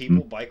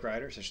 people, bike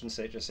riders, I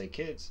shouldn't just say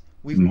kids,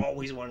 we've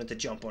always wanted to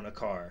jump on a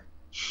car,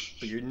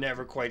 but you're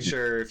never quite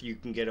sure if you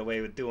can get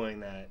away with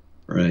doing that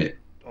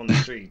on the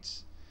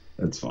streets.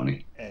 That's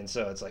funny. And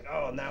so it's like,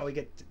 oh, now we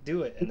get to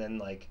do it. And then,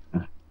 like,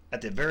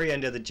 at the very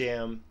end of the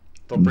jam,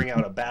 they'll bring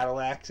out a battle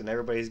axe, and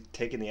everybody's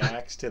taking the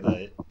axe to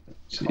the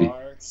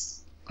car.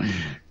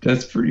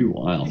 That's pretty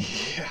wild.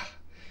 Yeah.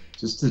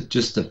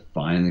 Just to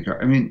find the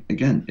car. I mean,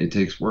 again, it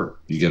takes work.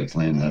 You got to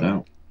plan that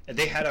out. And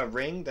they had a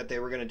ring that they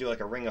were going to do, like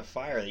a ring of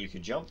fire that you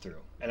could jump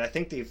through. And I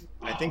think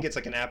it's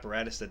like an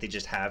apparatus that they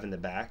just have in the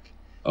back.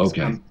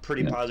 Okay. So I'm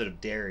pretty positive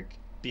Derek,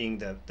 being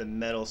the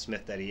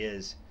metalsmith that he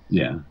is,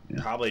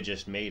 probably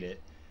just made it.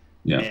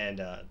 Yeah. And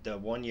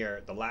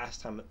the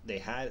last time they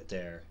had it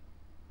there,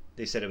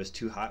 they said it was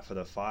too hot for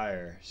the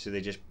fire, so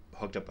they just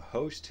hooked up a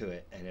hose to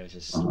it, and it was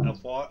just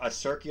a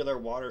circular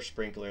water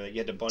sprinkler that you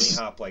had to bunny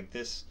hop like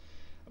this,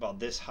 about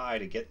this high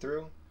to get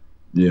through.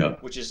 Yeah.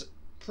 Which is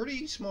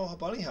pretty small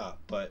bunny hop,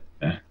 but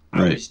right.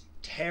 I was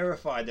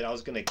terrified that I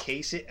was going to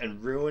case it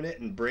and ruin it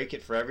and break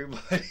it for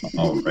everybody.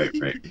 Oh, right.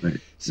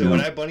 So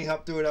when I bunny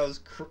hopped through it,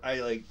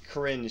 I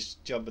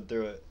cringed jumping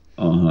through it.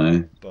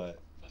 But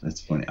that's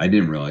funny. I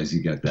didn't realize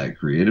you got that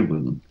creative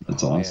with them.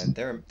 That's awesome.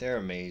 Man, they're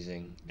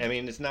amazing. I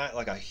mean, it's not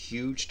like a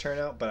huge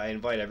turnout, but I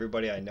invite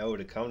everybody I know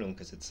to come to them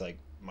because it's like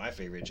my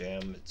favorite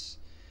jam. It's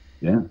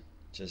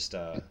just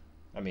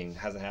I mean, it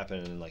hasn't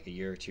happened in like a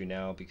year or two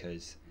now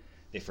because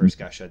they first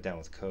got shut down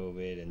with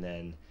COVID, and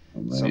then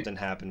something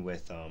happened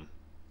with I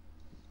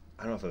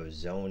don't know if it was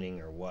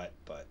zoning or what,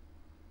 but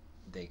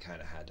they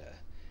kind of had to.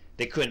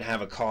 They couldn't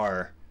have a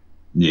car.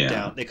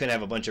 Yeah. They couldn't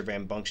have a bunch of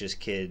rambunctious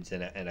kids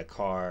and a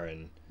car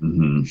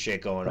and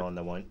shit going on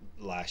the one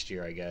last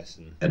year, I guess.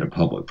 And at a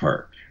public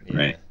park,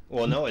 right?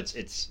 Well, no,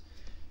 it's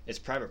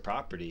private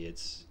property.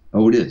 It's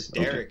it is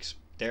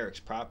Derek's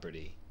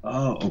property.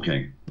 Oh,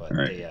 okay. But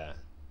right.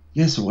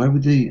 Yeah, so why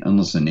would they,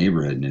 unless a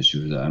neighbor had an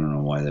issue, I don't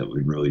know why that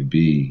would really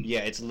be. Yeah,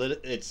 it's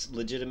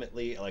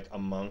legitimately like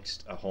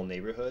amongst a whole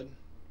neighborhood.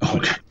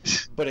 Okay.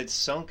 But it's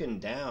sunken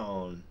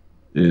down.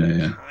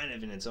 Yeah. Kind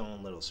of in its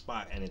own little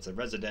spot, and it's a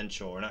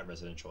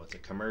it's a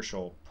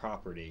commercial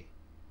property.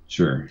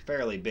 Sure.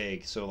 Fairly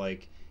big, so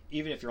like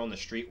even if you're on the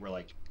street where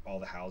like all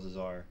the houses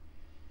are,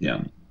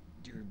 you're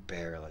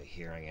barely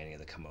hearing any of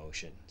the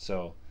commotion.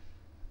 So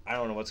I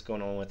don't know what's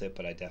going on with it,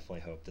 but I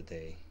definitely hope that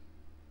they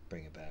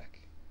bring it back.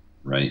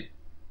 Right.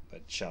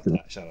 But shout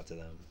out to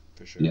them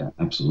for sure. Yeah,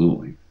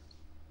 absolutely.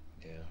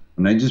 Yeah.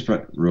 When I just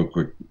brought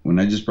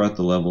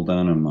the level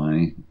down on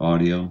my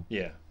audio,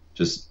 Yeah.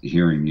 just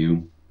hearing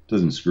you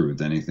doesn't screw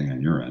with anything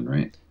on your end,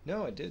 right?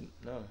 No, I didn't.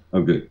 No.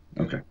 Oh, good.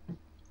 Okay.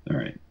 All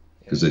right.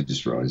 Because Yeah. I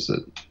just realized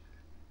that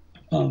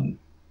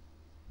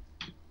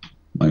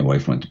my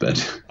wife went to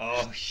bed.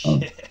 Oh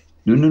shit.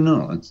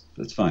 No.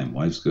 That's fine.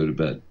 Wives go to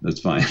bed. That's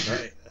fine.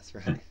 That's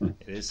right.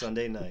 It is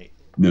Sunday night.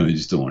 No, you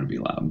just don't want to be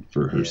loud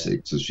for her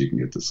sake, so she can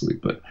get to sleep.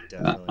 But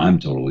Definitely. I'm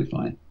totally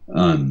fine.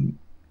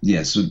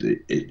 Yeah. So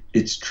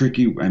it's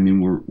tricky. I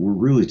mean, we're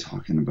really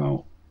talking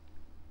about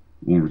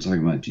when we're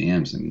talking about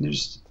jams. I mean,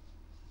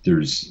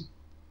 there's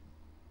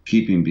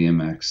keeping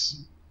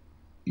BMX,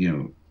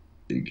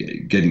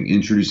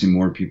 introducing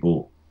more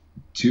people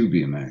to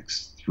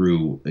BMX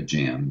through a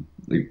jam.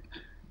 Like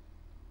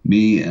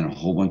me and a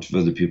whole bunch of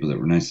other people that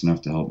were nice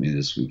enough to help me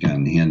this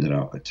weekend handed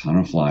out a ton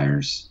of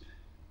flyers,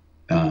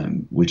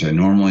 which I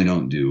normally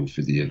don't do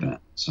for the event.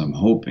 So I'm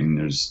hoping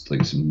there's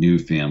like some new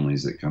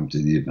families that come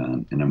to the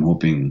event, and I'm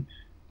hoping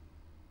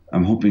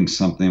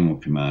something will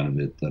come out of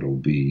it that'll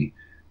be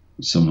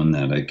someone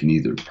that I can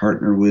either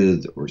partner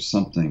with or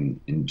something,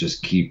 and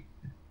just keep.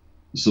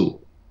 So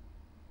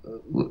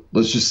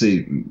let's just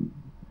say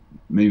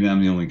maybe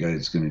I'm the only guy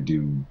that's going to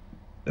do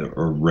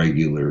a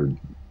regular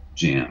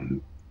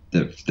jam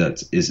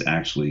that is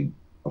actually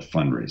a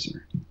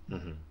fundraiser.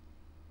 Mm-hmm.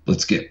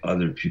 Let's get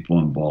other people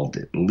involved,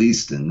 at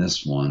least in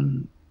this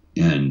one,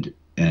 and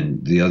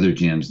the other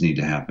jams need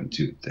to happen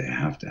too. They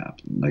have to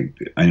happen. Like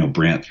I know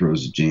Brant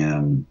throws a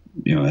jam,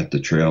 at the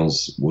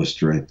trails,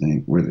 Worcester, I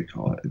think. Where do they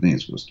call it? I think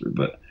it's Worcester,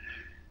 but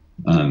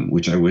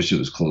which I wish it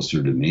was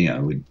closer to me. I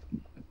would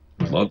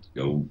love to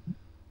go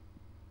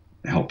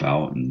help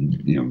out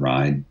and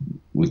ride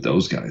with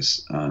those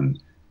guys.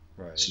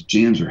 Right. So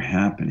jams are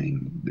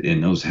happening,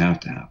 and those have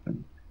to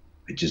happen.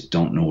 I just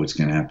don't know what's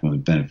going to happen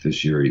with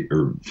beneficiary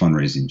or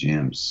fundraising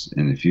jams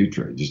in the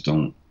future.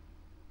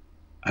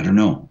 I don't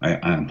know.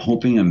 I'm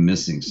hoping I'm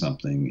missing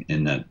something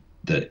in that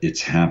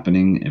it's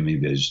happening, and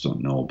maybe I just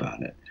don't know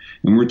about it.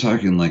 And we're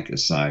talking like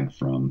aside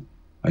from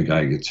a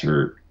guy gets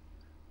hurt,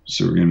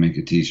 so we're going to make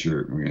a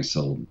T-shirt, and we're going to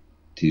sell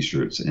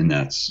T-shirts, and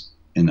that's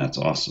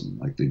awesome,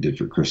 like they did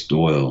for Chris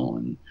Doyle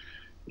and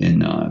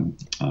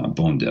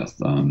Bone Death.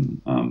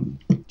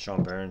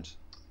 Sean Burns.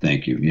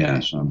 Thank you. Yeah,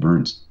 Sean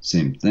Burns,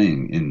 same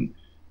thing. And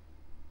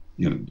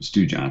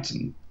Stu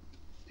Johnson,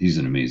 he's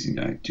an amazing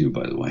guy too,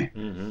 by the way.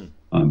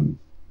 Mm-hmm.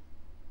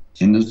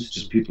 And those are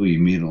just people you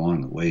meet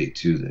along the way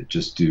too that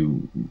just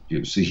do.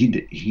 So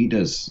he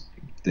does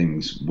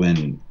things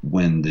when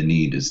the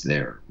need is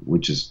there,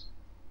 which is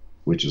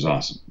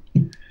awesome.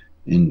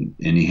 And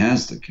he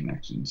has the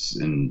connections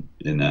in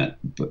that,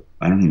 but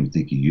I don't even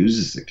think he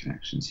uses the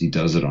connections. He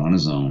does it on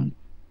his own.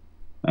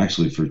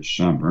 Actually, for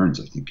Sean Burns,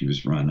 I think he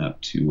was running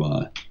up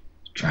to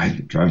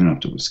driving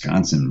up to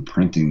Wisconsin and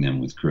printing them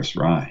with Chris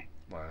Rye.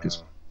 Wow.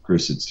 Because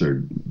Chris had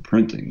started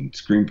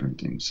screen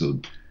printing.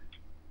 So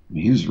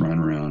he was running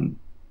around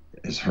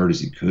as hard as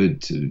he could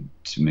to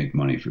make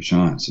money for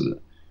Sean. So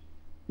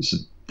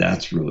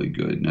that's really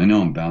good. And I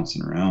know I'm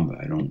bouncing around, but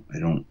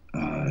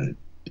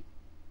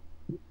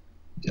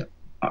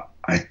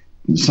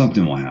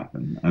something will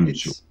happen. I'm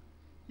sure.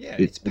 Yeah,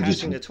 it's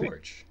passing the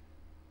torch.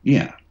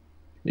 Yeah,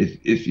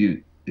 if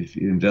you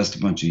invest a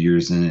bunch of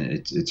years in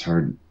it, it's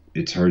hard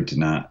to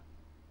not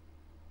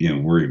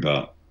worry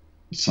about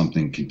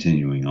something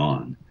continuing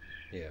on.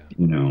 Yeah.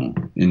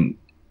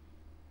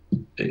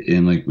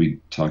 And like we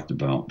talked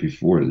about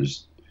before,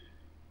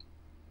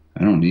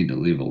 I don't need to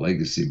leave a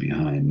legacy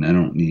behind, and I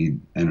don't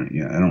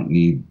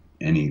need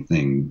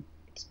anything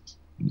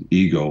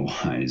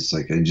ego-wise.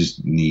 Like I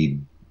just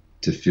need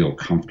to feel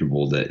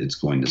comfortable that it's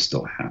going to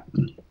still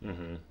happen.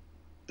 Mm-hmm.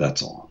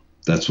 That's all.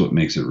 That's what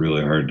makes it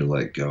really hard to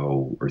let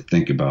go or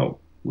think about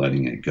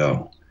letting it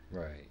go.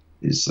 Right.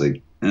 It's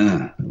like,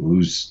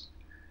 who's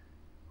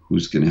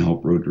going to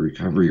help Road to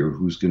Recovery, or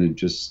who's going to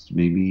just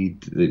maybe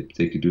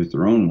they could do it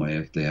their own way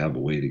if they have a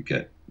way to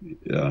get,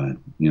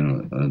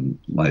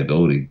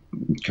 liability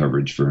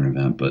coverage for an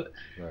event. But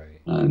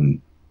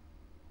right.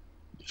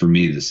 For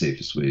me, the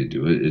safest way to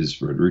do it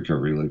is Road to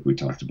Recovery, like we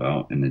talked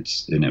about, and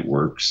it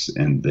works,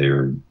 and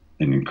they're an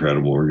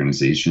incredible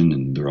organization,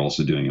 and they're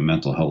also doing a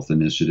mental health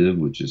initiative,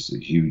 which is a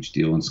huge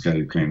deal. And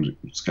Scotty Kramer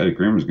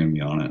is going to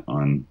be on it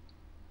on,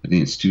 I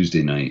think it's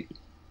Tuesday night,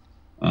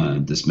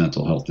 this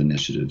mental health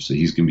initiative. So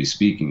he's going to be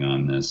speaking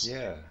on this.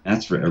 Yeah.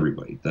 That's for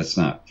everybody. That's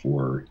not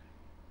for,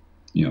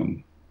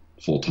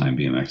 full-time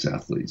BMX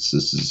athletes.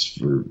 This is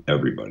for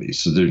everybody.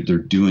 So they're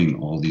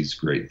doing all these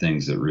great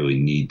things that really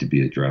need to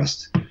be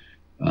addressed.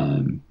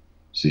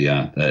 So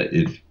yeah, that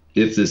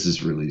if this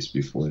is released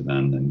before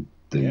then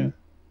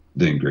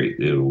great.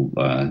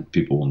 It'll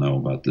people will know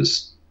about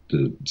this,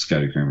 the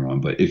Scotty Kramer one.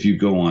 But if you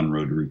go on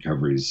Road to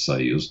Recovery's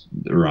site,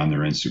 or on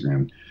their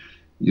Instagram,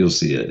 you'll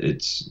see it.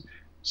 It's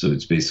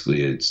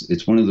basically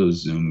it's one of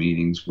those Zoom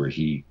meetings where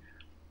you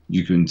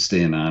can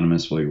stay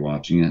anonymous while you're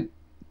watching it,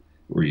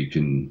 or you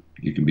can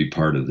be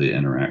part of the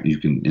interact. You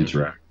can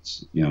interact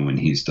when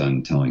he's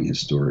done telling his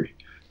story.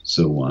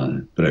 So,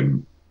 but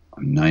I'm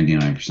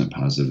 99%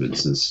 positive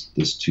it's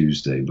this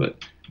Tuesday,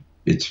 but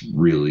it's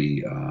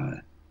really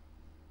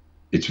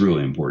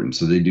important.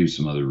 So they do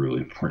some other really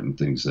important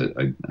things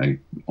that I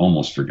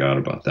almost forgot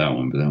about that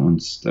one, but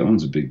that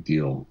one's a big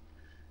deal.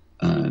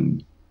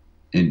 And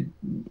I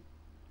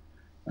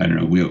don't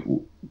know,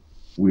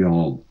 we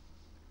all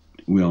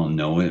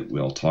know it, we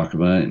all talk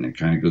about it, and it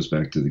kind of goes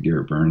back to the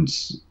Garrett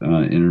Burns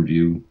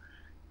interview.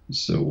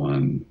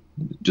 So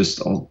just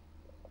a lot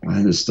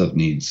of this stuff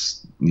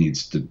needs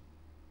to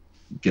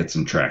get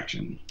some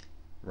traction,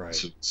 right?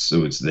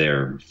 So it's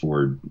there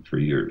for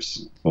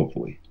years,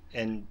 hopefully.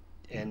 And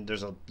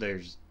there's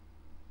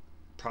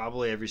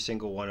probably every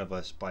single one of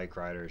us bike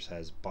riders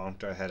has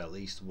bumped our head at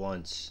least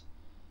once.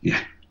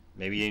 Yeah.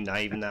 Maybe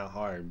not even that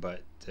hard,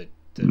 but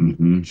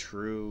the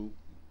true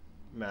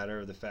matter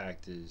of the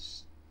fact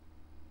is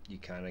you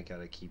kind of got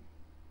to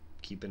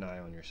keep an eye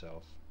on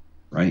yourself.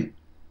 Right.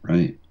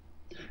 I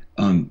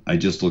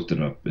just looked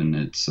it up, and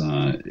it's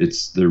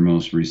their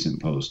most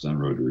recent post on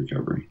Road to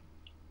Recovery.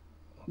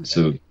 Okay.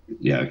 So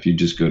yeah, if you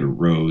just go to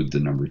Road, the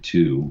number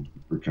 2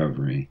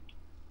 Recovery,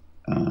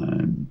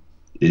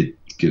 it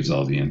gives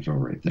all the info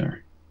right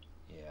there.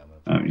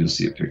 Yeah, you'll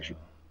see a picture.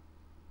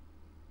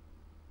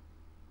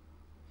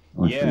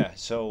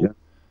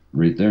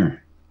 Right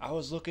there. I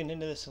was looking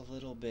into this a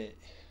little bit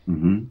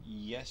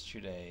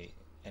yesterday,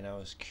 and I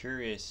was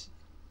curious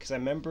because I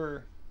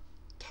remember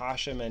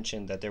Tasha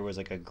mentioned that there was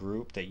like a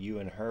group that you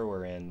and her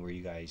were in where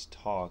you guys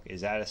talk.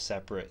 Is that a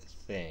separate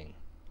thing?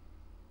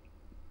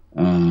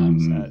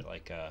 Is that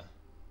like I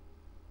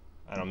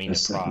don't mean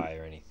to pry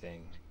or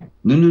anything.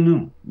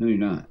 No, you're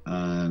not.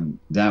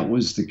 That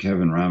was the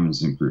Kevin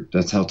Robinson group.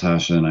 That's how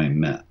Tasha and I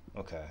met.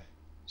 Okay.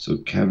 So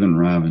Kevin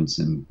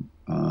Robinson,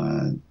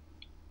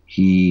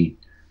 him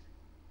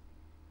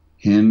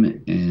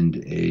and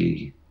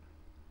a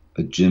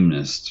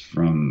gymnast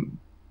from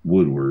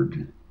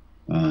Woodward,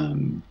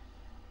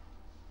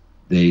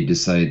 they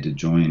decided to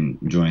join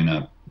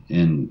up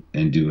and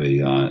do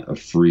a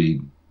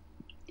free,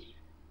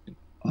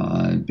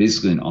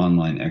 basically an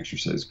online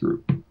exercise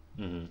group.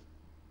 Mm-hmm.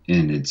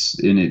 And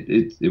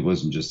it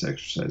wasn't just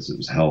exercise; it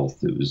was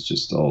health. It was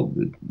just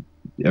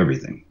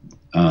everything,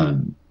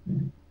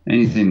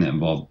 anything that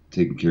involved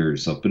taking care of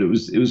yourself. But it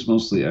was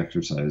mostly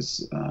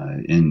exercise.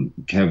 And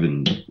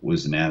Kevin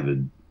was an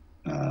avid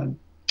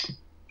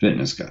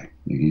fitness guy.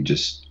 He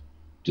just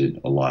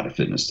did a lot of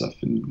fitness stuff,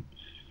 and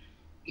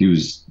he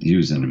was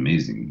in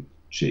amazing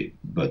shape.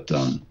 But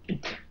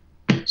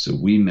so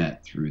we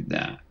met through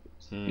that,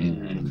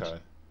 and okay.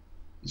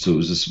 So it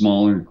was a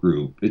smaller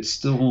group. It's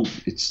still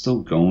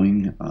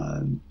going.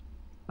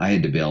 I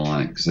had to bail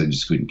on it because I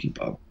just couldn't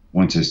keep up.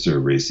 Once I started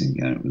racing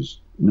again,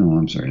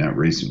 not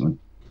racing.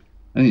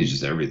 I think it's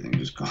just everything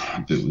just gone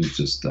up. It was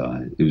just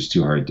it was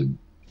too hard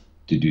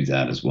to do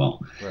that as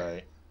well.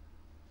 Right.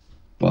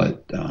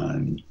 But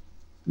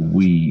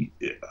we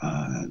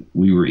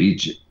were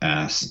each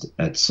asked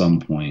at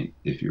some point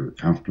if you were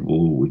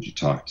comfortable, would you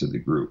talk to the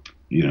group?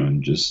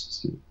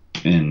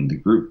 And the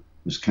group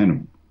was kind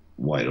of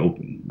wide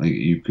open. Like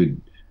they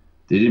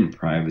didn't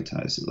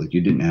privatize it. Like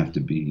you didn't have to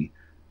be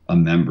a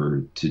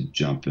member to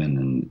jump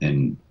in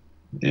and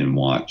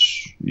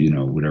watch,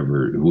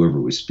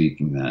 whoever was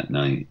speaking that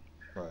night.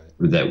 Right.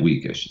 Or that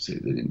week, I should say.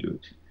 They didn't do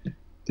it.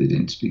 They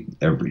didn't speak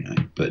every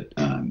night. But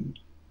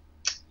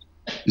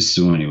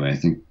so anyway,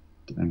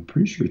 I'm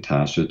pretty sure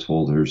Tasha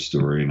told her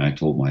story and I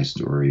told my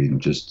story, and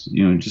just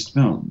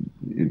about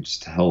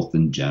just health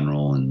in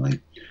general, and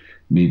like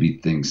maybe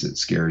things that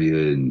scare you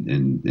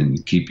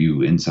and keep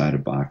you inside a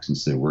box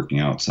instead of working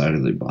outside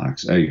of the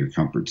box, out of your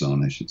comfort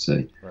zone, I should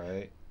say.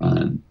 Right.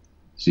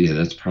 So yeah,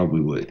 that's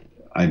probably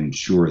I'm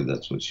sure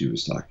that's what she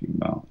was talking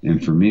about.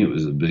 And for me, it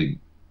was a big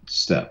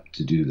step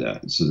to do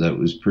that. So that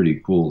was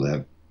pretty cool to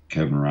have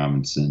Kevin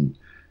Robinson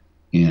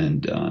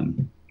and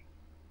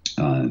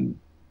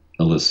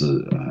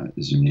Alyssa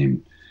is her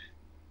name,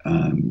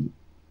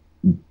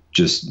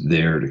 just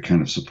there to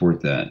kind of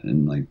support that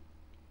and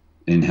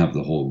have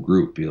the whole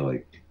group be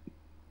like,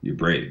 you're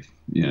brave.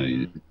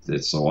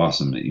 It's so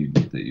awesome that you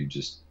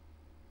just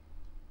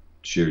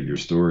shared your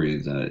story.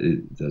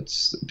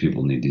 That's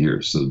people need to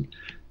hear. So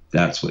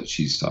that's what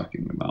she's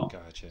talking about.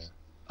 Gotcha.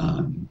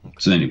 Okay.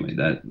 So anyway,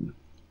 that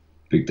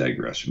big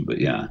digression, but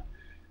yeah.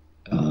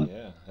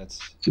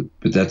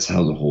 But that's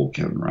how the whole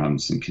Kevin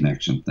Robinson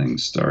connection thing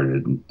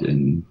started,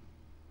 and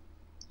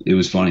it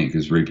was funny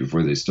because right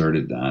before they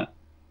started that,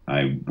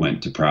 I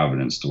went to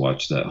Providence to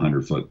watch that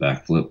 100-foot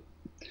backflip.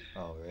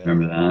 Oh, really?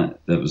 Remember that?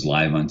 That was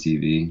live on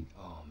TV.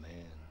 Oh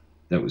man,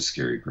 that was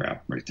scary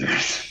crap right there.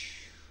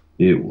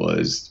 It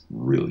was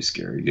really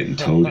scary. Getting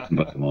towed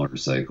by a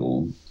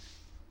motorcycle,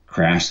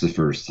 crashed the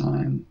first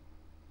time,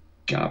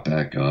 got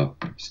back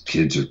up.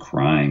 Kids are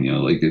crying.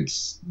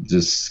 It's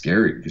just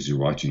scary because you're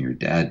watching your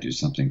dad do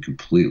something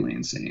completely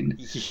insane.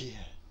 Yeah.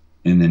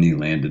 And then he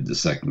landed the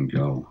second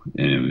go,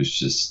 and it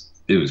was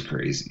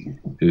crazy.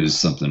 It was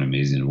something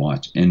amazing to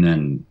watch. And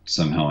then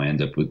somehow I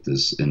end up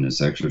in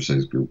this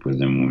exercise group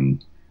with him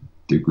when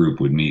the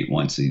group would meet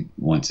once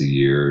a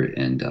year,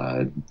 and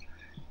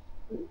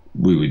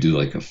we would do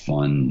like a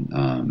fun.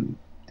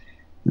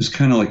 It was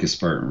kind of like a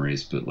Spartan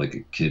race, but like a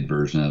kid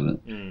version of it.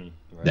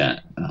 Right.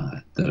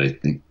 That I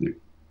think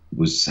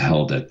was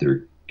held at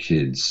their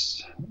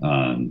kids'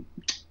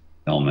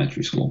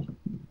 elementary school.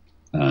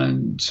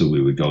 And so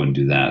we would go and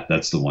do that.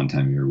 That's the one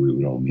time a year we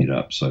would all meet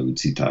up. So I would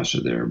see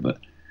Tasha there. But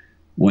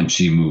once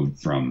she moved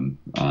from,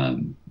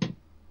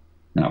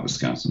 not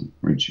Wisconsin,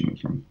 where did she move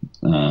from?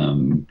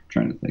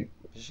 Trying to think.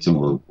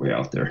 Somewhere way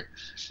out there.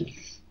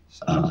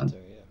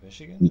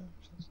 Michigan?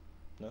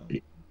 No?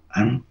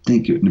 I don't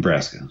think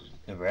Nebraska.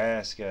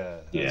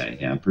 Nebraska. Yeah,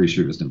 I'm pretty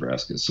sure it was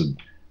Nebraska.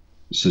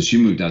 So she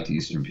moved out to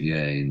Eastern PA,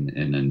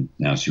 and then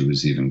now she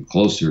was even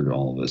closer to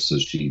all of us. So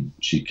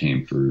she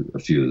came for a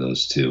few of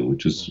those too,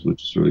 which was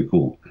really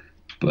cool.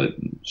 But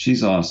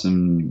she's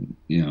awesome.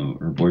 You know,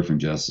 her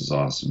boyfriend Jess is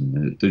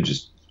awesome. They're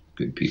just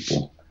good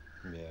people.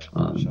 Yeah,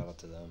 shout out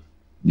to them.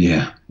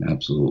 Yeah,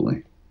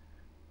 absolutely.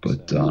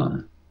 But I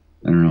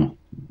don't know.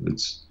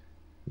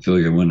 I feel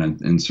like I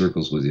went in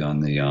circles with you on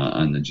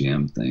the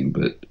jam thing,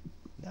 but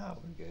no,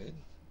 we're good.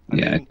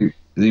 I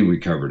think we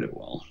covered it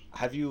well.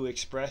 Have you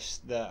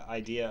expressed the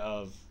idea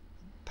of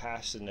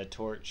passing the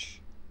torch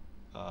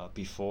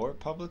before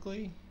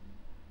publicly?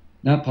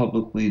 Not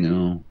publicly,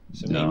 no.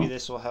 So maybe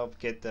this will help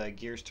get the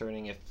gears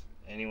turning if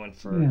anyone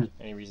for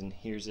any reason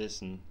hears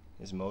this and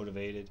is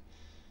motivated.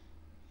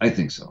 I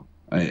think so.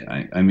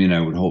 I mean, I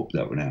would hope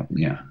that would happen.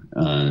 Yeah,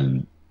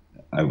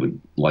 I would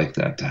like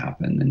that to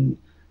happen,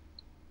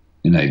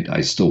 and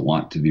I still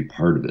want to be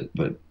part of it.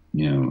 But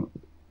you know,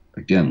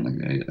 again,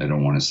 like I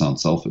don't want to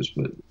sound selfish,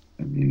 but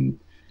I mean,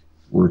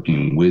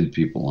 working with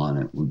people on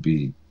it would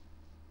be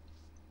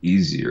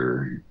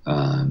easier,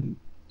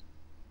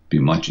 be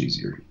much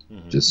easier.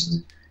 Mm-hmm.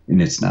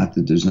 And it's not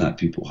that there's not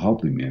people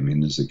helping me. I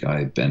mean, there's a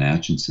guy, Ben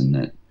Atchison,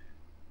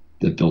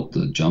 that built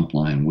the jump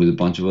line with a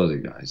bunch of other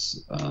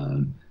guys.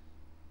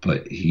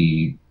 But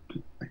I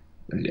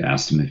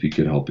asked him if he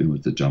could help me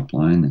with the jump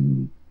line,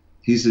 and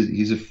he's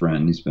a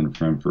friend. He's been a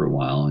friend for a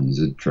while, and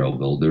he's a trail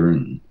builder,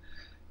 and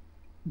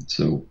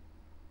so.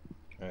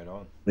 Right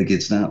on. Like,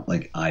 it's not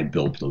like I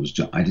built those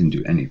jumps. I didn't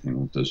do anything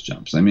with those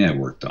jumps. I mean, I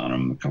worked on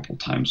them a couple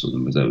times with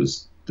them, but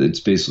it's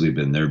basically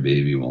been their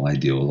baby while I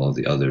deal with all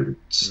the other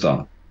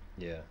stuff.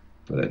 Yeah.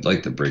 But I'd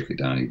like to break it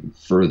down even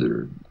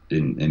further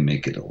and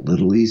make it a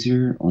little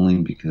easier, only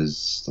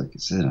because, like I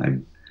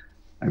said,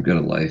 I've got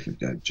a life, I've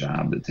got a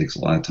job that takes a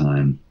lot of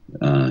time.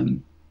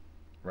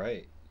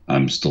 Right.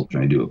 I'm still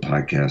trying to do a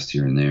podcast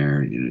here and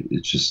there. You know,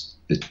 it's just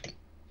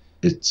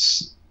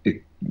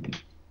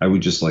I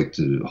would just like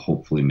to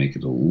hopefully make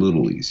it a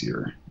little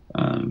easier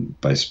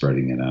by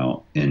spreading it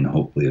out, and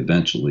hopefully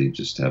eventually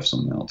just have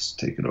someone else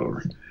take it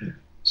over. Definitely.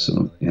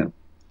 So, yeah.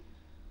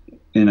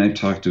 And I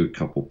talked to a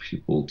couple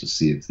people to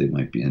see if they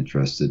might be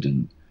interested,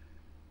 and,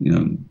 you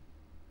know,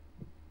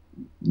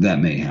 that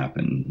may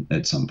happen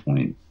at some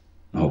point,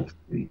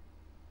 hopefully.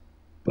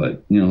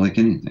 But, you know, like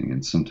anything,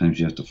 and sometimes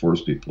you have to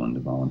force people into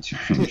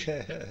volunteering.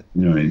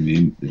 You know what I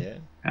mean? Yeah.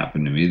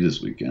 Happened to me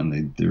this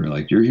weekend. They were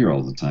like, "You're here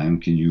all the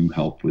time. Can you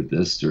help with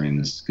this during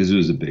this?" Because it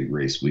was a big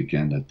race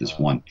weekend at this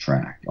one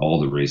track. All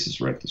the races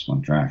were at this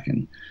one track,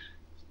 and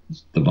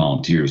the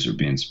volunteers are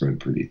being spread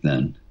pretty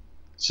thin.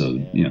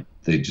 So you know,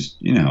 they just,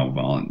 you know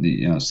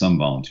how some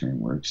volunteering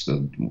works.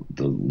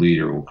 The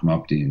leader will come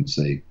up to you and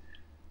say,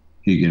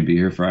 "You gonna be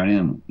here Friday?"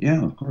 I'm like,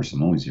 "Yeah, of course.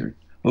 I'm always here."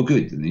 "Oh,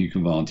 good. Then you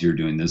can volunteer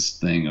doing this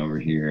thing over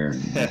here."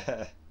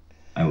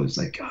 I was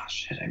like,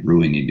 "Gosh, shit, I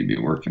really need to be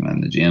working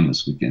on the jam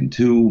this weekend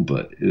too,"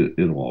 but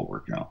it'll all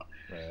work out.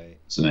 Right.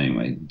 So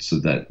anyway, so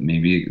that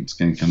maybe it's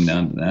going to come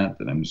down to that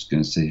I'm just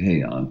going to say,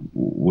 "Hey,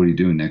 what are you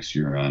doing next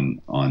year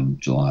on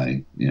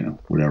July, you know,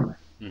 whatever."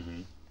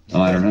 Mm-hmm.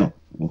 Oh, I don't know.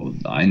 Well,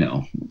 I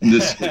know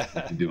this is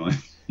what I'm doing,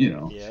 you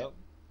know. Yep.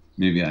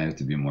 Maybe I have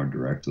to be more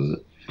direct with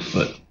it,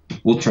 but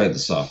we'll try the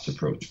soft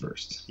approach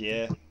first.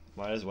 Yeah,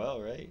 might as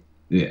well, right?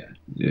 Yeah,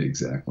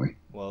 exactly.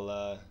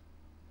 Well,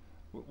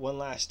 one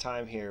last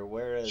time here.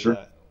 Where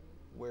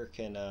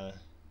can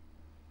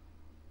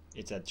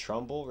it's at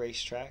Trumbull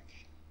Racetrack?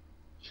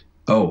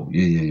 Oh,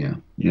 yeah.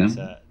 It's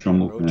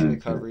Trumbull Road to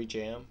Recovery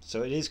Jam.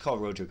 So it is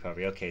called Road to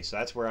Recovery. Okay, so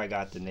that's where I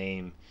got the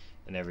name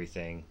and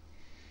everything.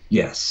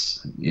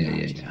 Yes.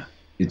 Yeah.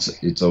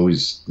 It's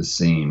always the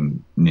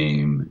same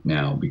name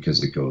now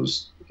because it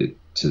goes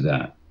to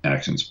that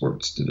action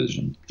sports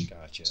division.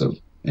 Gotcha. So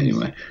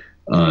anyway,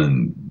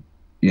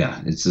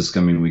 yeah, it's this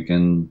coming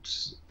weekend,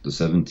 the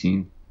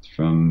 17th,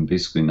 from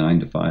basically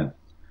 9 to 5.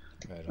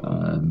 Right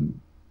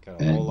on.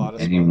 Got a and whole lot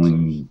of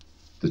anyone,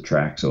 the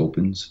track's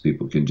open, so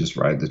people can just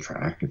ride the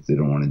track if they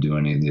don't want to do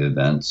any of the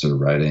events or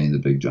ride any of the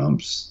big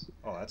jumps.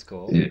 Oh, that's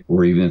cool.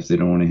 Or even if they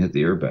don't want to hit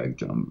the airbag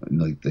jump,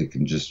 like they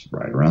can just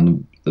ride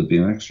around the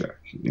BMX track.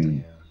 You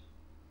know?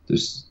 Yeah.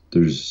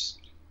 There's,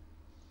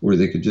 or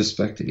they could just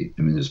spectate.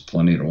 I mean, there's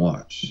plenty to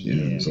watch. You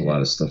know, there's a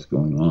lot of stuff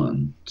going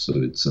on, so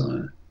it's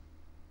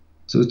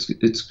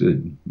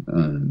good.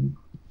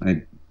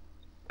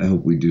 I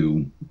hope we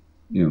do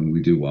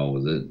well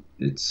with it.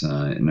 It's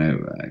and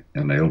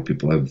I hope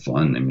people have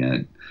fun. I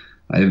mean,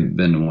 I haven't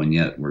been to one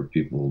yet where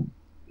people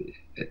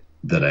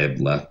that I've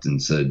left and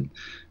said,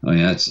 "Oh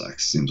yeah, it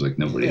sucks. Seems like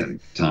nobody had a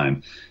good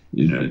time."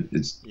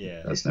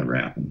 That's never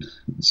happened.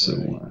 So,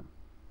 right.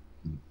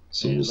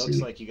 So and we'll it looks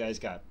see. like you guys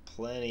got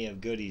plenty of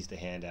goodies to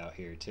hand out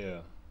here too.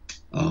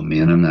 Oh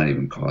man, I'm not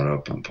even caught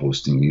up on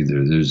posting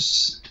either.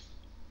 There's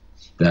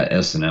that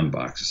S&M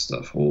box of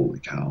stuff. Holy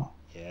cow!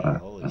 Yeah,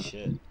 holy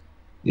shit.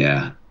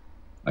 Yeah,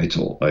 I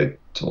told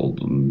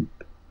them.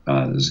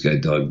 This guy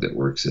Doug that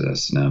works at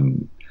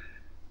S&M.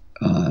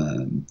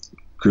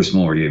 Chris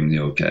Moore gave him the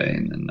okay,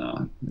 and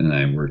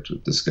I worked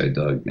with this guy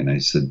Doug, and I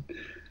said,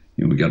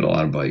 we got a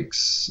lot of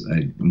bikes,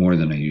 more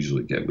than I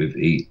usually get. We have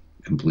 8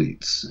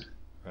 completes.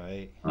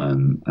 Right. I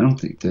don't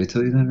think, did I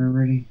tell you that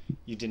already?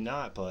 You did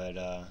not, but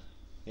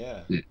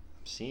yeah, Yeah. I'm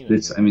seeing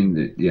it. I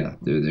mean, yeah,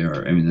 there they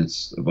are. I mean,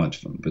 that's a bunch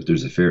of them. But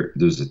there's a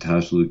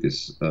Tosh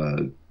Lucas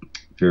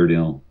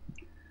Fairdale.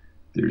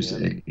 There's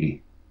a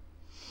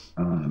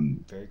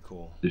very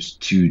cool. There's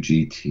 2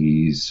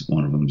 GTs.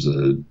 One of them's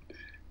a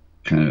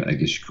kind of, I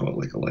guess you call it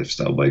like a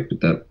lifestyle bike,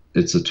 but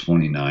it's a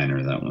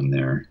 29er, that one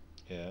there.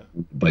 Yeah.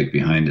 The bike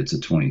behind it's a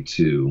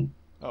 22.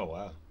 Oh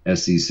wow.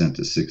 SE sent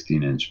a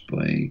 16-inch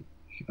bike.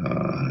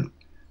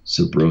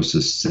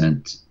 Sabrosa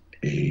sent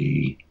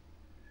a,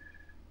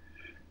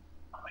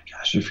 oh my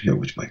gosh, I forget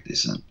which bike they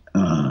sent.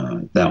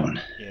 That one.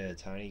 Yeah,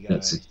 tiny guy.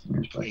 That's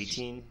 16-inch bike.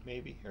 18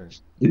 maybe, or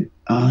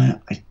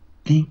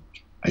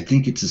I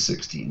think it's a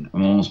 16.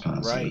 I'm almost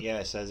positive. right. Yeah,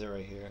 it says it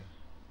right here.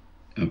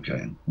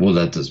 Okay. Well,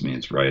 that doesn't mean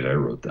it's right. I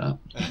wrote that.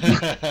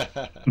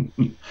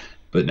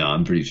 But no,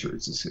 I'm pretty sure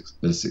it's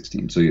a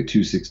 16. So you got 2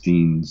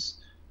 16s.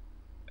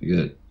 I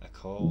got a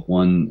Colt.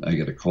 I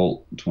got a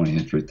Colt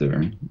 20-inch right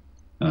there. Yeah.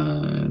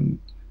 And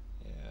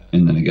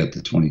then I got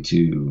the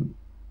 22,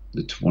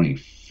 the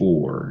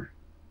 24,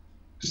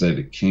 because I have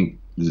a Kink.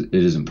 It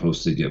isn't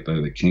posted yet, but I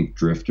have a Kink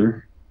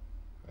Drifter,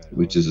 Right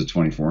which is a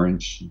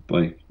 24-inch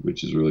bike,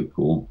 which is really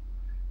cool.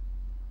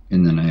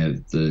 And then I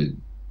have the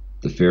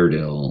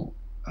Fairdale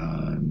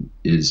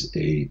is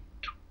a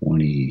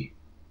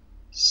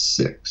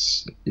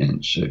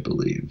 26-inch, I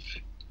believe.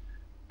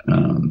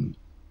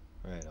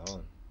 right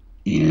on.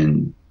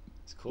 And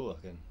It's cool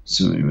looking.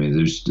 so anyway,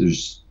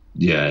 there's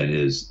yeah, it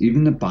is.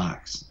 Even the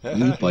box,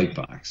 even the bike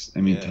box.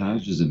 I mean, Yeah.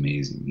 Taj is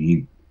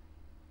amazing.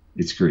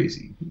 It's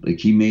crazy. Like,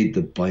 he made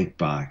the bike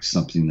box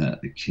something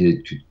that a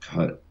kid could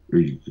cut, or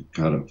you could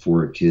cut it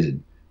for a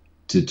kid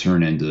to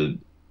turn into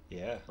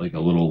like a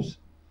little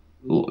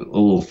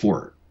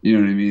fort. You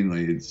know what I mean?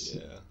 Like, it's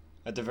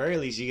At the very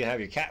least, you can have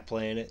your cat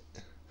playing it.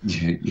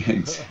 yeah,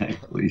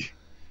 exactly.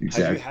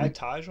 Have you had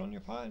Taj on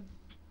your pod?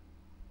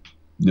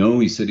 No,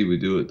 he said he would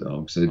do it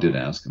though, because I did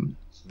ask him.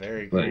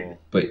 Very cool.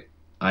 But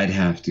I'd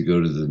have to go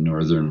to the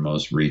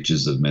northernmost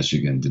reaches of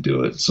Michigan to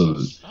do it. So.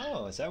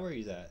 Oh, is that where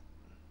he's at?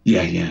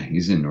 Yeah,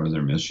 he's in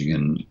northern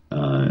Michigan.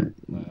 Wow.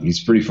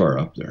 He's pretty far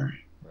up there.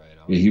 Right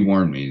on. Yeah, he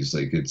warned me. He's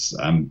like,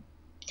 I'm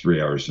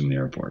 3 hours from the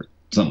airport,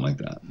 something like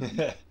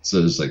that. So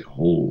it's like,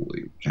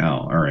 holy cow!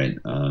 All right.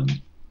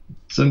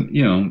 So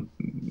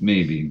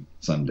maybe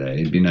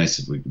someday it'd be nice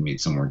if we could meet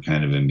somewhere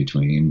kind of in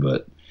between.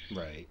 But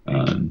right.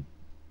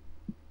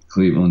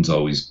 Cleveland's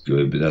always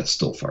good, but that's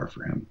still far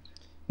for him.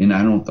 And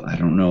I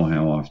don't know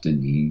how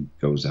often he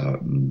goes out,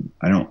 and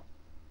I don't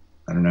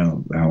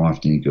know how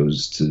often he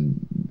goes to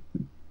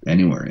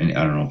anywhere, and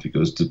I don't know if he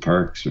goes to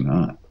parks or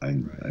not.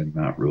 I'm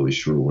not really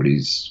sure what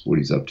he's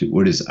up to.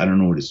 I don't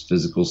know what his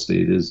physical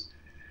state is.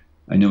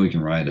 I know he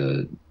can ride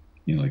a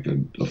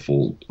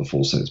full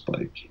size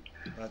bike.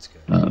 That's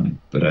good.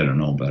 But I don't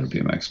know about a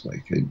BMX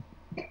bike.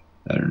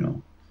 I don't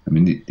know. I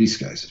mean, these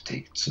guys have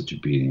taken such a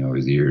beating over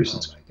the years.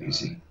 It's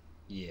crazy. God.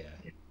 Yeah.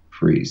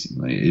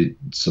 Crazy.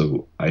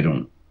 So I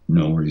don't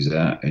know where he's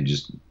at.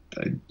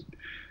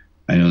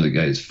 I know the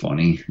guy is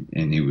funny,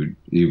 and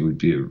he would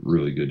be a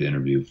really good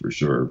interview for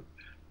sure.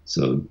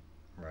 So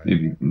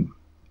maybe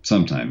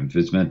sometime, if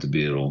it's meant to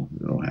be, it'll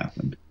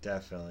happen.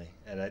 Definitely,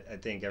 and I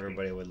think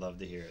everybody would love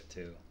to hear it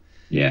too.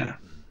 Yeah,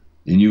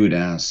 and you had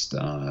asked.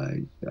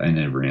 I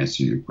never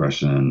answered your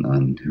question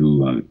on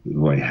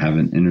who I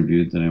haven't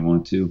interviewed that I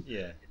want to.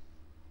 Yeah.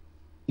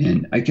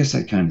 And I guess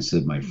I kind of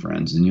said my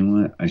friends, and you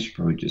know what? I should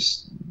probably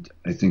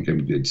I think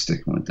I'm good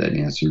sticking with that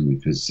answer,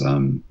 because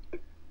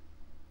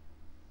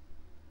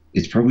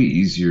it's probably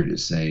easier to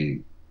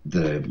say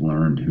that I've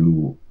learned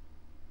who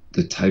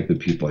the type of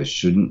people I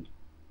shouldn't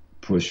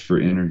push for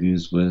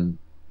interviews with,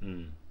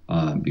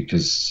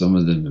 because some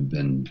of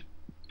them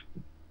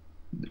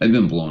I've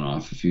been blown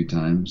off a few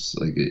times.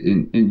 Like,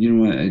 and you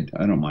know what?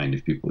 I don't mind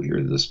if people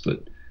hear this,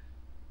 but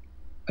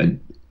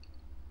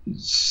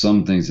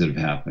some things that have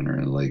happened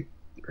are like,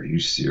 are you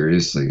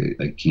serious? Like,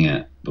 I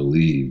can't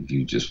believe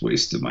you just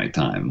wasted my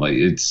time.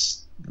 Like,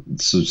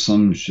 so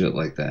some shit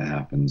like that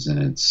happens,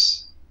 and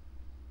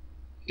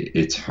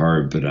it's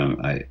hard, but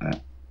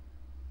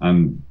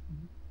I'm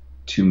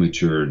too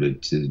mature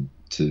to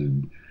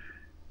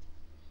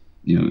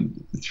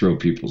throw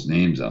people's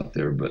names out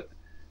there, but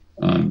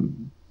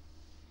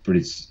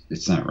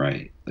it's not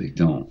right. Like,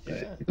 don't.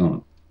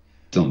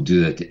 don't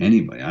do that to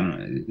anybody. I don't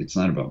know. It's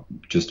not about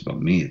just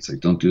about me. It's like,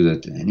 don't do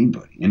that to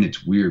anybody. And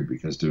it's weird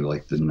because they're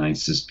like the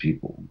nicest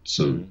people.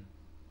 So,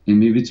 and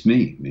maybe it's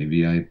me.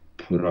 Maybe I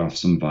put off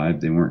some vibe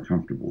they weren't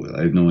comfortable with.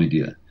 I have no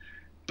idea.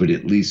 But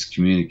at least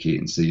communicate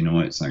and say, you know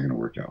what, it's not going to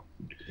work out.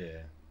 Yeah.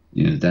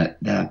 You know,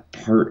 that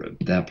part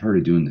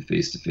of doing the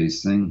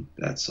face-to-face thing,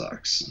 that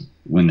sucks.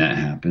 When that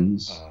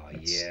happens. Oh,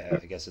 yeah.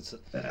 I guess it's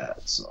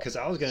because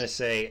I was going to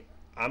say,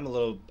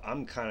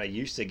 I'm kind of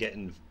used to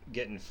getting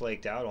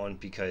flaked out on,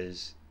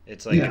 because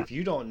it's like, if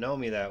you don't know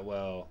me that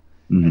well,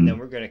 and then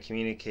we're going to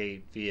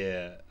communicate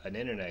via an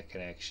internet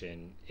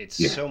connection,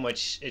 it's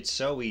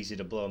so easy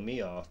to blow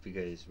me off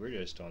because we're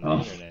just on the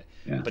internet.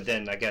 Yeah. But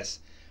then I guess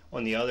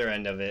on the other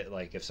end of it,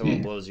 like if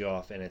someone blows you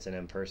off and it's an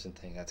in-person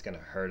thing, that's going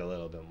to hurt a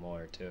little bit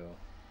more too.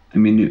 I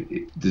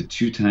mean, the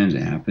 2 times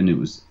it happened, it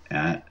was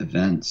at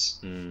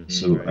events.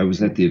 So right. I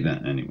was at the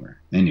event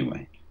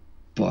anyway.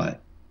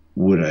 But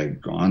would I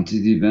have gone to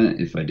the event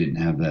if I didn't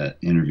have that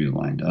interview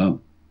lined up?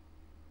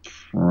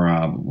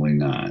 Probably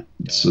not.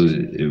 So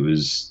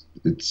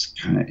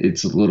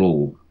it's a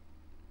little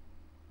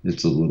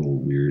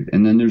weird.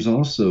 And then there's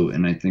also,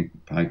 and I think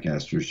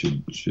podcasters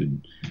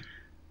should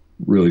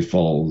really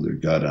follow their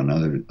gut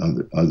on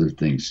other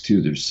things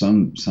too. There's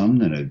some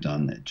that I've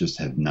done that just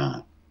did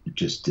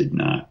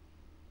not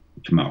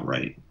come out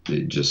right.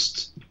 The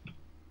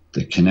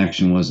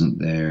connection wasn't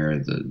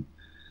there.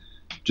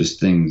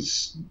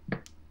 Things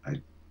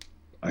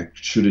I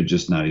should have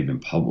just not even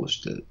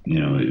published it.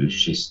 You know, it was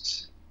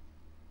just,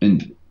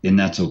 and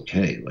that's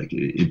okay. Like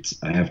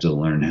I have to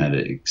learn how to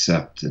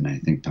accept, and I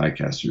think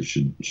podcasters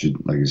should,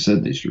 like I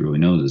said, they should really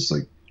know this.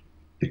 Like,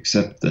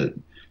 accept that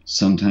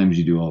sometimes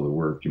you do all the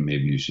work, and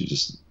maybe you should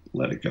just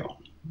let it go.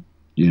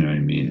 You know what I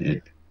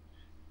mean?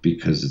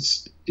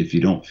 Because if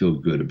you don't feel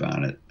good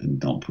about it, then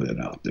don't put it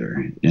out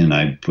there. And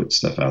I put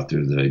stuff out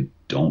there that I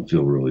don't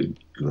feel really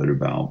good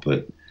about,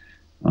 but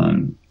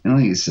and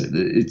like I said,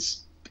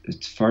 it's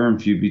far and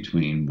few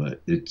between,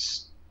 but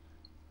it's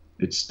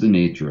the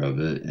nature of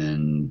it.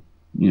 And,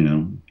 you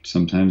know,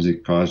 sometimes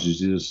it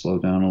causes you to slow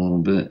down a little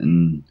bit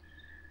and,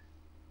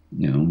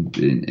 you know,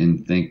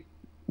 and think,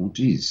 well,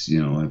 geez,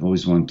 you know, I've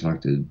always wanted to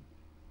talk to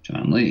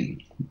John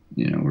Lee,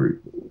 you know,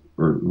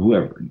 or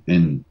whoever,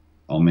 and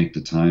I'll make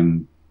the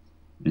time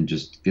and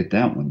just get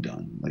that one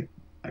done. Like,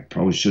 I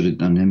probably should have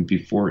done him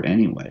before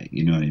anyway,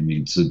 you know what I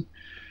mean? So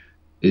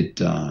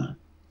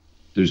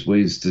there's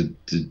ways to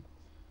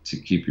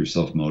keep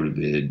yourself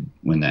motivated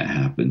when that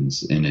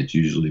happens, and it's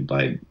usually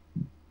by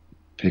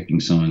picking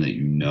someone that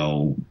you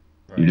know,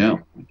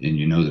 and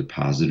they're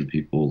positive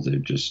people. They're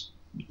just,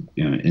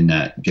 you know, and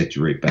that gets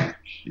you right back.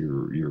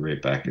 You're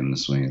right back in the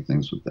swing of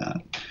things with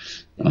that.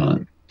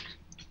 And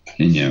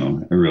you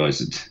know, I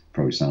realize it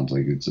probably sounds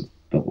like it's a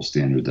double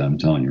standard that I'm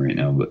telling you right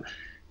now, but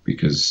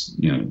because,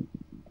 you know,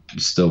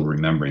 still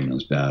remembering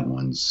those bad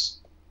ones,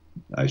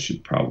 I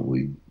should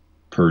probably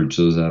purge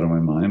those out of my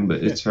mind,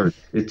 but it's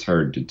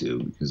hard to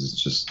do because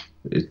it's just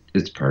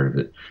it's part of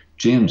it.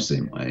 Jam's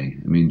same way.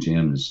 I mean,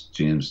 Jam's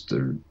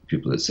the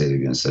people that say they're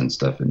going to send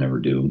stuff and never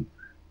do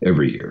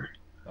every year.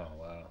 Oh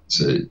wow!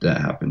 So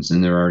that happens,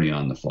 and they're already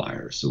on the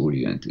flyer. So what are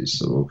you going to do?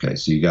 So okay,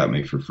 so you got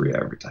me for free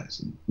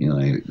advertising. You know,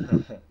 like,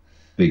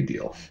 big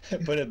deal.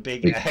 Put a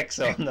big X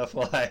on the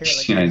flyer.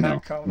 Like, yeah, I know.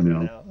 You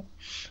know? Now.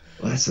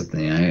 Well, that's the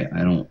thing.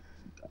 I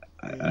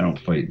don't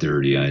fight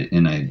dirty.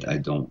 I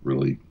don't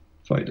really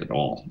fight at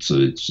all. So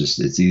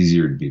it's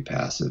easier to be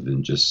passive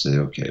and just say,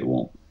 okay,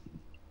 well,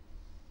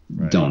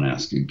 don't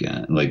ask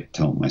again. Like,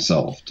 tell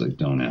myself, like,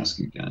 don't ask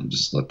again.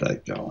 Just let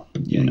that go.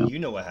 You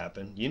know what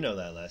happened. You know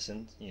that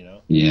lesson. You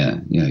know. Yeah,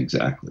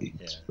 exactly.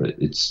 Yeah.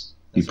 But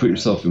you put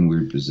yourself in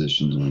weird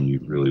positions when you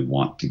really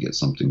want to get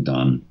something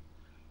done,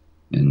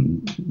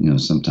 and you know,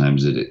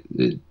 sometimes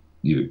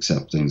you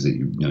accept things that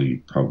you know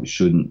you probably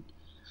shouldn't.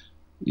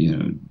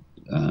 You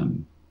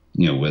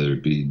know, whether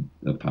it be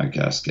a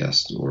podcast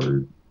guest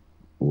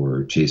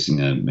or chasing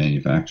a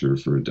manufacturer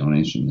for a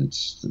donation.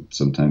 It's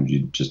sometimes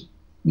you just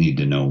need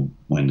to know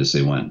when to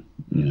say when,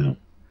 you know.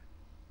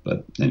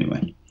 But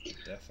anyway,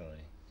 definitely,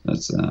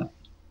 that's that.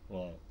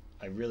 Well,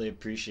 I really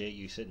appreciate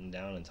you sitting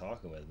down and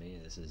talking with me.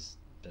 This has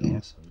been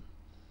awesome.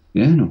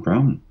 Yeah, no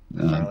problem.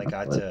 I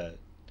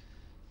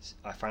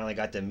finally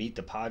got to meet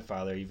the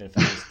Podfather, even if it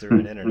was through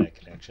an internet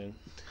connection.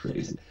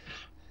 Crazy.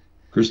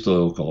 Chris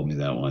Doyle called me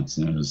that once,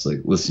 and I was like,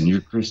 listen,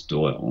 you're Chris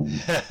Doyle.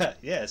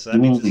 Yeah, so that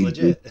means it's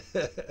legit.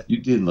 You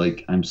did,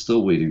 like, I'm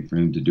still waiting for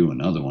him to do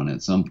another one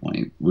at some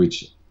point,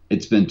 which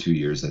it's been 2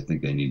 years. I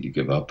think I need to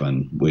give up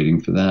on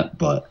waiting for that,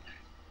 but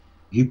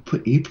he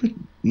put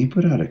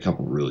out a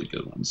couple really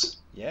good ones.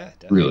 Yeah,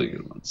 definitely. Really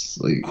good ones.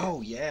 Like, oh,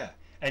 yeah.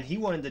 And he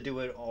wanted to do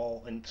it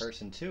all in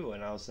person, too,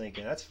 and I was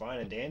thinking, that's fine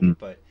and dandy,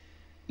 but...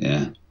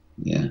 Yeah.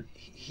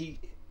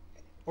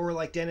 Or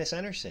like Dennis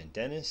Anderson.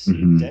 Dennis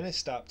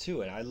stopped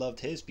too, and I loved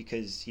his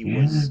because he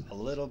was a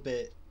little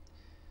bit.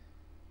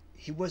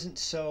 He was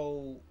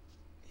very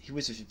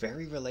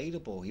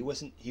relatable. He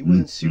wasn't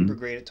super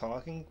great at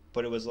talking,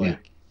 but it was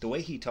like the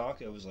way he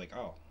talked. It was like,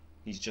 oh,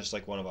 he's just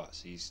like one of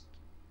us. He's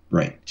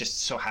Right.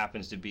 Just so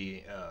happens to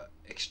be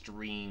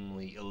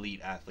extremely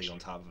elite athlete on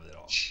top of it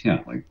all.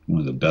 Yeah, like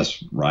one of the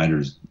best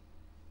riders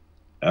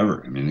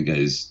ever. I mean, the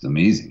guy's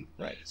amazing.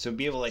 Right. So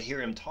be able to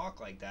hear him talk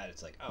like that,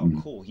 it's like, oh,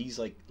 Mhm. cool. He's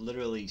like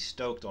literally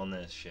stoked on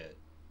this shit,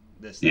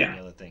 this, that, and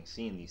the other thing,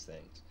 seeing these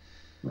things.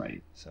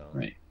 Right. So.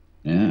 Right.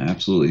 Yeah,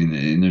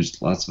 absolutely. And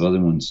there's lots of other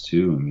ones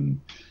too. I mean,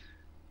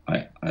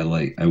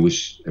 I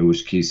wish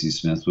Casey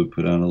Smith would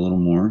put out a little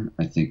more.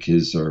 I think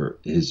his are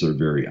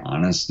very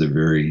honest.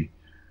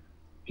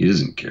 He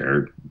doesn't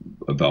care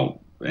about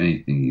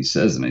anything he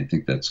says, and I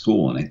think that's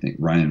cool. And I think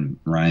Ryan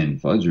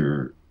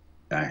Fudger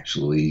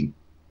actually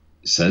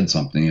said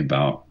something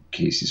about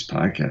Casey's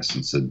podcast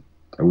and said,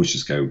 I wish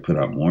this guy would put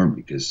out more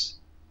because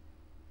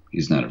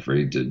he's not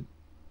afraid to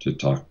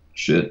talk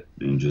shit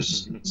and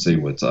just say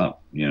what's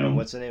up. And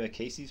what's the name of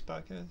Casey's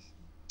podcast?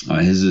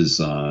 His is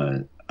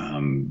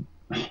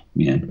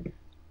man,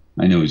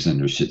 I know he's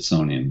under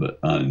Shitsonian, but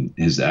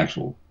his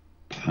actual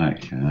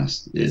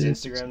podcast His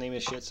Instagram name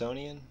is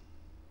Shitsonian?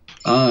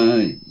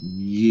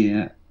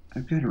 Yeah,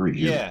 I've got it right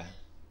here. Yeah.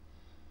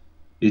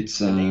 It's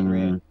the name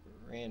ran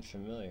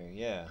familiar,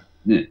 yeah.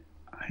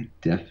 I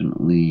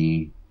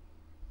definitely.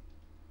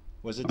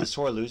 Was it the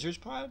Sore Losers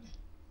Pod?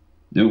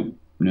 No.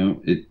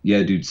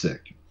 Yeah, Dude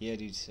Sick. Yeah,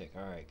 Dude Sick.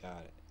 All right,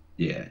 got it.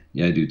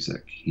 Yeah, Dude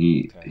Sick.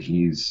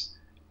 He's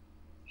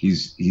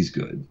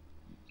good.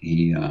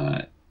 He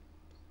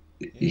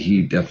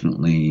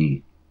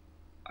definitely.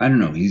 I don't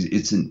know.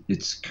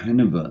 It's kind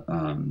of a.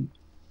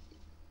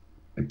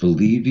 I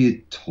believe he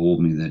had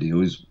told me that he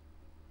always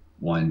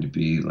wanted to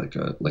be like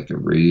a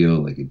radio,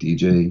 like a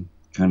DJ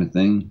kind of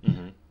thing.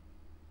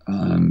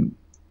 Mm-hmm.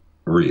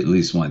 Or at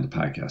least wanted the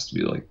podcast to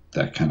be like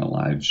that kind of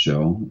live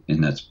show,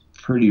 and that's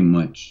pretty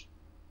much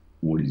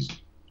what he's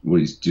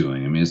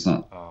doing. I mean, it's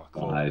not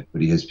live,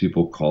 but he has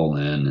people call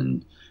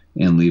in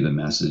and leave a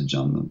message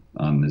on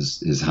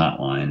his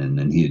hotline, and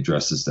then he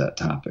addresses that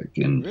topic.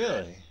 And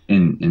really,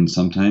 and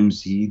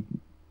sometimes he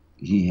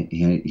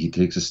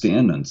takes a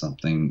stand on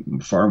something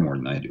far more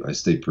than I do. I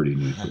stay pretty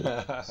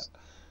neutral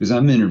because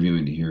I'm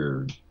interviewing to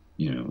hear,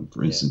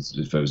 for instance,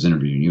 if I was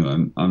interviewing you,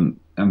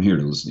 I'm here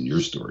to listen to your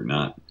story,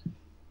 not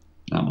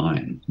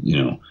mine,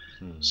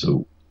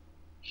 So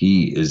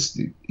he's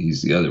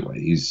the other way.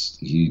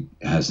 He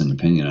has an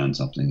opinion on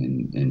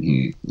something and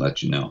he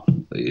lets you know.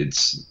 It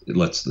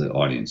lets the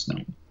audience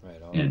know.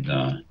 Right on.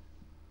 And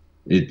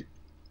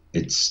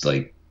it's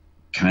like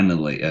kind of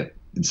like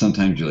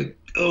sometimes you're like,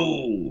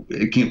 oh,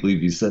 I can't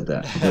believe you said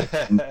that.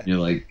 But you're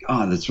like,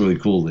 that's really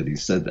cool that he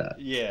said that.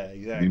 Yeah,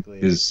 exactly.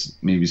 Because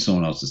maybe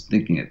someone else is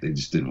thinking it, they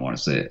just didn't want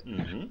to say it.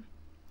 Mm-hmm.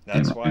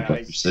 That's why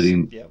Ryan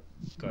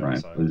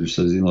Fudger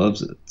says he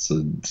loves it.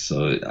 So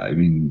I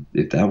mean,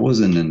 if that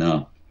wasn't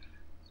enough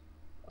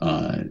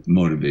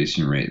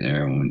motivation right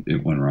there,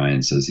 when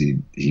Ryan says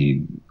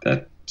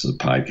that's a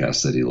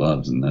podcast that he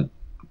loves, and that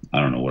I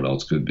don't know what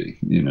else could be,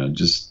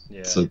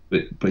 So,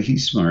 but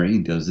he's smart. He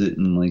does it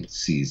in like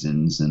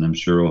seasons, and I'm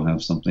sure he'll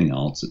have something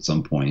else at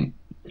some point.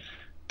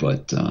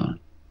 But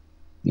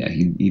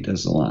he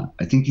does a lot.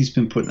 I think he's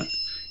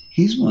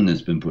one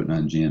that's been putting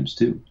on jams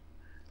too.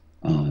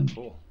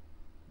 Cool.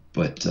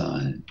 But so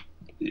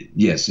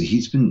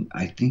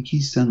I think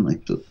he's done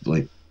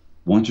like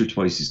once or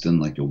twice he's done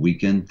like a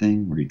weekend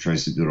thing where he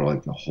tries to go to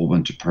like a whole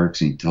bunch of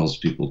parks and he tells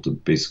people to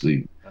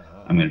basically,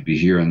 I'm going to be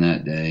here on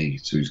that day.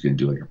 So he's going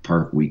to do like a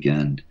park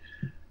weekend,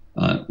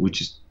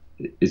 which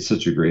it's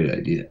such a great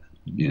idea,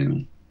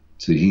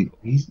 So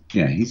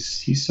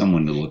he's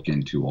someone to look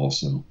into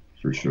also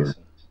for sure.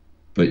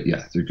 But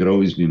yeah, there could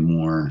always be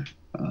more.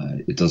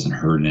 It doesn't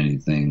hurt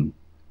anything.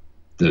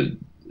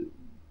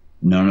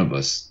 None of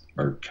us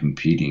are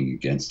competing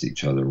against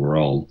each other. We're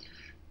all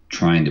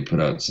trying to put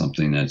out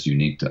something that's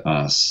unique to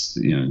us,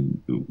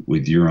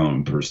 with your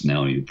own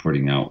personality. You're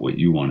putting out what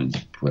you wanted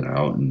to put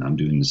out, and I'm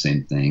doing the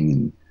same thing.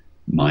 And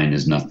mine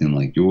is nothing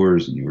like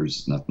yours, and yours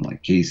is nothing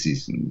like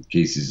Casey's, and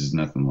Casey's is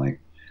nothing like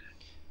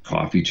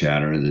Coffee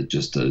Chatter that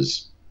just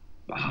does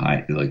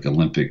high, like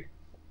Olympic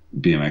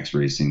BMX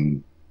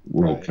racing,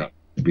 World Cup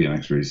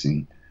BMX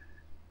racing.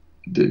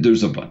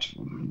 There's a bunch of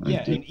them.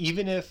 Yeah, and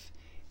even if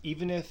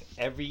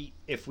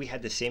we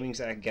had the same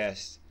exact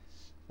guest,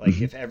 like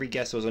if every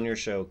guest that was on your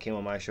show came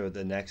on my show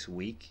the next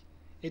week,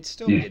 it'd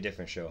still be a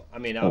different show. I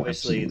mean,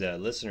 obviously the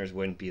listeners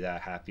wouldn't be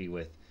that happy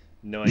with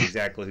knowing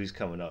exactly who's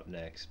coming up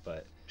next,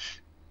 but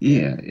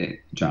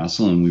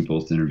Jocelyn, we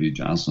both interviewed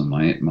Jocelyn.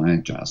 My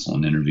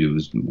Jocelyn interview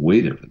was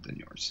way different than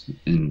yours,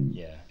 and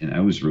I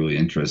was really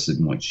interested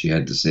in what she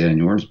had to say on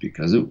yours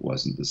because it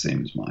wasn't the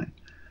same as mine.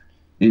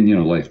 And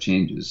life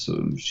changes,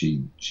 so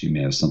she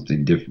may have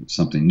something different,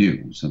 something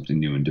new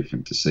and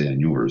different to say on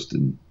yours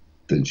than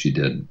she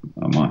did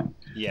on mine.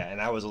 Yeah,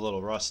 and I was a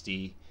little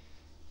rusty,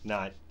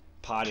 not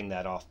potting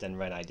that often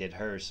when I did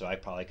hers, so I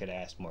probably could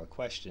ask more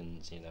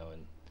questions, and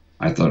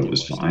I thought it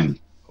was fine.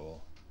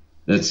 Cool.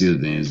 That's the other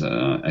thing is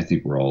I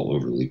think we're all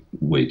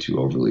way too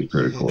overly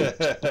critical.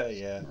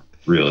 Yeah.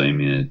 Really, I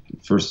mean,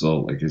 first of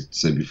all, like I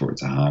said before,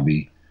 it's a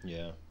hobby.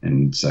 Yeah.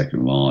 And second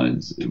of all,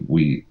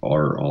 we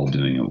are all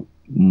doing a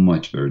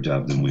much better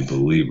job than we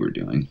believe we're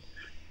doing.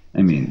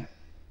 I mean,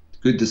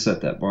 good to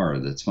set that bar.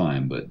 That's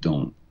fine, but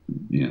don't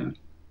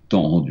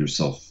hold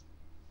yourself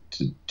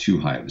to too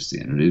high of a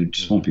standard. It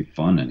just won't be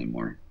fun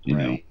anymore. You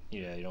know?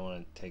 Yeah, you don't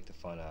want to take the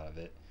fun out of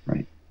it.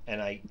 Right.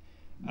 And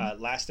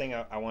last thing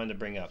I wanted to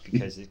bring up,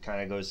 because it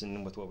kind of goes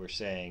in with what we're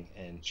saying,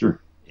 and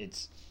sure,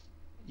 it's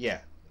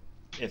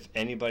if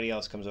anybody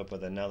else comes up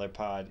with another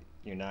pod,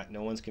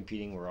 no one's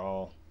competing. We're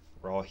all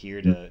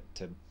here to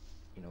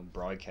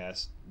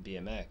broadcast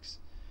BMX.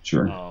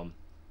 Sure.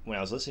 When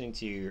I was listening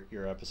to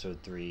your episode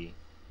 3,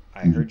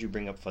 I heard you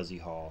bring up Fuzzy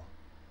Hall,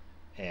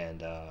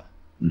 and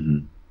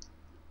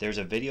there's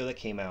a video that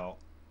came out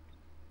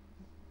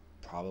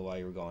probably while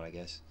you were gone, I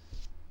guess,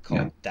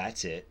 called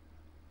That's It.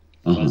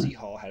 Fuzzy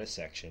Hall had a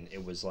section.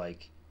 It was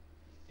like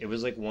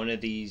one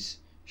of these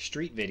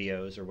street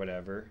videos or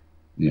whatever.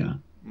 Yeah.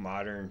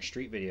 Modern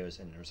street videos,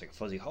 and there was like a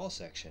Fuzzy Hall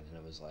section, and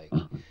it was like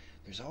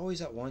there's always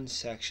that one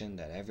section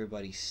that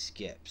everybody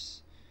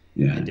skips.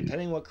 Yeah. And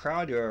depending what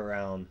crowd you're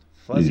around,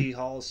 Fuzzy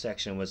Hall's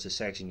section was the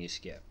section you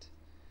skipped.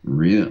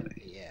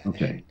 Really? Yeah.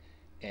 Okay.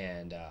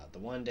 And the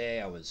one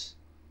day I'll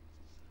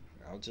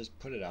just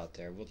put it out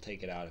there. We'll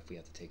take it out if we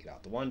have to take it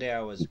out. The one day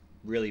I was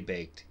really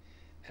baked,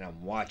 and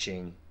I'm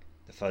watching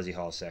the Fuzzy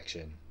Hall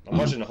section. I'm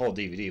watching the whole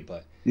DVD,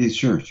 but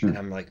sure. And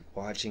I'm like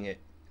watching it,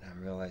 and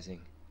I'm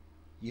realizing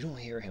you don't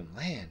hear him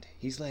land.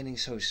 He's landing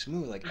so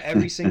smooth. Like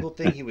every single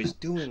thing he was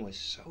doing was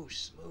so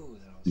smooth.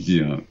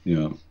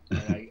 And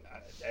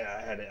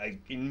And I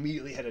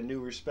immediately had a new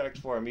respect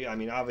for him. I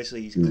mean,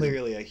 obviously he's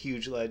clearly a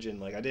huge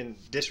legend. Like I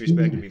didn't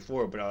disrespect him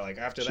before, but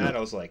after that I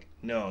was like,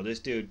 no, this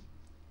dude,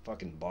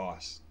 fucking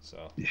boss.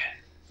 So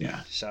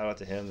yeah. Shout out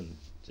to him, and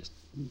just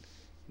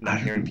not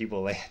hearing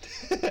people land.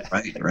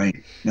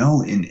 Right.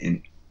 No,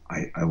 and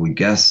I would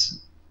guess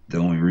the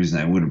only reason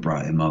I would have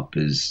brought him up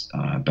is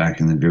back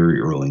in the very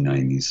early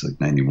 90s,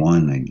 like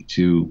 91,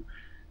 92,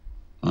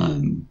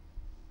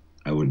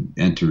 I would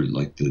enter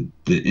like the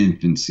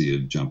infancy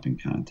of jumping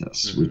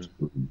contests, which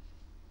were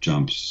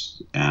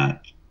jumps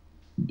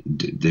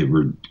they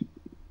were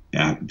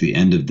at the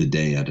end of the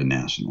day at a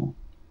national.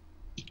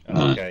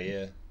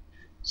 Okay,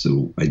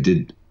 So I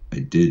did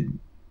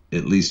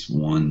at least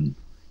one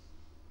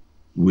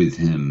with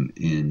him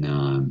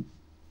in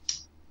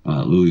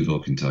Louisville,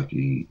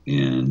 Kentucky,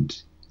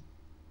 and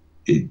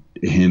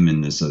him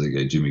and this other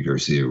guy, Jimmy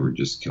Garcia, were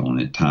just killing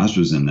it. Taj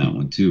was in that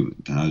one too.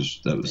 That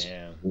was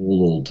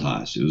old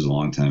Taj. It was a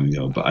long time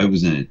ago, but I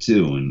was in it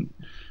too, and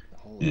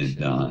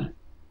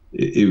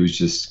it was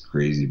just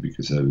crazy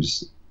because I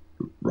was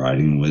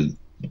riding with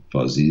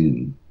Fuzzy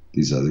and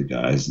these other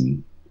guys,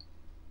 and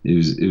it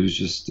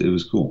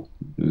was cool.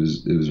 It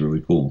was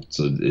really cool.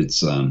 So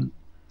it's hell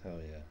yeah.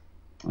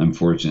 I'm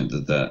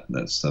fortunate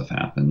that stuff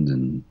happened,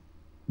 and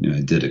I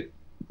did it.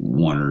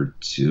 1 or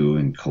 2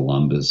 in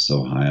Columbus,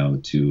 Ohio,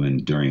 too,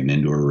 and during an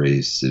indoor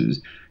race. It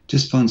was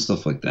just fun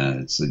stuff like that.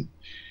 It's like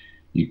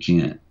you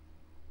can't.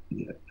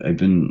 I've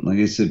been, like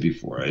I said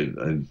before,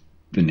 I've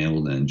been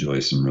able to enjoy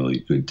some really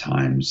good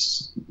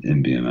times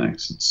in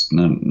BMX. It's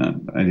not.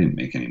 I didn't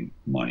make any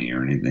money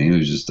or anything. It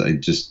was just I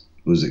just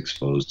was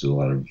exposed to a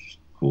lot of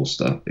cool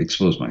stuff.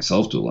 Exposed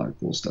myself to a lot of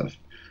cool stuff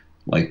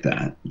like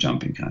that,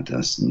 jumping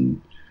contests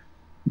and.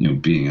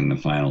 Being in the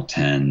final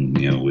 10,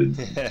 with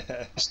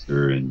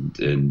Esther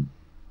and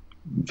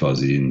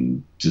Fuzzy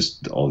and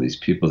just all these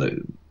people that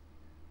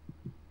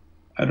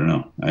I don't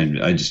know.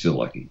 I just feel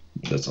lucky.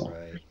 That's all.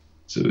 Right.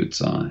 So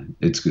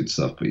it's good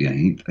stuff. But yeah,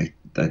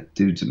 that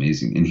dude's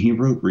amazing. And he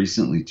wrote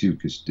recently too.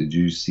 Because did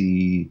you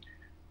see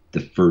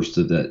the first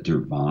of that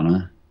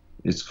Dirvana?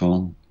 It's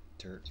called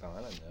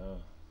Dirvana. No.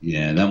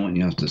 Yeah, that one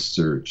you have to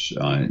search. You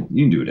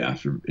can do it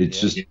after.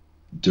 It's just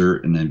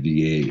Dirt and then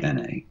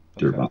VANA.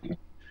 Dirvana.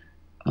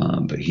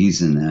 But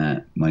he's in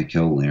that.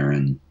 Michael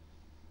Laren,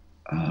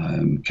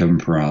 Kevin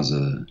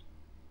Peraza,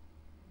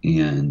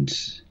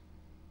 and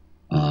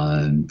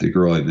the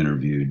girl I've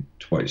interviewed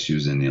twice. She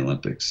was in the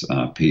Olympics.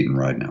 Peyton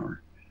Ridenauer.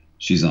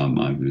 She's on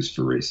Mongoose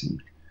for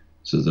racing.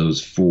 So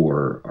those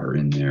 4 are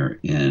in there,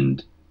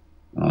 and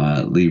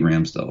Lee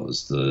Ramsdell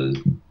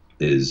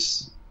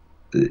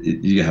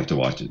you have to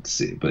watch it to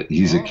see it, but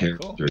he's a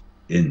character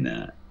in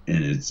that,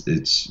 and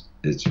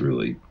it's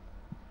really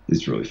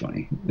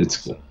funny. It's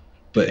cool.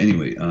 But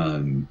anyway,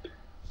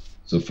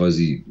 so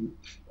Fuzzy,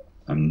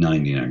 I'm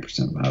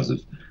 99%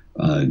 positive.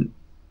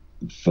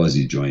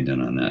 Fuzzy joined in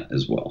on that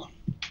as well.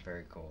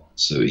 Very cool.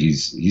 So he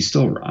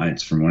still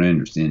rides. From what I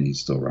understand, he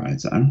still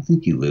rides. I don't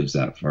think he lives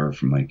that far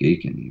from Mike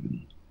Aiken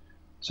even.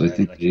 So I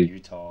think like in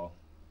Utah.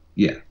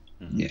 Yeah,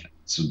 yeah.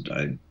 So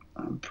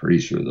I'm pretty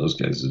sure those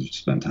guys have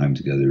spent time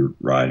together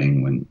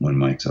riding when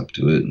Mike's up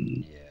to it,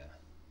 and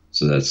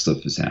so that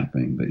stuff is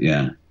happening. But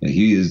yeah,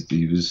 he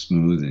was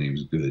smooth and he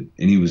was good,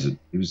 and he was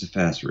a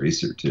fast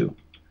racer too.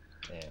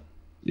 Damn.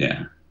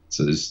 Yeah.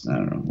 So there's I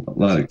don't know a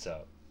lot What's of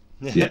up?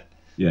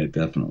 yeah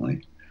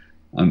definitely.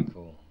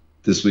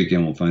 This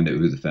weekend we'll find out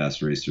who the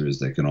fast racer is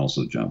that can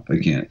also jump. I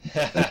can't.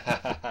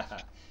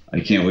 I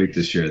can't wait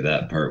to share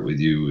that part with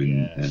you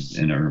Yeah.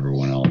 and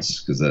everyone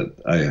else, because that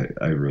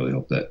I really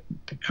hope that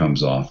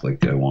comes off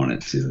like I want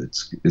it to.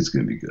 It's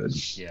gonna be good.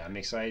 Yeah, I'm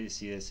excited to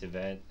see this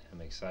event.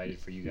 I'm excited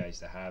for you guys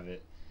to have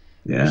it.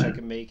 Wish I Yeah,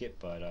 could make it,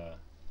 but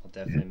I'll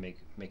definitely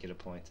make it a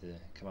point to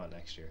come out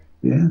next year.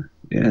 yeah,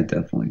 yeah,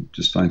 definitely.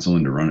 Just find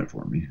someone to run it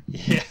for me.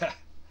 Yeah,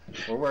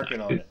 we're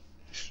working on it.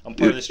 I'm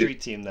part of the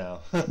street team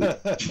now.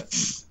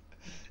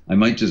 I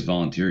might just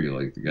volunteer you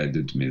like the guy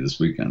did to me this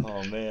weekend.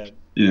 Oh man,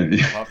 Yeah, I'll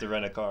have to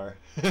rent a car.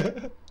 I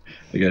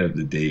gotta have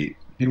the date.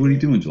 Hey, what are you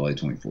doing July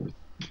 24th,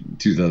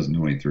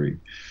 2023?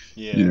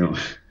 Yeah. You know,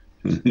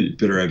 you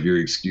better have your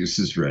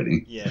excuses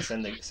ready. Yeah,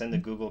 send the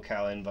Google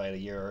Cal invite a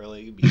year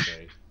early. It'd be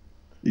great.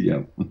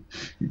 Yeah,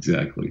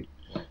 exactly.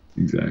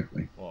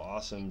 Exactly. Well,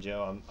 awesome,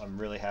 Joe. I'm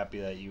really happy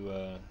that you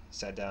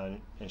sat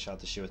down and shot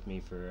the shit with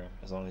me for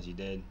as long as you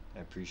did. I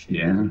appreciate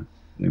it. Yeah.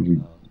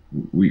 And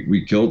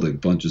we killed a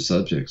bunch of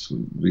subjects.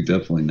 We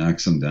definitely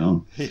knocked some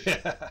down.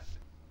 Yeah.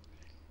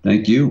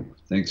 Thank you.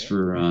 Thanks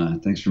Yeah.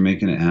 for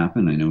making it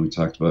happen. I know we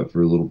talked about it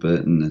for a little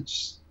bit, and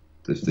it's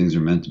if things are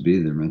meant to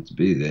be, they're meant to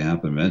be. They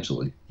happen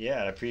eventually.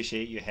 Yeah, I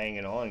appreciate you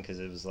hanging on because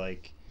it was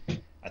like,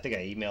 I think I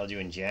emailed you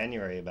in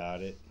January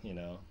about it.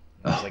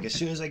 I was like, as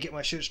soon as I get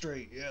my shit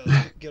straight, yeah,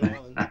 let's get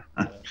on.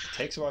 It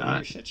takes a while to get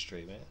your shit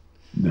straight, man.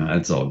 No,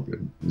 it's all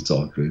good. It's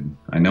all good.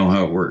 I know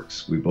how it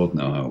works. We both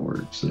know how it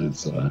works. And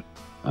it's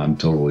I'm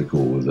totally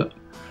cool with it.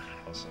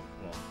 Awesome.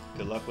 Well,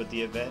 good luck with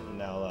the event,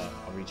 and I'll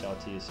reach out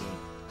to you soon.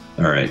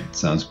 All right.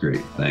 Sounds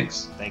great.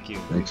 Thanks. Thank you.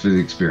 Thanks for the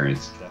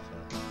experience.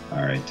 Definitely.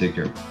 All right. Take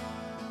care.